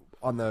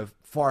on the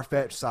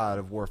far-fetched side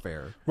of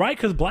warfare, right?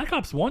 Because Black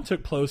Ops 1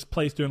 took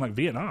place during like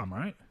Vietnam,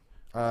 right?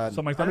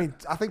 Something like that. I mean,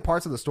 I think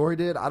parts of the story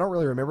did. I don't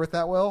really remember it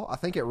that well. I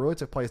think it really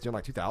took place during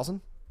like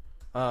 2000.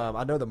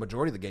 I know the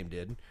majority of the game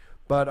did,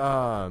 but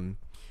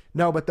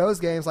no. But those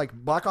games like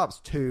Black Ops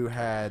 2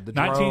 had the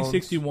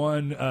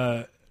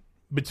 1961.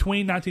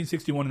 Between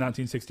 1961 and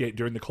 1968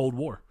 during the Cold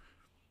War.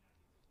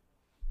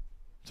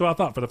 So I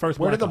thought for the first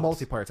Where Black did the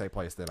Ops, multiplayer take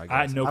place then,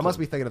 I guess? I must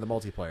be thinking of the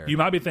multiplayer. You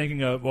might be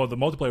thinking of, well, the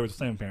multiplayer was the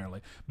same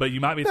apparently, but you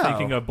might be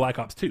thinking of Black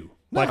Ops 2.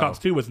 Black Ops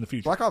 2 was in the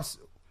future. Black Ops,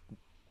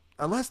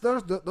 unless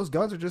those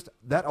guns are just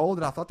that old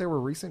and I thought they were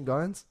recent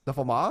guns. The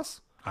FAMAS?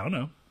 I don't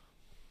know.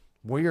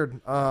 Weird.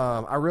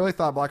 I really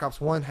thought Black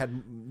Ops 1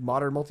 had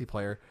modern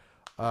multiplayer.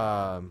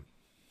 I'm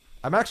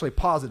actually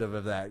positive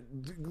of that.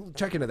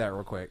 Check into that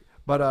real quick.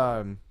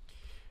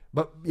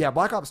 But yeah,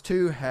 Black Ops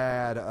 2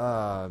 had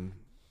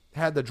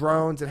the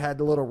drones. It had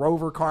the little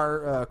rover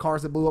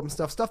cars that blew up and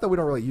stuff that we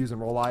don't really use in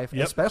real life,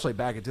 especially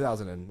back in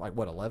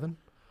 2011?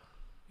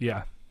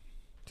 Yeah.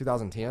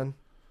 2010.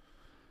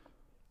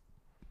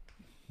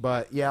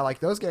 But yeah,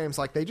 like those games,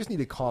 like they just need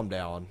to calm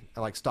down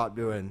and like stop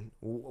doing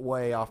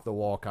way off the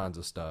wall kinds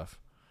of stuff.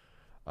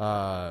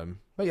 But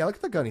yeah, look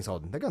at the gun he's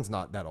holding. That gun's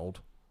not that old.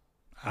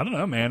 I don't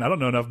know, man. I don't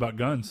know enough about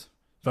guns,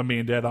 if I'm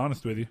being dead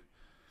honest with you.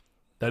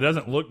 That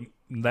doesn't look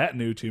that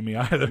new to me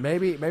either.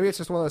 Maybe it's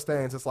just one of those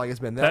things. It's like it's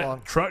been that long.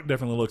 That truck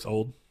definitely looks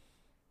old.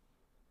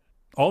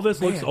 All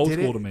this looks old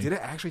school to me. Did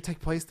it actually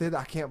take place then?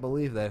 I can't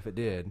believe that if it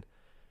did.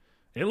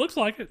 It looks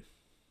like it.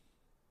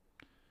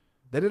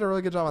 They did a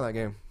really good job on that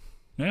game.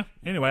 Yeah.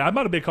 Anyway, I'm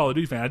not a big Call of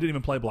Duty fan. I didn't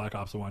even play Black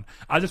Ops 1.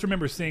 I just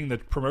remember seeing the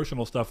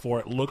promotional stuff for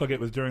it look like it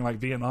was during like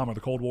Vietnam or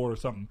the Cold War or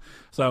something.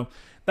 So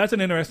that's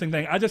an interesting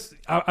thing.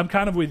 I'm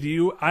kind of with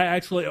you.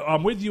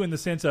 I'm with you in the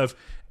sense of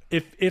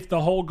if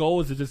the whole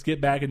goal is to just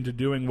get back into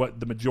doing what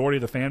the majority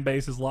of the fan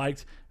base has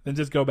liked, then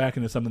just go back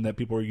into something that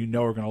people are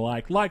going to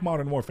like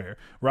Modern Warfare,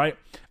 right?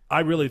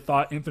 I really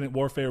thought Infinite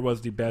Warfare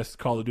was the best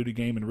Call of Duty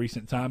game in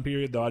recent time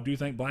period, though I do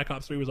think Black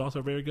Ops 3 was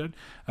also very good.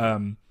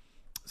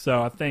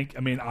 So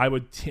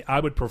I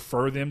would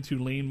prefer them to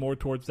lean more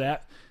towards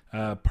that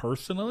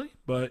personally.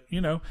 But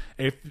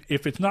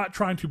if it's not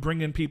trying to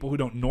bring in people who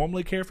don't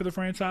normally care for the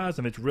franchise,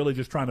 and it's really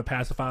just trying to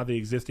pacify the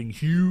existing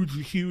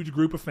huge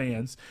group of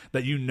fans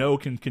that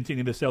can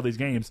continue to sell these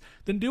games,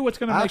 then do what's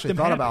going to make them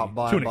happy. I actually thought about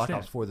buying Black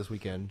Ops 4 this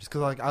weekend just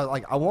because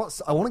I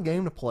want a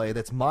game to play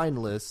that's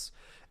mindless.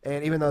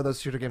 And even though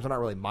those shooter games are not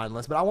really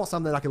mindless, but I want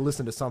something that I can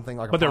listen to something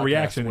like a podcast. But they're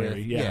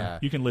reactionary, with. Yeah.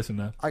 You can listen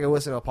to. I can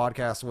listen to a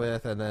podcast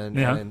with and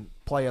then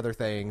play other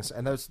things.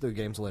 And those two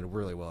games lend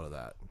really well to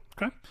that.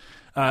 Okay.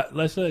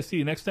 Let's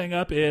see. Next thing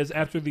up is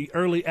after the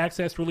early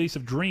access release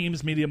of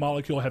Dreams, Media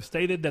Molecule have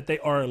stated that they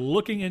are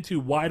looking into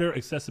wider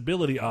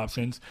accessibility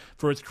options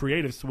for its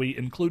creative suite,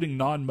 including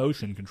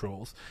non-motion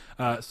controls.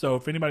 So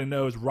if anybody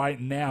knows, right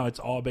now it's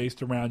all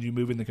based around you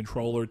moving the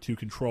controller to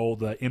control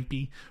the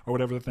IMPI or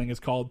whatever the thing is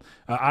called.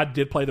 I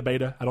did play the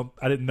beta.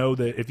 I didn't know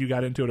that if you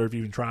got into it or if you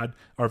even tried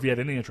or if you had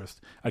any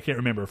interest. I can't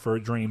remember for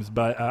Dreams,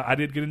 but I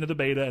did get into the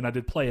beta and I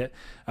did play it.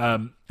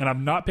 And I've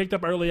not picked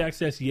up early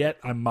access yet.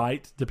 I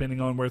might,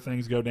 depending on where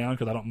things go down,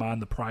 because I don't mind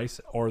the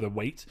price or the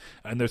weight,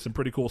 and there's some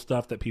pretty cool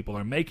stuff that people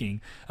are making,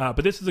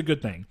 but this is a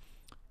good thing,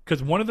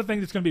 because one of the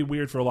things that's going to be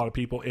weird for a lot of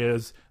people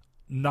is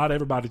not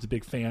everybody's a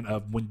big fan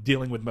of when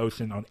dealing with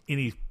motion on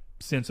any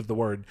sense of the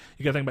word.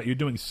 You got to think about, you're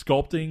doing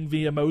sculpting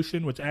via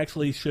motion, which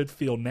actually should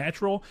feel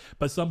natural,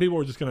 but some people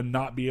are just going to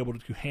not be able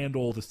to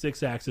handle the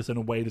 6-axis in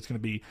a way that's going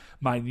to be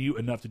minute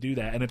enough to do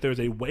that. And if there's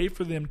a way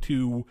for them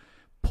to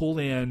pull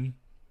in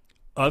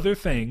other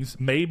things,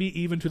 maybe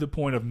even to the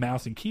point of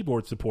mouse and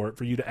keyboard support,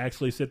 for you to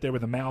actually sit there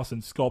with a mouse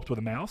and sculpt with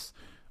a mouse,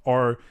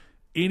 or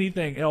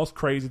anything else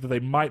crazy that they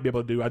might be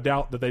able to do, I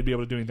doubt that they'd be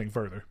able to do anything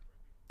further.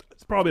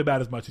 It's probably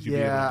about as much as you'd be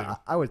able to do. Yeah,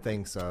 I would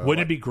think so.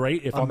 Wouldn't it be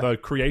great if on the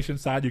creation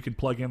side you could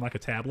plug in like a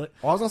tablet?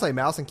 Well, I was going to say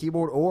mouse and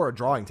keyboard or a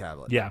drawing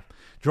tablet. Yeah.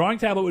 Drawing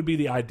tablet would be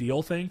the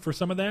ideal thing for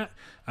some of that.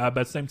 But at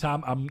the same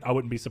time, I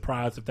wouldn't be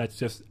surprised if that's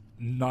just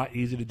not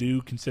easy to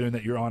do, considering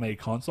that you're on a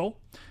console.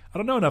 I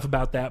don't know enough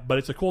about that, but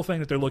it's a cool thing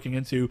that they're looking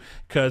into,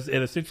 because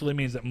it essentially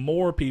means that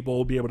more people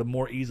will be able to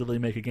more easily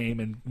make a game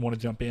and want to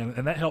jump in,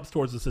 and that helps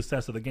towards the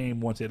success of the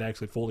game once it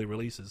actually fully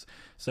releases.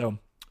 So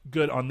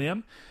good on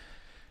them.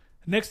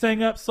 Next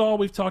thing up, Saul,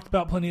 we've talked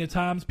about plenty of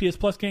times. PS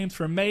Plus games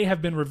for May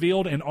have been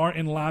revealed and aren't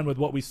in line with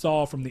what we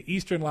saw from the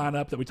Eastern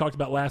lineup that we talked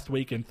about last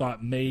week and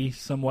thought may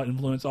somewhat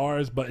influence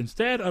ours. But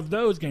instead of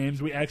those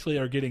games, we actually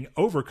are getting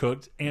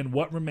Overcooked and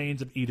What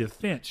Remains of Edith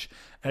Finch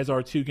as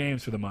our two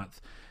games for the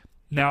month.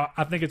 Now,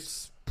 I think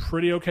it's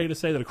pretty okay to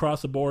say that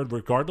across the board,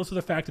 regardless of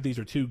the fact that these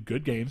are two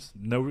good games,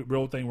 no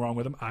real thing wrong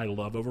with them. I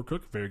love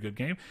Overcooked, very good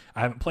game.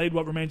 I haven't played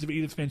What Remains of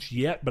Edith Finch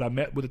yet, but I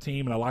met with the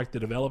team and I like the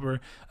developer.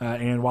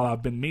 And while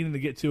I've been meaning to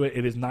get to it,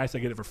 it is nice I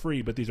get it for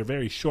free. But these are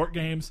very short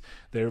games.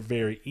 They're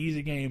very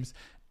easy games.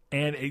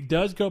 And it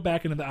does go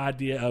back into the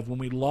idea of when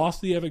we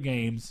lost the other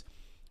games,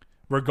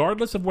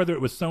 regardless of whether it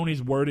was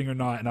Sony's wording or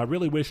not, and I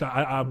really wish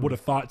I would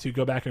have thought to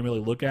go back and really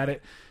look at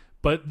it,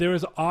 but there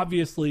is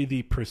obviously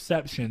the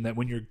perception that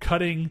when you're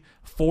cutting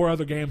 4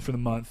 other games for the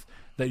month,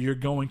 that you're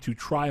going to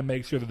try and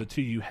make sure that the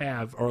 2 you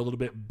have are a little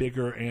bit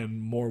bigger and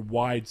more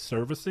wide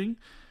servicing.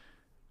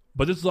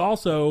 But this is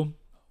also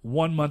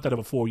 1 month out of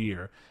a full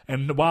year.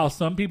 And while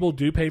some people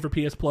do pay for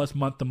PS Plus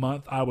month to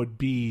month, I would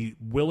be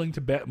willing to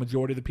bet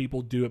majority of the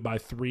people do it by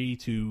 3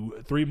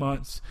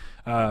 months.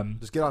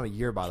 Just get on a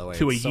year, by the way.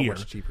 To it's a so year.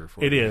 Much cheaper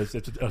for it you. is.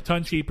 It's a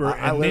ton cheaper.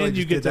 I and then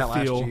you get to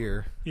feel last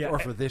year, yeah, or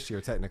for this year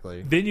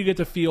technically. Then you get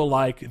to feel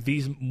like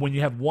these when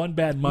you have one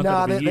bad month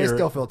of the year. They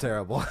still feel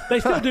terrible.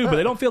 They still do, but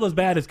they don't feel as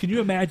bad as. Can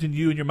you imagine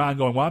you in your mind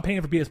going, "Well, I'm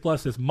paying for PS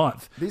Plus this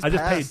month. I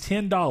just paid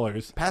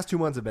 $10." Past 2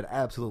 months have been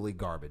absolutely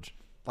garbage.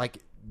 Like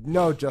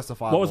no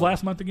justifiable. What was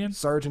last month again?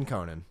 Surge and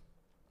Conan.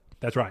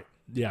 That's right.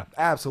 Yeah,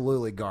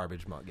 absolutely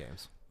garbage month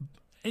games.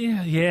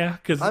 Yeah,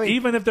 because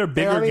even if they're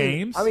bigger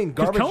games,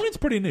 garbage. Conan's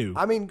pretty new.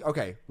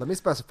 Okay, let me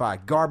specify.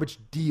 Garbage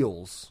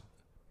deals.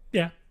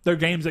 Yeah, they're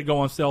games that go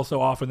on sale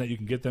so often that you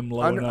can get them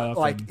low enough.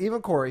 Like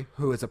even Corey,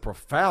 who is a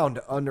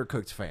profound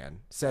Undercooked fan,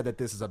 said that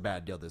this is a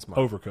bad deal this month.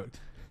 Overcooked.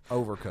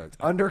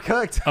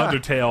 Undercooked.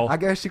 Undertale. I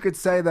guess you could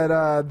say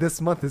that this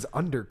month is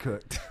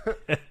undercooked.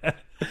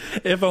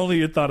 If only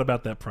you thought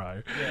about that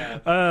prior.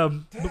 Yeah.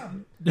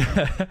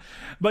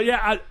 But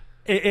yeah,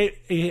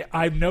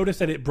 I've noticed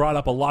that it brought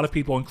up a lot of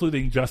people,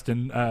 including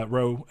Justin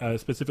Rowe,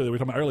 specifically we were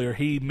talking about earlier.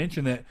 He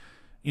mentioned that,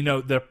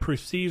 the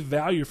perceived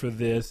value for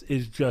this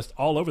is just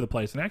all over the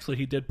place. And actually,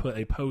 he did put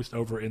a post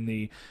over in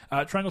the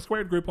Triangle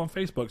Squared group on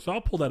Facebook, so I'll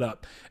pull that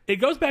up. It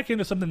goes back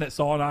into something that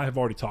Saul and I have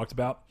already talked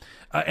about,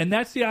 and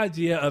that's the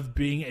idea of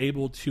being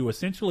able to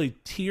essentially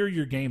tier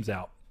your games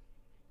out.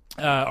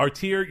 or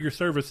tier your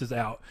services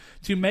out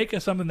to make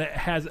it something that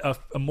has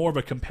a more of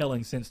a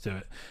compelling sense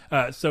to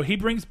it. So he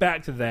brings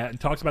back to that and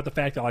talks about the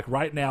fact that, like,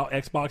 right now,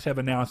 Xbox have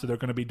announced that they're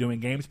going to be doing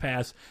Games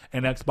Pass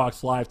and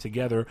Xbox Live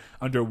together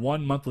under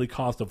one monthly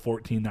cost of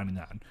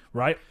 $14.99,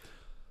 right?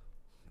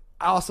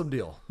 Awesome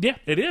deal. Yeah,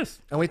 it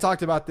is. And we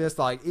talked about this,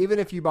 like, even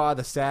if you buy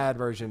the sad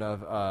version of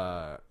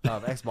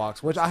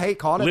Xbox, which I hate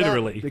calling it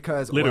that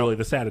because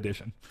the sad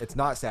edition. It's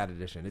not sad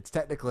edition. It's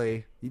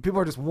technically, people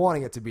are just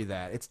wanting it to be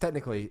that. It's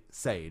technically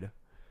SAID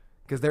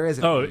because there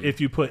isn't. Oh, if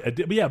you put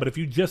but if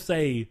you just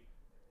say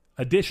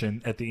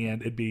edition at the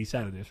end, it'd be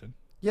sad edition.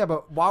 Yeah,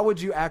 but why would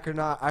you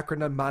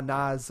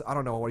acronymize? I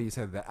don't know, what do you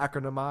say that?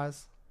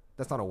 Acronymize?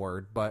 That's not a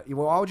word, but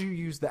why would you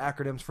use the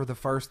acronyms for the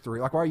first three?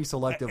 Like, why are you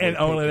selectively and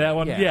only picking? that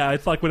one? Yeah,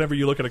 it's like whenever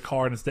you look at a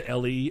car and it's the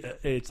LE,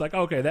 it's like,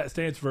 okay, that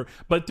stands for.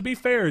 But to be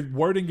fair,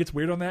 wording gets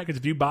weird on that because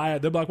if you buy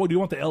it, they're like, well, do you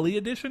want the LE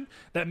edition?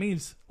 That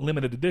means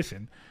limited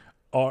edition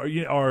or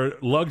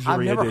luxury edition.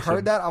 I've never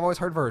heard that. I've always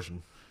heard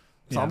version.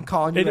 So I'm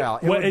calling you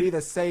out. It would be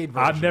the SAID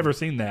version. I've never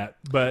seen that,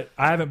 but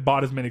I haven't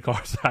bought as many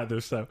cars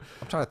either. So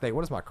I'm trying to think.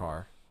 What is my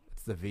car?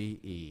 It's the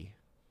VE.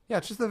 Yeah,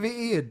 it's just the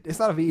VE. It's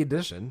not a VE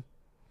edition.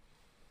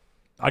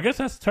 I guess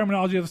that's the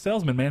terminology of the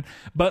salesman, man.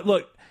 But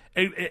look,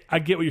 I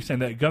get what you're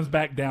saying. That it comes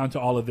back down to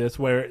all of this,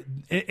 where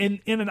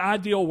in an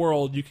ideal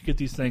world, you could get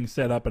these things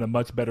set up in a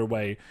much better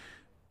way.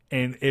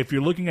 And if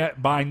you're looking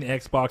at buying the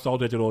Xbox All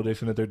Digital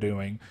Edition that they're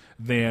doing,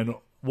 then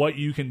what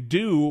you can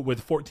do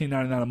with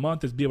 $14.99 a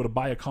month is be able to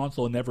buy a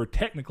console and never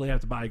technically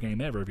have to buy a game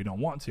ever if you don't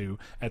want to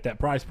at that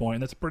price point.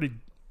 And that's a pretty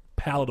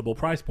palatable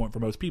price point for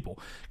most people.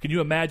 Can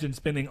you imagine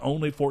spending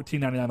only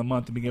 $14.99 a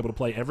month and being able to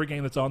play every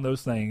game that's on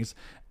those things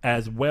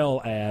as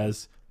well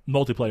as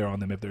multiplayer on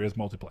them if there is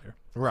multiplayer?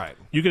 Right.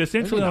 You could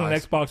essentially on an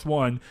Xbox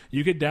One,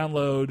 you could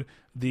download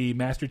the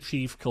Master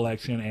Chief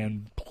Collection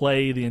and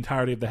play the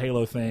entirety of the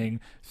Halo thing,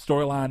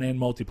 storyline and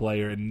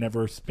multiplayer, and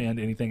never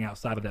spend anything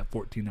outside of that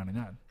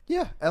 $14.99.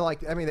 Yeah, and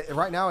like, I mean,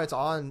 right now it's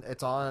on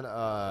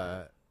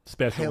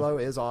Special. Halo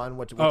is on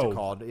what's it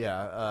called?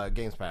 Yeah,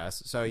 Games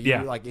Pass. So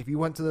like if you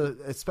went to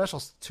the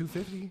special's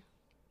 $250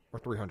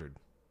 or $300.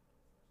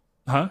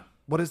 Huh?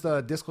 What is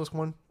the discless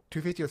one?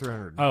 $250 or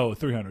 $300? Oh,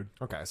 $300.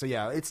 Okay, so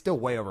yeah, it's still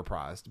way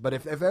overpriced. But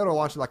if they would have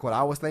launched it like what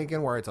I was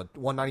thinking, where it's a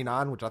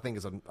 $199, which I think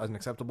is an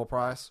acceptable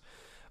price,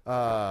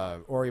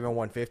 or even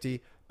 $150.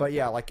 But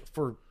yeah, like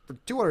for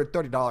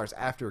 $230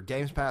 after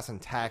Games Pass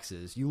and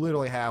taxes, you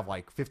literally have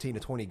like 15 to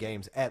 20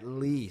 games at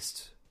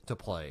least to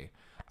play.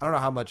 I don't know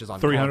how much is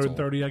on 330,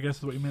 console. I guess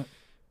is what you meant.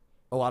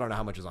 Oh, I don't know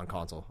how much is on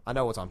console. I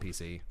know what's on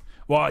PC.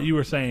 Well, you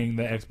were saying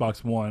the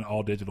Xbox One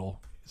all digital,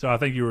 so I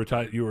think you were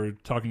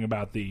talking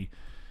about the.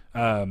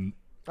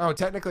 Oh,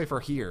 technically for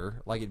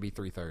here, like it'd be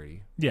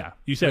 $330. Yeah,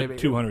 you said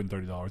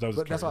 $230.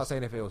 But that's what I was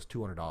saying. If it was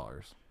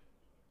 $200,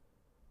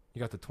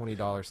 you got the $20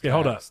 tax,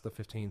 hold up. the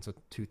 $15, so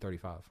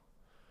 $235.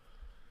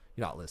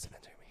 You're not listening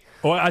to me.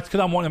 Well, that's because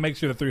I want to make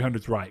sure the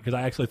 300's right because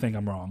I actually think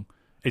I'm wrong.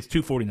 It's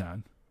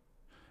 $249.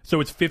 So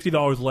it's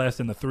 $50 less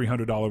than the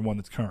 $300 one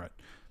that's current.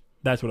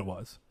 That's what it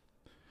was.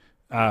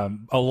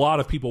 A lot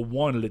of people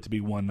wanted it to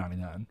be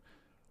 $199.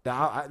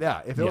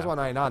 Yeah, if it was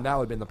 $199, that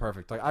would have been the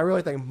perfect. Like, I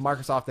really think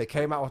Microsoft, they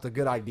came out with a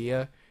good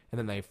idea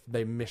and then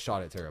they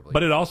misshot it terribly.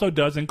 But it also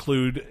does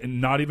include,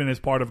 not even as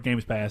part of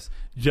Games Pass,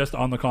 just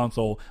on the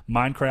console,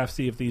 Minecraft,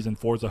 Sea of Thieves, and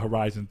Forza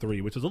Horizon 3,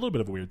 which is a little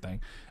bit of a weird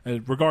thing.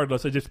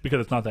 Regardless, just because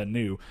it's not that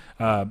new,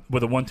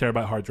 with a 1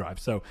 terabyte hard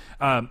drive. So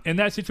in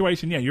that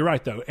situation, yeah, you're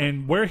right though.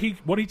 And what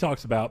he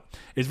talks about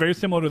is very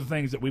similar to the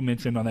things that we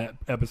mentioned on that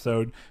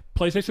episode.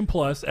 PlayStation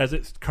Plus, as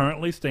it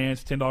currently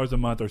stands, $10 a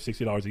month or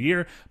 $60 a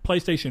year.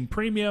 PlayStation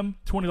Premium,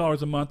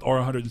 $20 a month or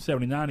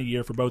 $179 a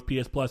year for both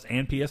PS Plus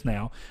and PS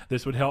Now.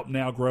 This would help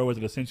Now grow as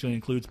it essentially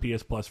includes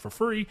PS Plus for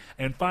free.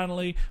 And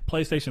finally,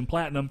 PlayStation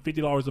Platinum,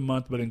 $50 a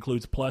month, but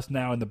includes Plus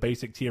Now in the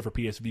basic tier for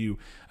PS View.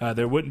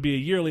 There wouldn't be a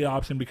yearly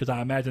option because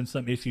I imagine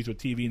some issues with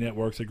TV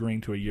networks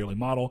agreeing to a yearly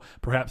model.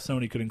 Perhaps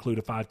Sony could include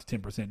a 5 to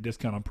 10%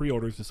 discount on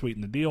pre-orders to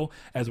sweeten the deal,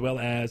 as well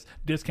as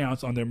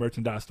discounts on their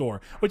merchandise store,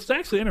 which is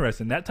actually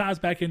interesting. That ties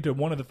back into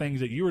one of the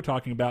things that you were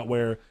talking about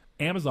where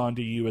Amazon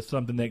to you is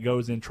something that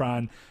goes and try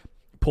and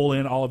pull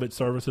in all of its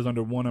services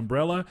under one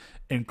umbrella,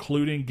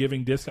 including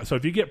giving discounts. So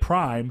if you get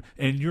Prime,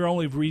 and your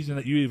only reason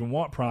that you even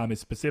want Prime is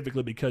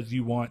specifically because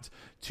you want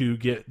to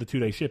get the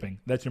 2-day shipping,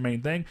 that's your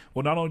main thing.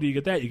 Well, not only do you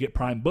get that, you get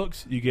Prime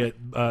Books, you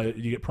get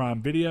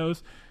Prime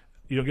Videos.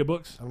 You don't get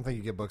books? I don't think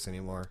you get books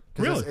anymore.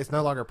 Really? It's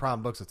no longer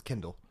Prime Books, it's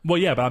Kindle. Well,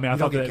 yeah, but I mean, I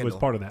thought that it was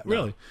part of that. No.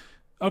 Really?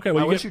 Okay,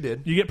 well, I wish you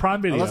did. You get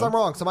Prime Video. Unless I'm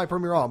wrong. Somebody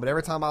prove me wrong. But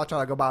every time I try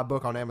to go buy a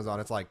book on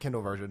Amazon, it's like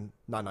Kindle version,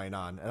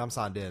 $9.99, and I'm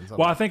signed in.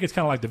 So I think it's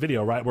kind of like the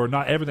video, right? Where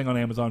not everything on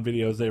Amazon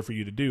Video is there for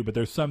you to do, but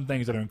there's some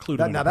things that are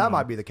included. That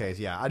might be the case,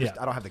 yeah. I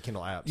don't have the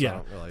Kindle app, so I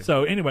don't really.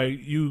 So anyway,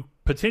 you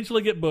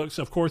potentially get books.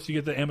 Of course, you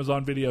get the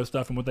Amazon Video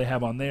stuff and what they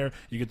have on there.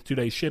 You get the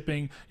 2-day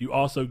shipping. You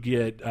also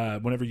get,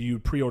 whenever you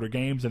pre-order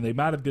games, and they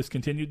might have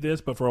discontinued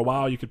this, but for a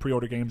while you could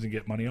pre-order games and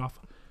get money off.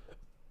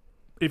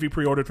 If you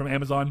pre-ordered from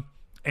Amazon,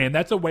 And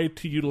that's a way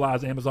to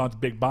utilize Amazon's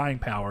big buying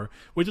power,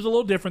 which is a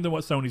little different than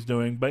what Sony's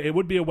doing, but it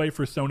would be a way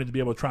for Sony to be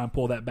able to try and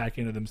pull that back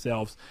into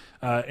themselves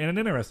in an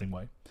interesting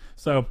way.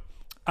 So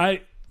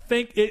I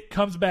think it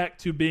comes back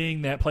to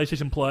being that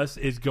PlayStation Plus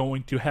is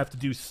going to have to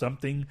do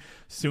something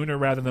sooner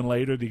rather than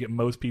later to get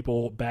most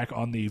people back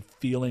on the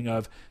feeling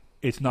of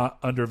it's not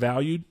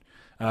undervalued.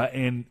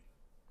 It's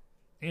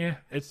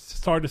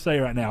hard to say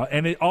right now.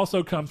 And it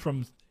also comes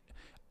from...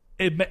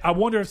 I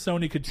wonder if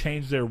Sony could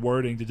change their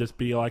wording to just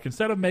be like,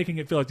 instead of making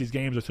it feel like these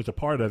games are such a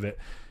part of it,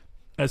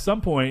 at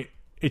some point,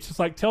 it's just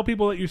like, tell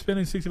people that you're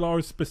spending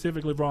 $60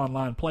 specifically for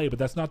online play, but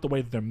that's not the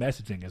way that their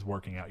messaging is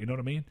working out. You know what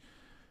I mean?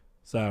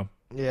 So...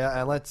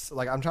 Yeah,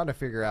 and I'm trying to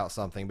figure out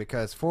something,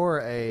 because for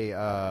a,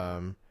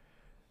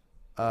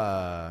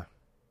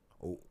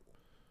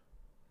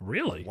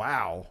 Really?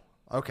 Wow.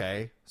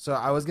 Okay. So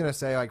I was going to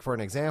say, like, for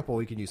an example,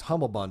 we can use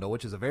Humble Bundle,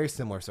 which is a very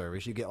similar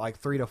service. You get like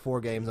 3 to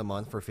 4 games a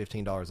month for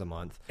 $15 a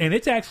month. And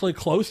it's actually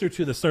closer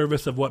to the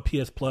service of what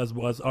PS Plus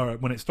was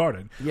when it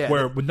started. Yeah.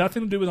 Where with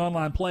nothing to do with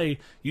online play,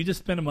 you just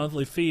spend a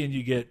monthly fee and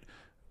you get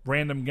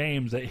random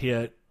games that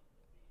hit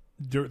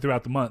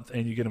throughout the month,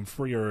 and you get them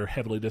free or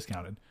heavily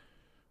discounted.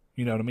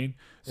 You know what I mean?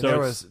 So there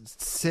was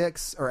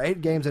 6 or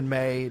 8 games in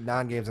May,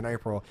 9 games in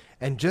April.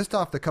 And just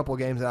off the couple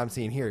games that I'm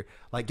seeing here,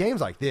 like,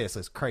 games like this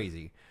is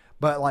crazy.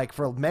 But, like,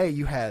 for May,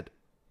 you had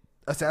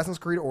Assassin's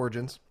Creed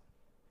Origins,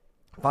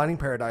 Finding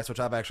Paradise, which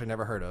I've actually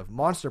never heard of,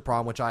 Monster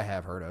Prom, which I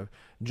have heard of,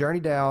 Journey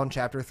Down,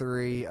 Chapter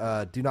 3,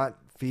 Do Not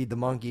Feed the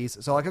Monkeys.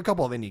 So, like, a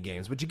couple of indie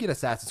games. But you get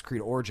Assassin's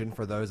Creed Origin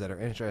for those that are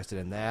interested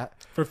in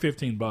that. For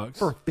 $15.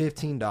 For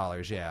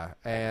 $15, yeah.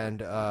 And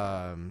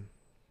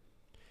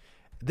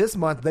this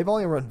month, they've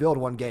only unveiled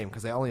one game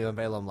because they only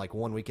unveil them, like,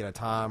 1 week at a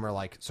time or,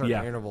 like,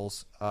 certain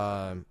intervals.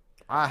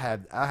 I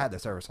had the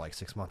service for like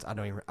 6 months.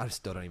 I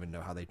still don't even know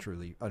how they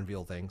truly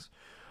unveil things.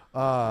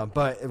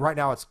 But right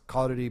now it's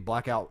Call of Duty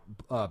Blackout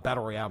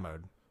Battle Royale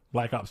mode.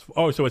 Black Ops.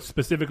 Oh, so it's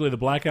specifically the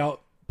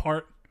Blackout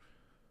part,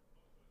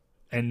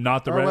 and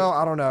not the rest. Well,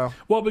 I don't know.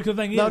 Well, because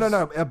the thing is,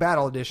 no. A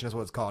Battle Edition is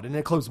what it's called, and it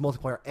includes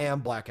multiplayer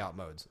and Blackout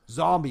modes.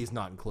 Zombies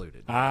not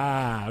included.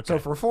 Okay. So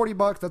for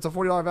 $40, that's a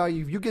 $40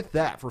 value. You get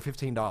that for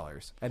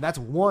 $15, and that's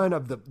one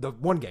of the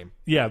one game.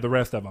 Yeah, the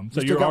rest of them.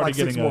 So you're already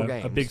getting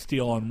a big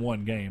steal on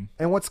one game.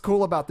 And what's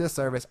cool about this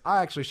service,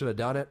 I actually should have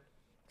done it,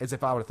 is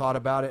if I would have thought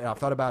about it, and I've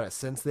thought about it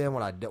since then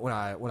when I don't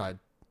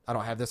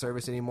have this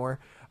service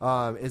anymore,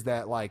 is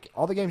that, like,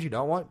 all the games you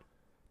don't want,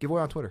 give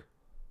away on Twitter.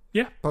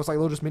 Yeah. Post, like,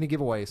 little just mini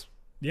giveaways.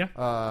 Yeah,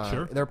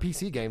 sure. They're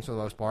PC games for the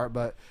most part,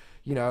 but,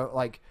 you know,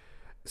 like,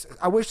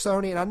 I wish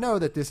Sony, and I know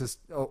that this is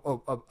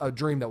a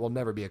dream that will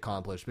never be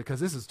accomplished,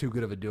 because this is too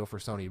good of a deal for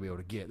Sony to be able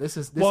to get. This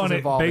is and it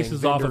involving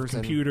bases off of vendors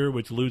computer,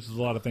 which loses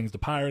a lot of things to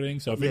pirating.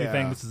 So if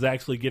anything, this is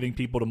actually getting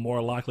people to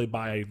more likely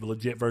buy a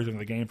legit version of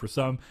the game for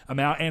some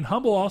amount. And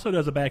Humble also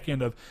does a back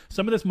end of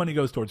some of this money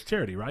goes towards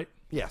charity, right?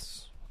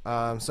 Yes.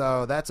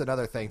 So that's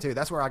another thing too.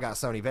 That's where I got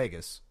Sony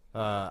Vegas.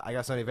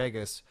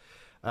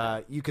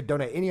 You could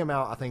donate any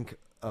amount, I think,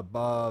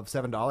 above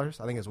 $7,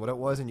 I think is what it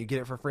was, and you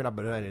get it for free. And I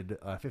donated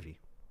 $50,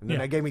 and then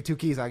they gave me 2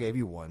 keys, and I gave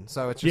you 1.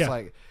 So it's just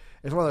like,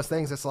 it's one of those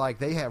things. It's like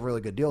they have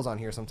really good deals on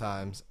here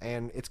sometimes,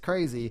 and it's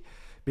crazy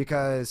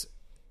because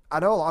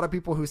I know a lot of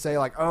people who say,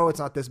 like, oh, it's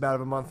not this bad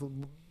of a month.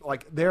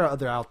 Like, there's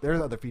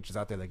other features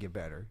out there that get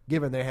better,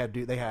 given they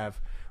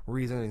have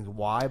reasons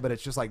why. But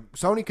it's just like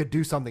Sony could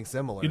do something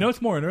similar. You know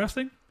what's more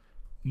interesting?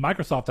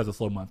 Microsoft has a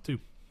slow month too.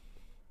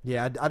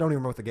 Yeah, I don't even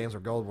remember what the games or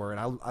gold were, and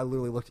I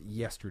literally looked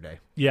yesterday.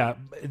 Yeah,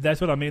 that's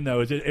what I mean,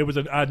 though.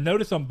 I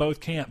noticed on both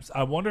camps.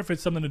 I wonder if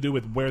it's something to do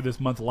with where this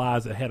month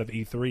lies ahead of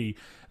E3,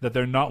 that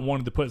they're not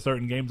wanting to put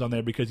certain games on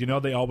there because, you know,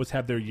 they always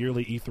have their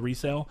yearly E3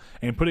 sale,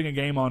 and putting a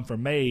game on for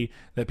May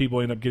that people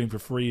end up getting for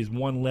free is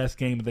one less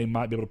game that they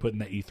might be able to put in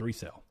that E3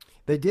 sale.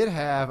 They did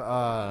have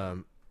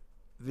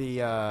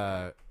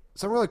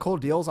some really cool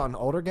deals on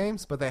older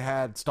games, but they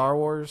had Star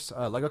Wars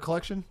Lego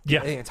Collection. Yeah.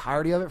 The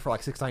entirety of it for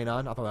like $6.99.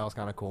 I thought that was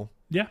kind of cool.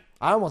 Yeah.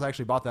 I almost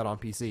actually bought that on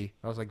PC.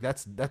 I was like,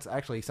 that's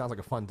actually sounds like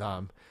a fun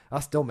time. I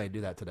still may do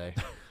that today.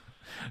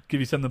 Give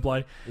you something to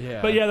play.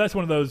 Yeah. But yeah, that's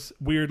one of those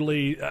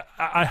weirdly...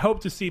 I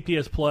hope to see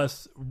PS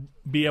Plus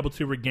be able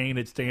to regain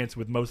its stance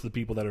with most of the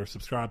people that are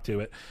subscribed to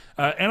it.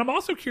 And I'm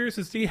also curious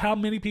to see how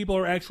many people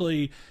are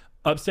actually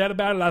upset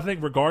about it. I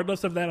think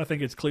regardless of that, I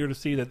think it's clear to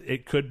see that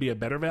it could be a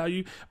better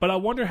value. But I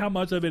wonder how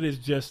much of it is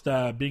just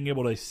being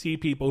able to see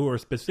people who are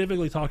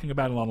specifically talking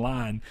about it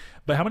online.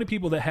 But how many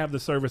people that have the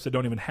service that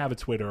don't even have a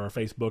Twitter or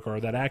Facebook or are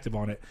that active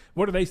on it?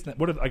 Where do they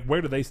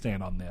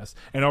stand on this?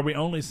 And are we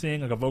only seeing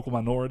like a vocal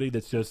minority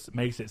that just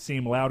makes it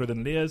seem louder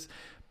than it is?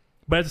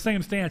 But at the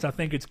same stance, I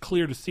think it's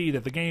clear to see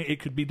that the game, it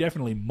could be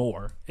definitely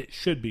more. It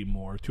should be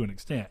more to an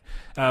extent.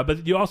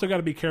 But you also got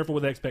to be careful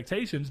with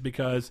expectations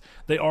because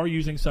they are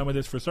using some of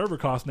this for server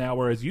costs now,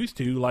 whereas used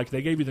to, like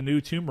they gave you the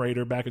new Tomb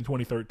Raider back in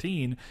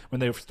 2013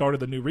 when they started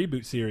the new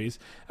reboot series.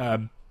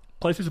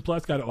 PlayStation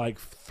Plus got it like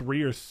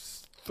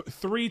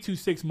 3 to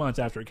 6 months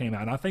after it came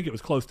out, and I think it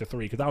was close to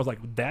 3 because I was like,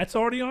 "That's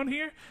already on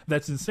here?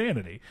 That's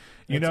insanity!"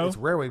 It's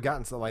rare we've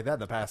gotten something like that in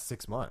the past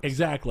 6 months.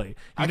 Exactly.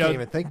 I can't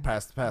even think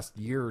past the past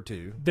year or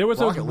two. There was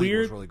Rocket those League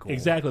weird, was really cool.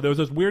 exactly. There was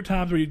those weird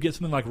times where you'd get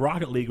something like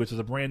Rocket League, which is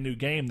a brand new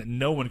game that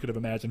no one could have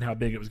imagined how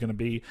big it was going to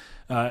be,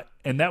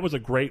 and that was a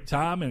great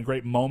time and a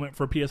great moment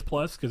for PS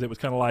Plus because it was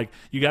kind of like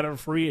you got it for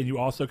free and you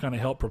also kind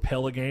of helped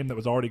propel a game that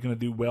was already going to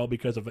do well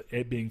because of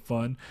it being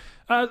fun.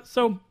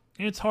 So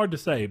it's hard to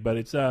say, but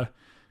it's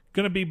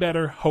going to be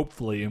better,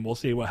 hopefully, and we'll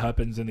see what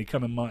happens in the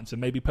coming months.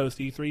 And maybe post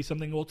E3,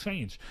 something will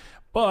change.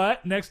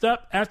 But next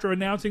up, after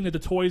announcing that the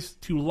Toys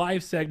to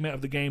Life segment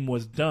of the game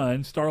was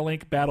done,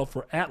 Starlink Battle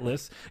for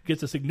Atlas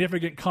gets a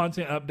significant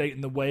content update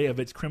in the way of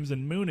its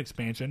Crimson Moon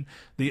expansion.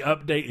 The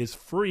update is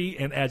free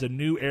and adds a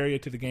new area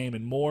to the game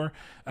and more,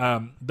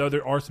 though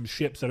there are some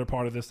ships that are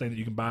part of this thing that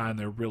you can buy, and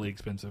they're really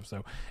expensive.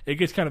 So it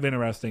gets kind of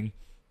interesting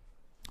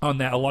on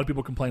that. A lot of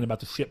people complain about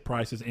the ship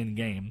prices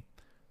in-game.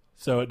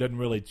 So it doesn't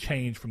really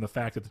change from the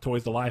fact that the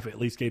Toys to Life at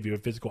least gave you a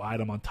physical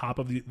item on top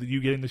of you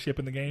getting the ship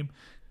in the game.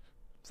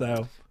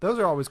 So those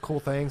are always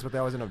cool things, but they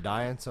always end up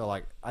dying. So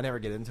like I never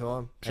get into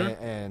them. Sure.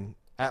 And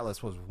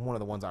Atlas was one of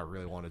the ones I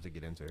really wanted to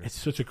get into. It's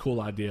such a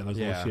cool idea. Those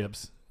little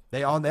ships.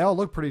 They all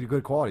look pretty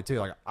good quality too.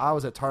 Like I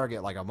was at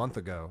Target like a month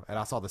ago, and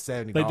I saw the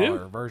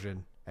 $70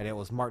 version, and it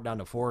was marked down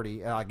to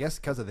 $40. And I guess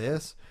because of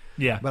this.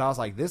 Yeah. But I was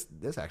like, this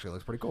actually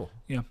looks pretty cool.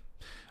 Yeah.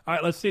 All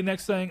right, let's see.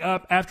 Next thing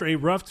up. After a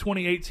rough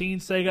 2018,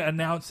 Sega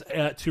announced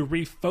to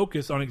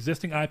refocus on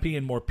existing IP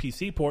and more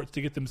PC ports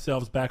to get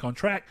themselves back on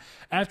track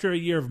after a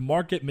year of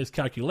market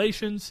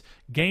miscalculations,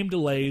 game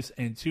delays,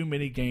 and too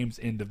many games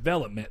in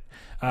development.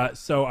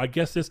 So I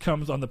guess this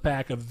comes on the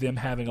back of them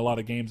having a lot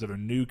of games that are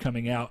new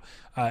coming out.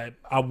 I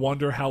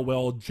wonder how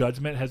well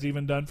Judgment has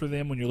even done for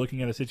them when you're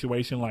looking at a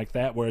situation like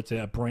that where it's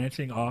a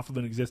branching off of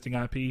an existing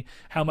IP,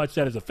 how much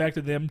that has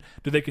affected them.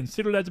 Do they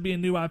consider that to be a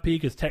new IP?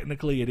 Because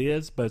technically it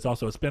is, but it's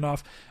also a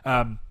spinoff.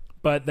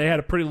 But they had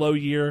a pretty low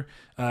year,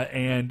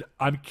 and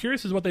I'm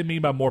curious as what they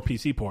mean by more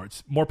PC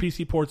ports. More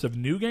PC ports of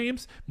new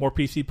games, more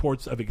PC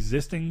ports of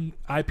existing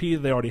IP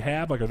that they already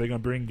have. Like, are they going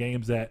to bring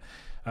games that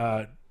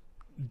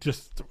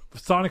just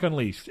Sonic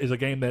Unleashed is a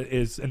game that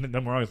is, and don't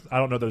get me wrong, I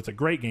don't know that it's a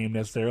great game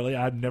necessarily.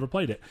 I've never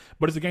played it,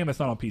 but it's a game that's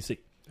not on PC.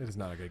 It is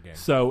not a good game.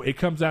 So it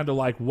comes down to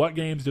like what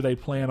games do they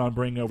plan on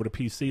bringing over to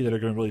PC that are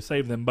going to really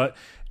save them. But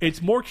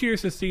it's more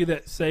curious to see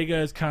that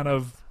Sega is kind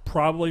of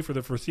probably for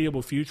the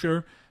foreseeable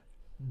future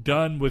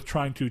done with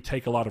trying to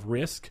take a lot of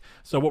risk.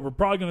 So what we're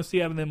probably going to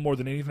see out of them more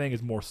than anything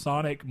is more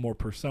Sonic, more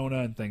Persona,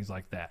 and things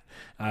like that.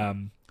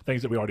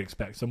 Things that we already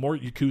expect. So more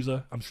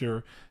Yakuza, I'm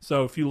sure.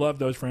 So if you love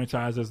those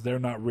franchises, they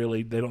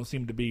don't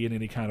seem to be in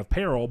any kind of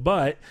peril.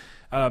 But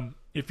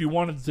if you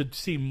wanted to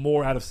see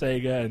more out of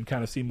Sega and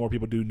kind of see more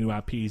people do new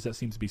IPs, that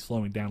seems to be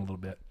slowing down a little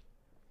bit.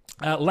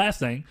 Last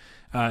thing,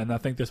 and I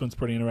think this one's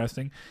pretty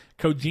interesting,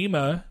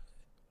 Kojima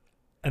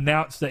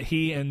announced that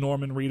he and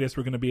Norman Reedus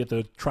were going to be at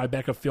the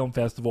Tribeca Film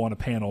Festival on a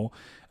panel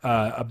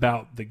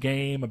about the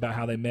game, about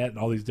how they met, and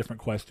all these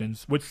different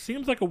questions, which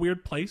seems like a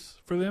weird place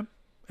for them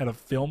at a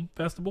film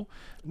festival.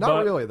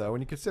 Not really, though,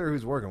 when you consider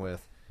who's working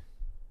with.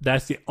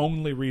 That's the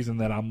only reason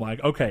that I'm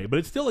like, okay, but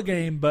it's still a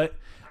game. But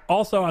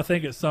also, I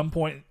think at some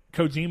point,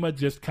 Kojima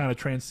just kind of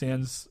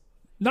transcends.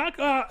 I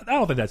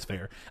don't think that's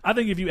fair. I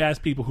think if you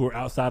ask people who are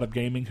outside of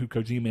gaming who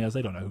Kojima is,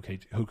 they don't know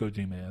who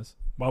Kojima is.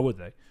 Why would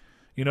they?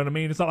 You know what I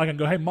mean? It's not like I can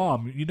go, hey,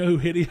 Mom, you know who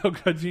Hideo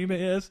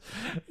Kojima is?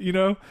 You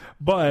know?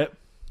 But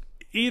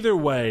either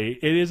way,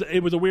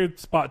 it was a weird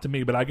spot to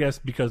me, but I guess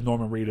because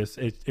Norman Reedus,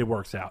 it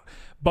works out.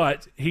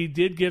 But he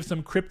did give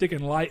some cryptic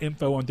and light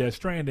info on Death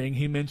Stranding.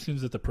 He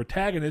mentions that the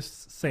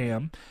protagonist,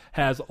 Sam,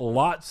 has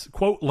lots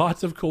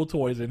of cool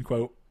toys, end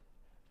quote,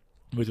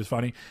 which is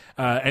funny.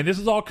 And this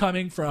is all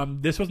coming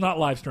from, this was not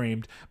live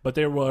streamed, but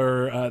there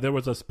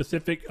was a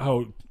specific,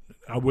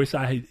 I wish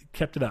I had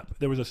kept it up.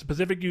 There was a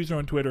specific user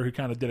on Twitter who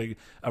kind of did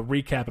a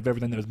recap of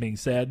everything that was being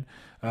said,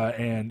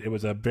 and it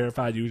was a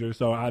verified user,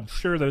 so I'm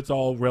sure that it's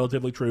all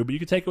relatively true, but you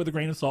can take it with a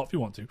grain of salt if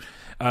you want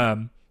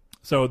to.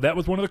 So that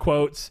was one of the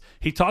quotes.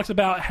 He talks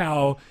about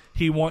how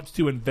he wants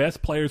to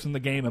invest players in the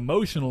game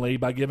emotionally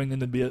by giving them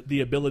the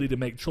ability to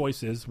make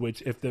choices,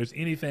 which if there's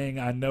anything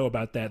I know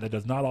about that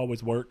does not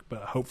always work,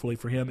 but hopefully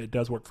for him, it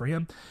does work for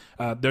him.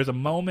 There's a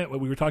moment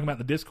we were talking about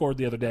in the Discord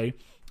the other day,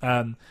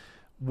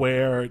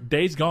 where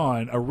Days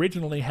Gone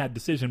originally had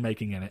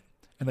decision-making in it,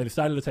 and they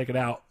decided to take it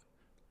out.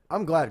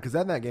 I'm glad, because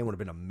that game would have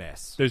been a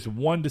mess. There's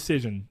one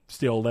decision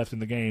still left in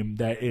the game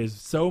that is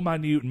so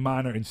minute and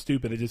minor and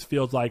stupid, it just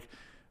feels like,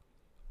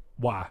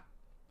 why?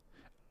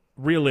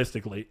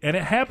 Realistically. And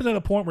it happens at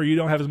a point where you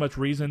don't have as much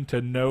reason to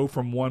know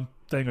from one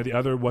thing or the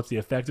other what the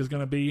effect is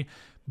going to be,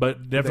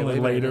 but definitely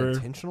later.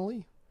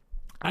 Intentionally?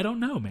 I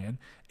don't know, man.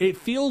 It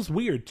feels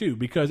weird too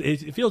because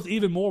it feels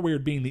even more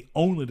weird being the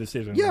only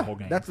decision in the whole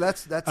game. That's.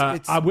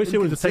 I wish it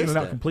would have taken it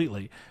out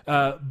completely.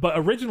 But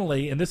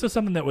originally, and this is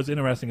something that was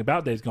interesting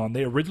about Days Gone,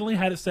 they originally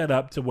had it set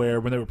up to where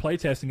when they were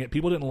playtesting it,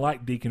 people didn't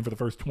like Deacon for the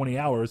first 20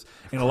 hours,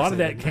 and a lot of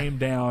that came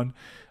down,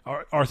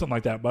 or something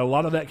like that. But a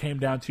lot of that came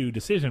down to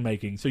decision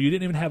making. So you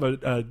didn't even have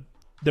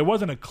there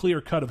wasn't a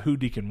clear cut of who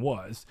Deacon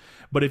was.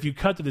 But if you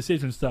cut the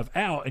decision stuff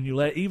out and you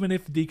let, even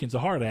if Deacon's a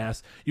hard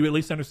ass, you at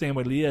least understand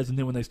what he is. And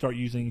then when they start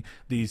using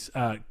these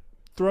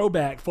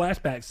throwback,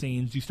 flashback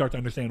scenes, you start to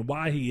understand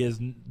why he is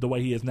the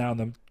way he is now in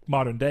the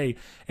modern day.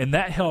 And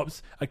that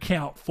helps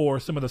account for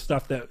some of the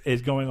stuff that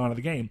is going on in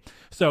the game.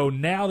 So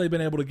now they've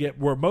been able to get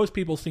where most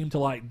people seem to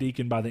like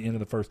Deacon by the end of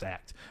the first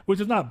act, which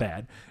is not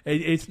bad.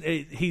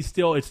 It's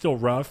still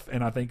rough.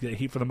 And I think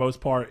that for the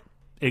most part,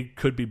 it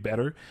could be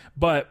better.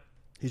 But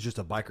he's just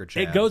a biker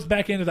Chad. It goes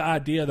back into the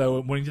idea,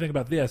 though, when you think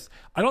about this,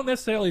 I don't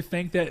necessarily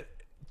think that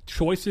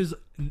choices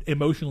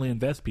emotionally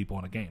invest people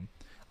in a game.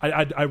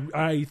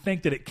 I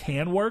think that it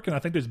can work, and I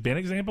think there's been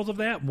examples of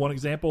that. One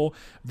example,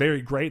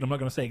 very great, I'm not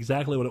going to say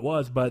exactly what it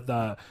was,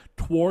 but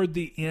toward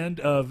the end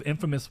of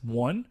Infamous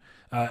 1,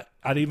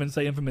 I'd even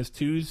say Infamous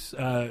 2's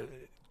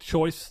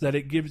choice that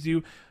it gives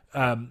you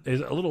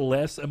is a little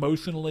less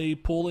emotionally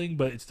pulling,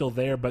 but it's still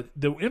there. But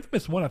the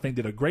Infamous one, I think,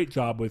 did a great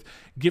job with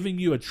giving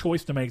you a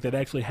choice to make that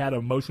actually had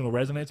emotional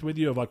resonance with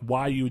you of like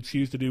why you would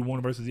choose to do one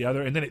versus the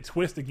other, and then it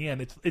twists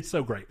again. It's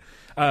so great.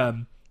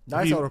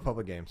 Nice Old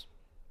Republic games.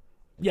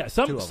 Yeah,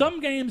 some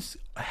games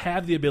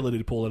have the ability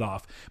to pull it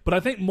off, but I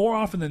think more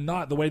often than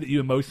not, the way that you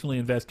emotionally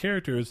invest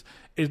characters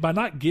is by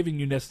not giving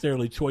you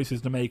necessarily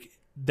choices to make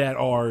that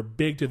are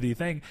big to the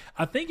thing.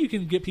 I think you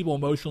can get people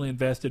emotionally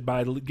invested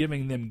by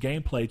giving them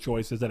gameplay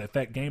choices that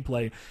affect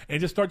gameplay and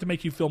just start to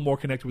make you feel more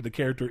connected with the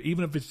character,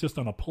 even if it's just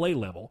on a play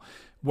level,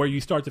 where you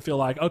start to feel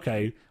like,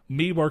 okay,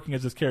 me working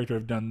as this character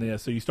have done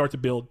this. So you start to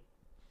build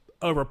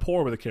a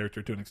rapport with a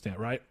character to an extent,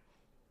 right?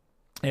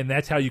 And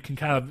that's how you can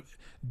kind of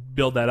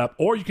build that up.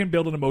 Or you can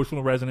build an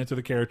emotional resonance of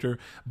the character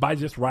by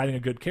just writing a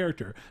good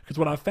character. Because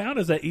what I found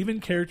is that even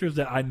characters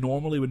that I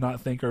normally would not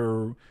think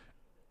are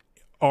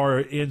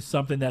in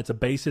something that's a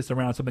basis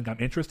around something I'm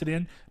interested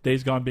in,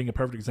 Days Gone being a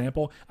perfect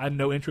example. I have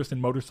no interest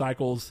in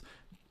motorcycles,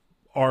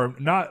 or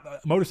not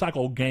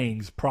motorcycle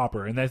gangs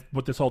proper, and that's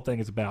what this whole thing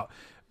is about.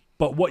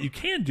 But what you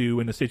can do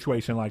in a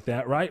situation like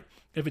that, right?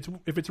 If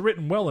it's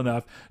written well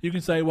enough, you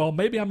can say, well,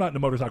 maybe I'm not into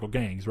motorcycle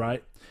gangs,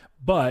 right?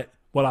 But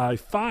what I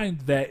find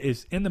that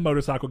is in the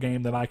motorcycle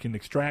game that I can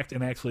extract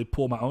and actually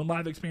pull my own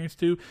life experience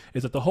to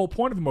is that the whole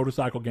point of a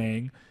motorcycle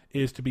gang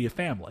is to be a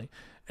family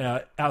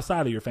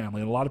outside of your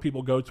family. And a lot of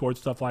people go towards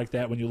stuff like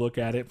that when you look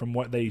at it from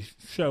what they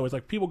show. It's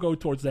like people go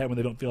towards that when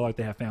they don't feel like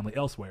they have family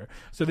elsewhere.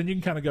 So then you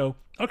can kind of go,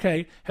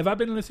 okay, have I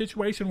been in a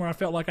situation where I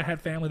felt like I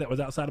had family that was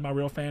outside of my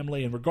real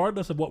family? And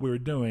regardless of what we were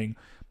doing,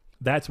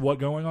 that's what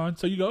going on.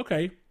 So you go,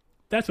 okay,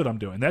 that's what I'm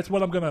doing. That's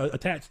what I'm going to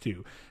attach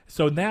to.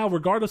 So now,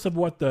 regardless of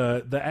what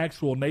the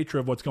actual nature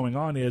of what's going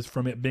on is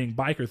from it being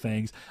biker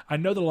things, I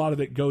know that a lot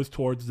of it goes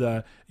towards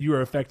you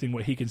are affecting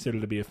what he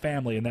considered to be a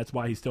family, and that's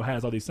why he still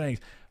has all these things.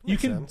 You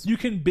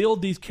can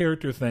build these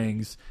character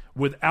things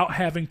without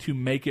having to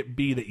make it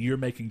be that you're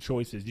making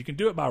choices. You can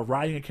do it by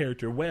writing a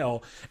character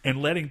well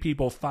and letting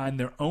people find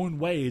their own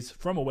ways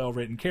from a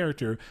well-written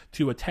character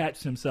to attach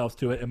themselves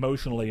to it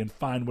emotionally and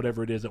find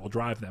whatever it is that will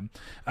drive them.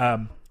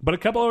 But a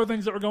couple other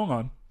things that were going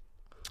on.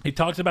 He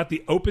talks about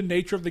the open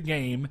nature of the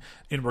game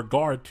in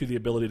regard to the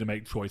ability to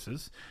make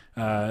choices.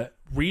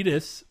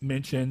 Redis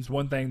mentions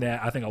one thing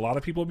that I think a lot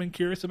of people have been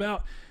curious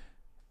about.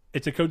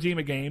 It's a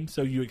Kojima game,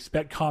 so you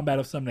expect combat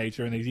of some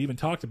nature, and he's even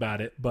talked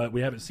about it, but we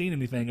haven't seen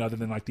anything other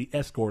than like the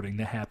escorting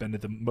that happened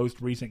at the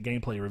most recent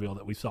gameplay reveal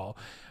that we saw.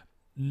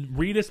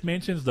 Redis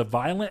mentions the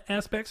violent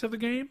aspects of the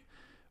game,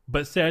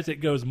 but says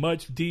it goes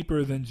much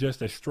deeper than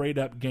just a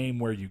straight-up game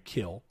where you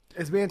kill.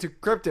 It's being too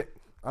cryptic.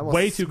 I will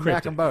way too smack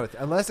cryptic. them both.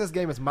 Unless this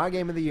game is my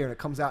game of the year and it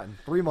comes out in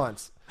 3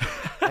 months,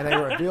 and they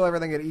reveal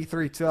everything at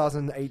E3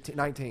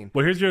 2019.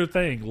 Well, here's your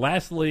thing.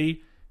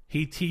 Lastly,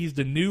 he teased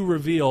a new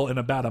reveal in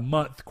about a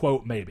month,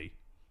 quote, maybe.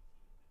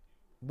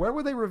 Where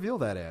would they reveal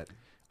that at?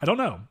 I don't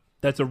know.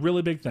 That's a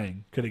really big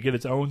thing. Could it get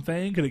its own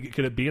thing?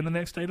 Could it be in the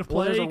next State of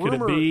Play?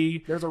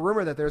 There's a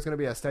rumor that there's going to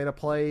be a State of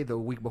Play the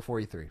week before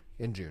E3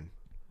 in June.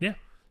 Yeah.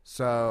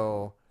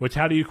 So, which,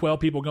 how do you quell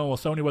people going, well,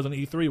 Sony wasn't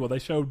E3? Well, they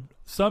showed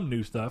some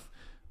new stuff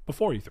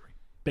before E3.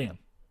 Bam.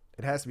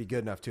 It has to be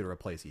good enough, too, to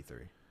replace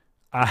E3.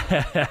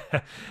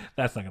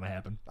 That's not going to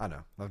happen. I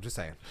know. I'm just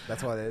saying.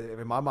 That's why,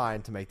 in my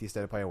mind, to make these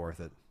State of Play worth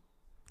it.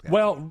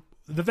 Well,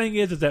 the thing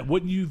is that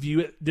wouldn't you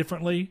view it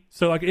differently?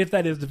 So, like, if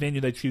that is the venue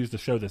they choose to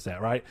show this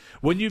at, right?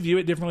 Wouldn't you view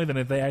it differently than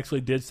if they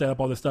actually did set up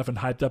all this stuff and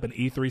hyped up an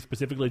E3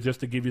 specifically just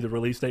to give you the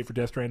release date for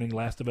Death Stranding,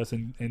 Last of Us,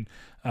 and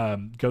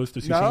Ghost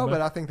of Tsushima? No, but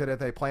I think that if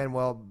they plan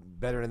well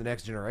better in the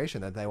next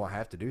generation, that they won't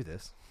have to do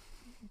this.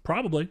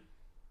 Probably.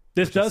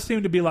 This does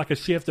seem to be like a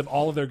shift of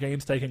all of their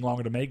games taking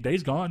longer to make.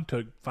 Days Gone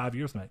took 5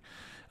 years to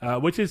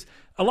make, which is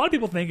a lot of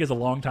people think is a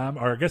long time,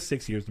 or I guess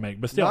 6 years to make,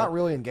 but still. Not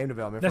really in game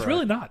development. That's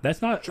really not.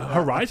 That's not.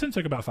 Horizon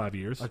took about 5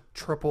 years. A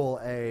triple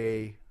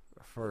A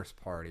first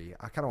party.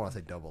 I kind of want to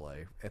say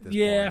AA at this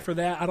Yeah, point. for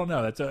that, I don't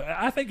know.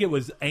 I think it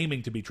was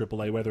aiming to be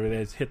AAA, whether it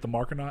has hit the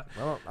mark or not. I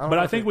don't But know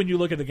I if think it- when you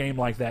look at the game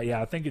like that,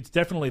 yeah, I think it's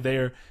definitely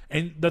there.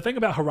 And the thing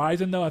about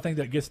Horizon, though, I think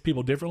that gets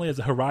people differently is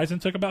that Horizon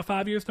took about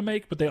 5 years to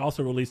make, but they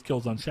also released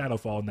Killzone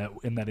Shadowfall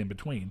in that in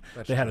between.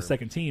 That's They had a true.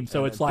 second team,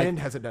 so And it's like Ben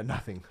hasn't done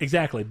nothing.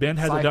 exactly. Ben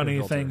hasn't Siphon done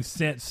anything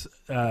filter. since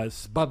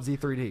Bubsy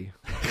 3D.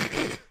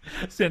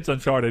 since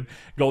Uncharted,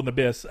 Golden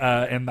Abyss,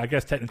 and I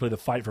guess technically the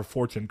Fight for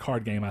Fortune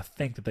card game, I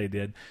think that they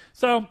did.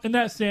 So, in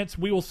that sense,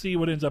 we will see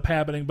what ends up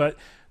happening, but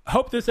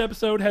hope this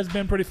episode has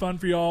been pretty fun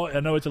for y'all. I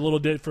know it's a little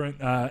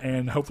different,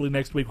 and hopefully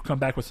next week we'll come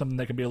back with something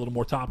that can be a little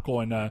more topical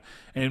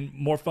and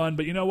more fun.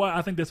 But you know what?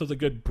 I think this was a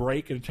good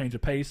break and a change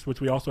of pace, which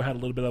we also had a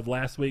little bit of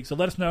last week. So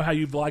let us know how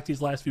you've liked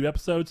these last few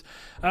episodes,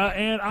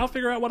 and I'll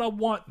figure out what I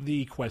want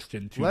the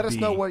question to be. Let us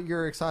know what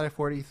you're excited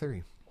for at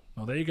E3.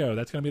 Well, there you go.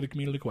 That's going to be the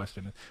community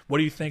question. What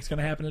do you think is going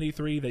to happen at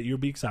E3 that you'll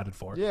be excited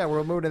for? Yeah,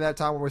 we're moving to that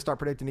time where we start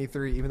predicting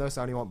E3, even though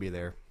Sony won't be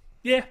there.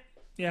 Yeah,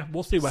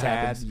 we'll see what Sad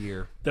happens.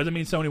 year. Doesn't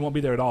mean Sony won't be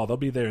there at all. They'll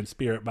be there in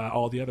spirit by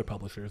all the other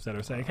publishers that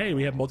are saying, hey,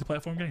 we have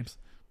multi-platform games.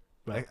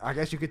 I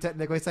guess you could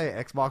technically say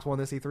Xbox won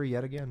this E3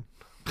 yet again.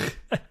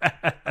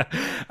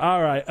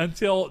 All right.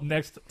 Until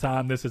next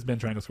time, this has been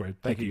Triangle Squared.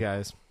 Thank you,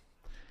 guys.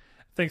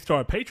 Thanks to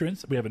our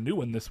patrons. We have a new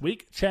one this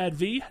week. Chad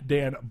V,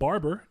 Dan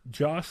Barber,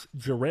 Josh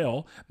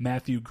Jarrell,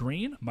 Matthew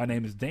Green, my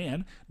name is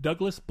Dan,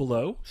 Douglas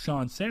Below,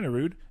 Sean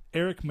Santarud,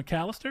 Eric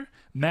McAllister,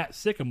 Matt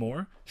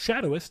Sycamore,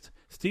 Shadowist,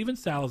 Steven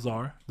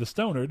Salazar, The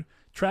Stonard,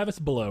 Travis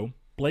Below,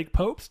 Blake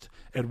Popst,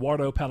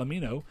 Eduardo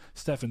Palomino,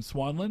 Stefan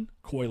Swanlin,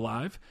 Coy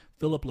Live,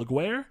 Philip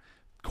LaGuerre,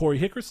 Corey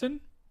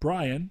Hickerson,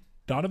 Brian,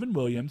 Donovan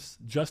Williams,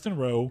 Justin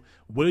Rowe,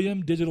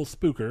 William Digital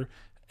Spooker,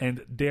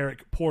 and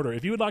Derek Porter.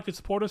 If you would like to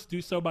support us,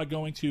 do so by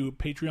going to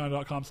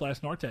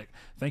patreon.com/Nartech.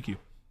 Thank you.